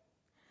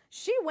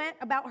 She went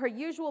about her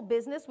usual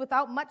business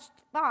without much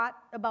thought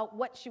about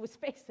what she was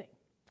facing.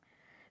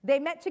 They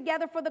met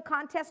together for the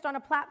contest on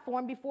a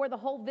platform before the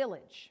whole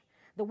village.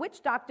 The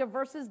witch doctor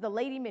versus the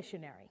lady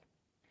missionary.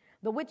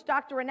 The witch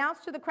doctor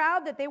announced to the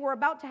crowd that they were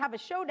about to have a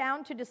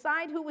showdown to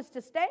decide who was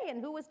to stay and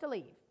who was to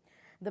leave.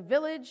 The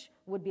village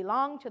would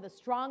belong to the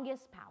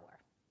strongest power.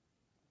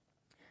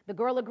 The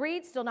girl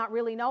agreed, still not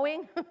really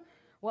knowing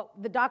what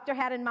the doctor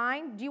had in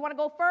mind. Do you want to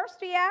go first,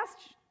 he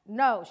asked.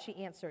 No, she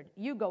answered.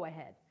 You go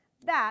ahead.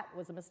 That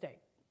was a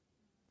mistake.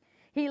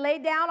 He lay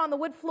down on the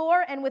wood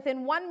floor, and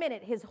within 1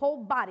 minute, his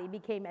whole body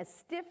became as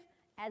stiff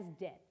as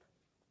death.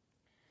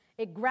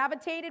 It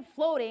gravitated,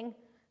 floating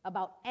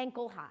about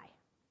ankle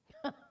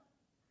high.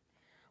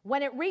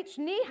 When it reached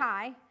knee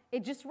high,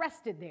 it just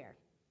rested there.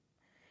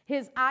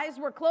 His eyes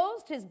were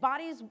closed, his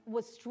body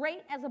was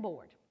straight as a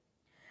board.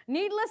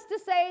 Needless to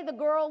say, the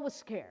girl was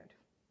scared.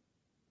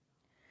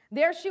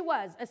 There she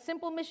was, a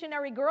simple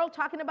missionary girl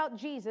talking about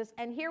Jesus,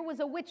 and here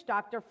was a witch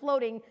doctor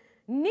floating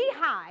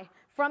knee-high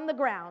from the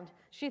ground.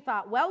 She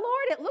thought, well,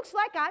 Lord, it looks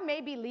like I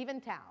may be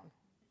leaving town.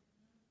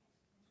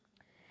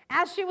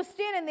 As she was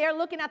standing there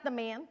looking at the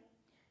man,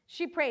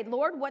 she prayed,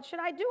 Lord, what should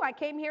I do? I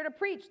came here to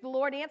preach. The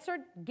Lord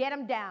answered, get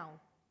him down.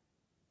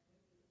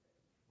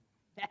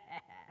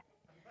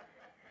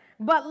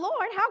 But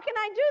Lord, how can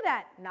I do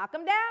that? Knock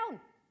him down.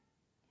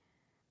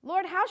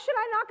 Lord, how should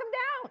I knock him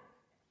down?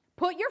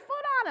 Put your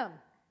foot on him.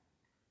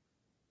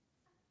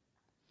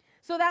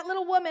 So that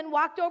little woman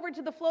walked over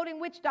to the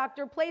floating witch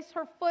doctor, placed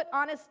her foot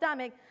on his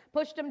stomach,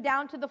 pushed him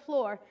down to the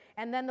floor,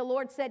 and then the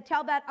Lord said,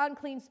 tell that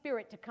unclean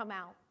spirit to come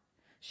out.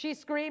 She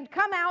screamed,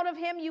 come out of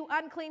him, you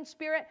unclean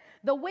spirit.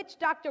 The witch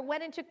doctor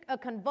went into a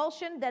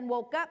convulsion, then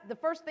woke up. The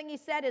first thing he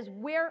said is,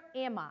 where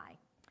am I?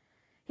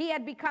 He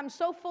had become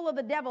so full of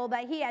the devil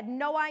that he had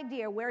no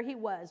idea where he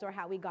was or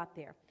how he got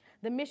there.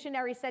 The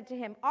missionary said to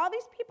him, all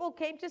these people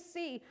came to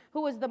see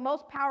who was the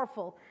most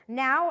powerful.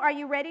 Now, are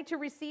you ready to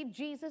receive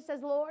Jesus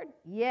as Lord?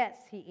 Yes,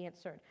 he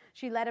answered.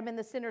 She led him in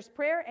the sinner's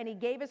prayer, and he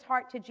gave his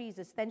heart to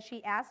Jesus. Then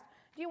she asked,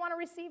 do you want to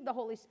receive the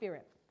Holy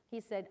Spirit?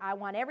 He said, I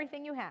want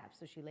everything you have.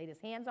 So she laid his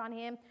hands on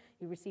him.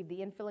 He received the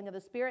infilling of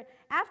the Spirit.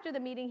 After the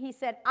meeting, he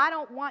said, I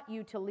don't want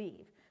you to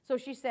leave. So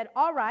she said,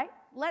 all right,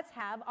 let's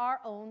have our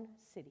own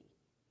city.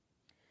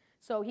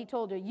 So he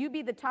told her, you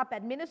be the top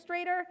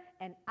administrator,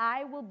 and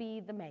I will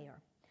be the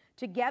mayor.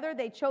 Together,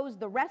 they chose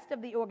the rest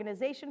of the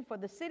organization for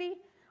the city.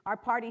 Our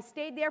party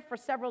stayed there for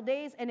several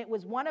days, and it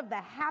was one of the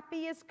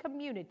happiest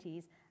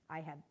communities I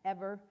have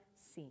ever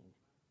seen.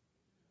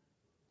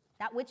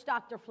 That witch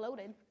doctor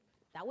floated.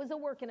 That was a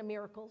working of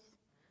miracles,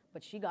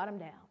 but she got him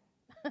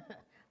down.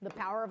 The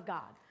power of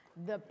God.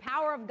 The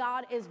power of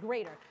God is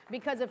greater,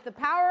 because if the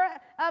power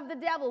of the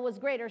devil was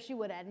greater, she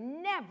would have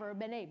never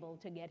been able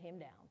to get him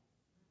down.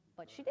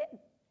 But she did.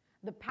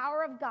 The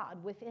power of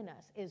God within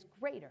us is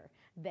greater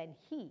than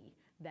he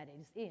that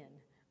is in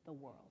the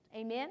world.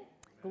 Amen?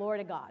 Glory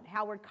to God.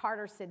 Howard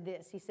Carter said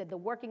this. He said, the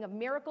working of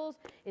miracles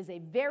is a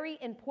very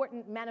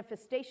important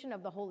manifestation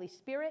of the Holy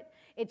Spirit.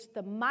 It's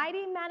the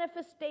mighty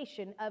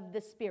manifestation of the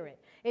Spirit.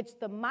 It's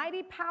the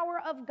mighty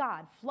power of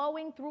God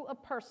flowing through a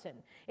person.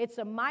 It's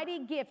a mighty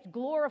gift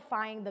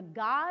glorifying the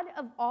God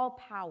of all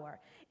power.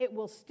 It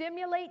will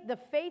stimulate the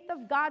faith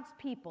of God's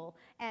people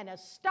and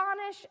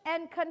astonish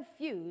and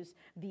confuse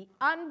the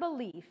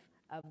unbelief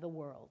of the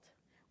world.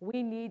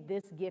 We need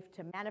this gift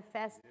to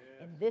manifest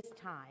in this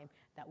time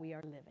that we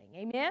are living.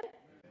 Amen?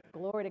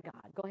 Glory to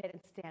God. Go ahead and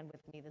stand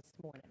with me this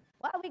morning.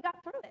 Well, we got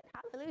through it.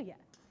 Hallelujah.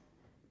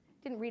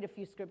 Didn't read a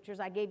few scriptures.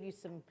 I gave you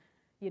some,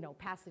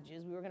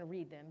 passages. We were going to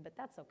read them, but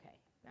that's okay.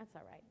 That's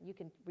all right. You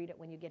can read it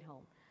when you get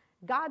home.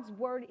 God's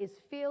word is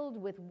filled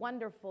with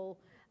wonderful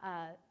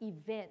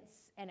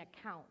events and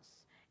accounts.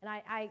 And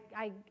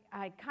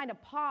I kind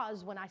of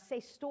pause when I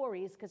say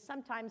stories, because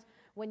sometimes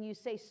when you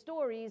say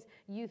stories,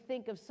 you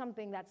think of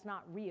something that's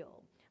not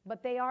real.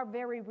 but they are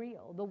very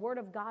real. The Word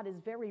of God is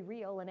very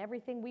real, and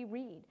everything we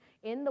read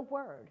in the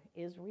Word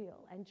is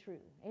real and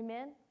true.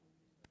 Amen?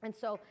 And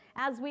so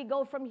as we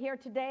go from here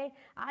today,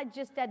 I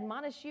just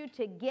admonish you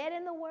to get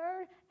in the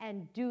Word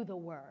and do the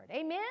Word.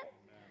 Amen?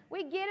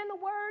 We get in the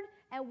Word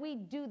and we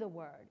do the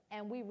Word,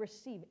 and we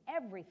receive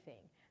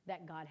everything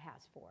that God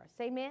has for us.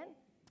 Amen?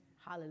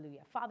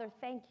 Hallelujah. Father,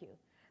 thank you.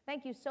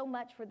 Thank you so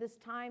much for this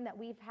time that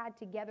we've had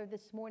together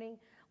this morning.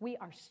 We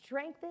are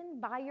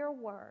strengthened by your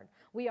word.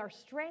 We are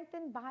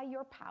strengthened by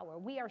your power.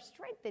 We are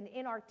strengthened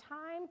in our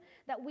time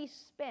that we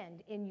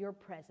spend in your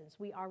presence.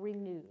 We are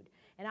renewed.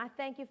 And I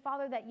thank you,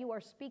 Father, that you are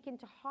speaking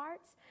to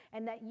hearts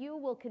and that you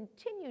will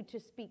continue to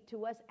speak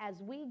to us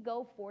as we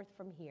go forth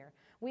from here.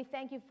 We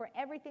thank you for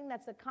everything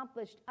that's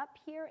accomplished up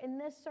here in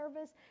this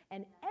service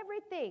and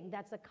everything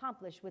that's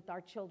accomplished with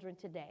our children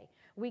today.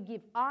 We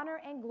give honor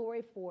and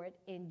glory for it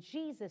in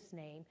Jesus'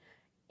 name.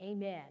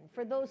 Amen.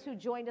 For those who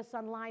joined us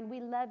online,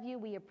 we love you,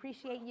 we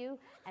appreciate you,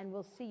 and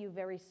we'll see you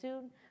very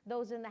soon.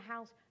 Those in the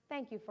house,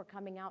 thank you for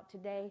coming out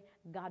today.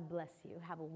 God bless you. Have a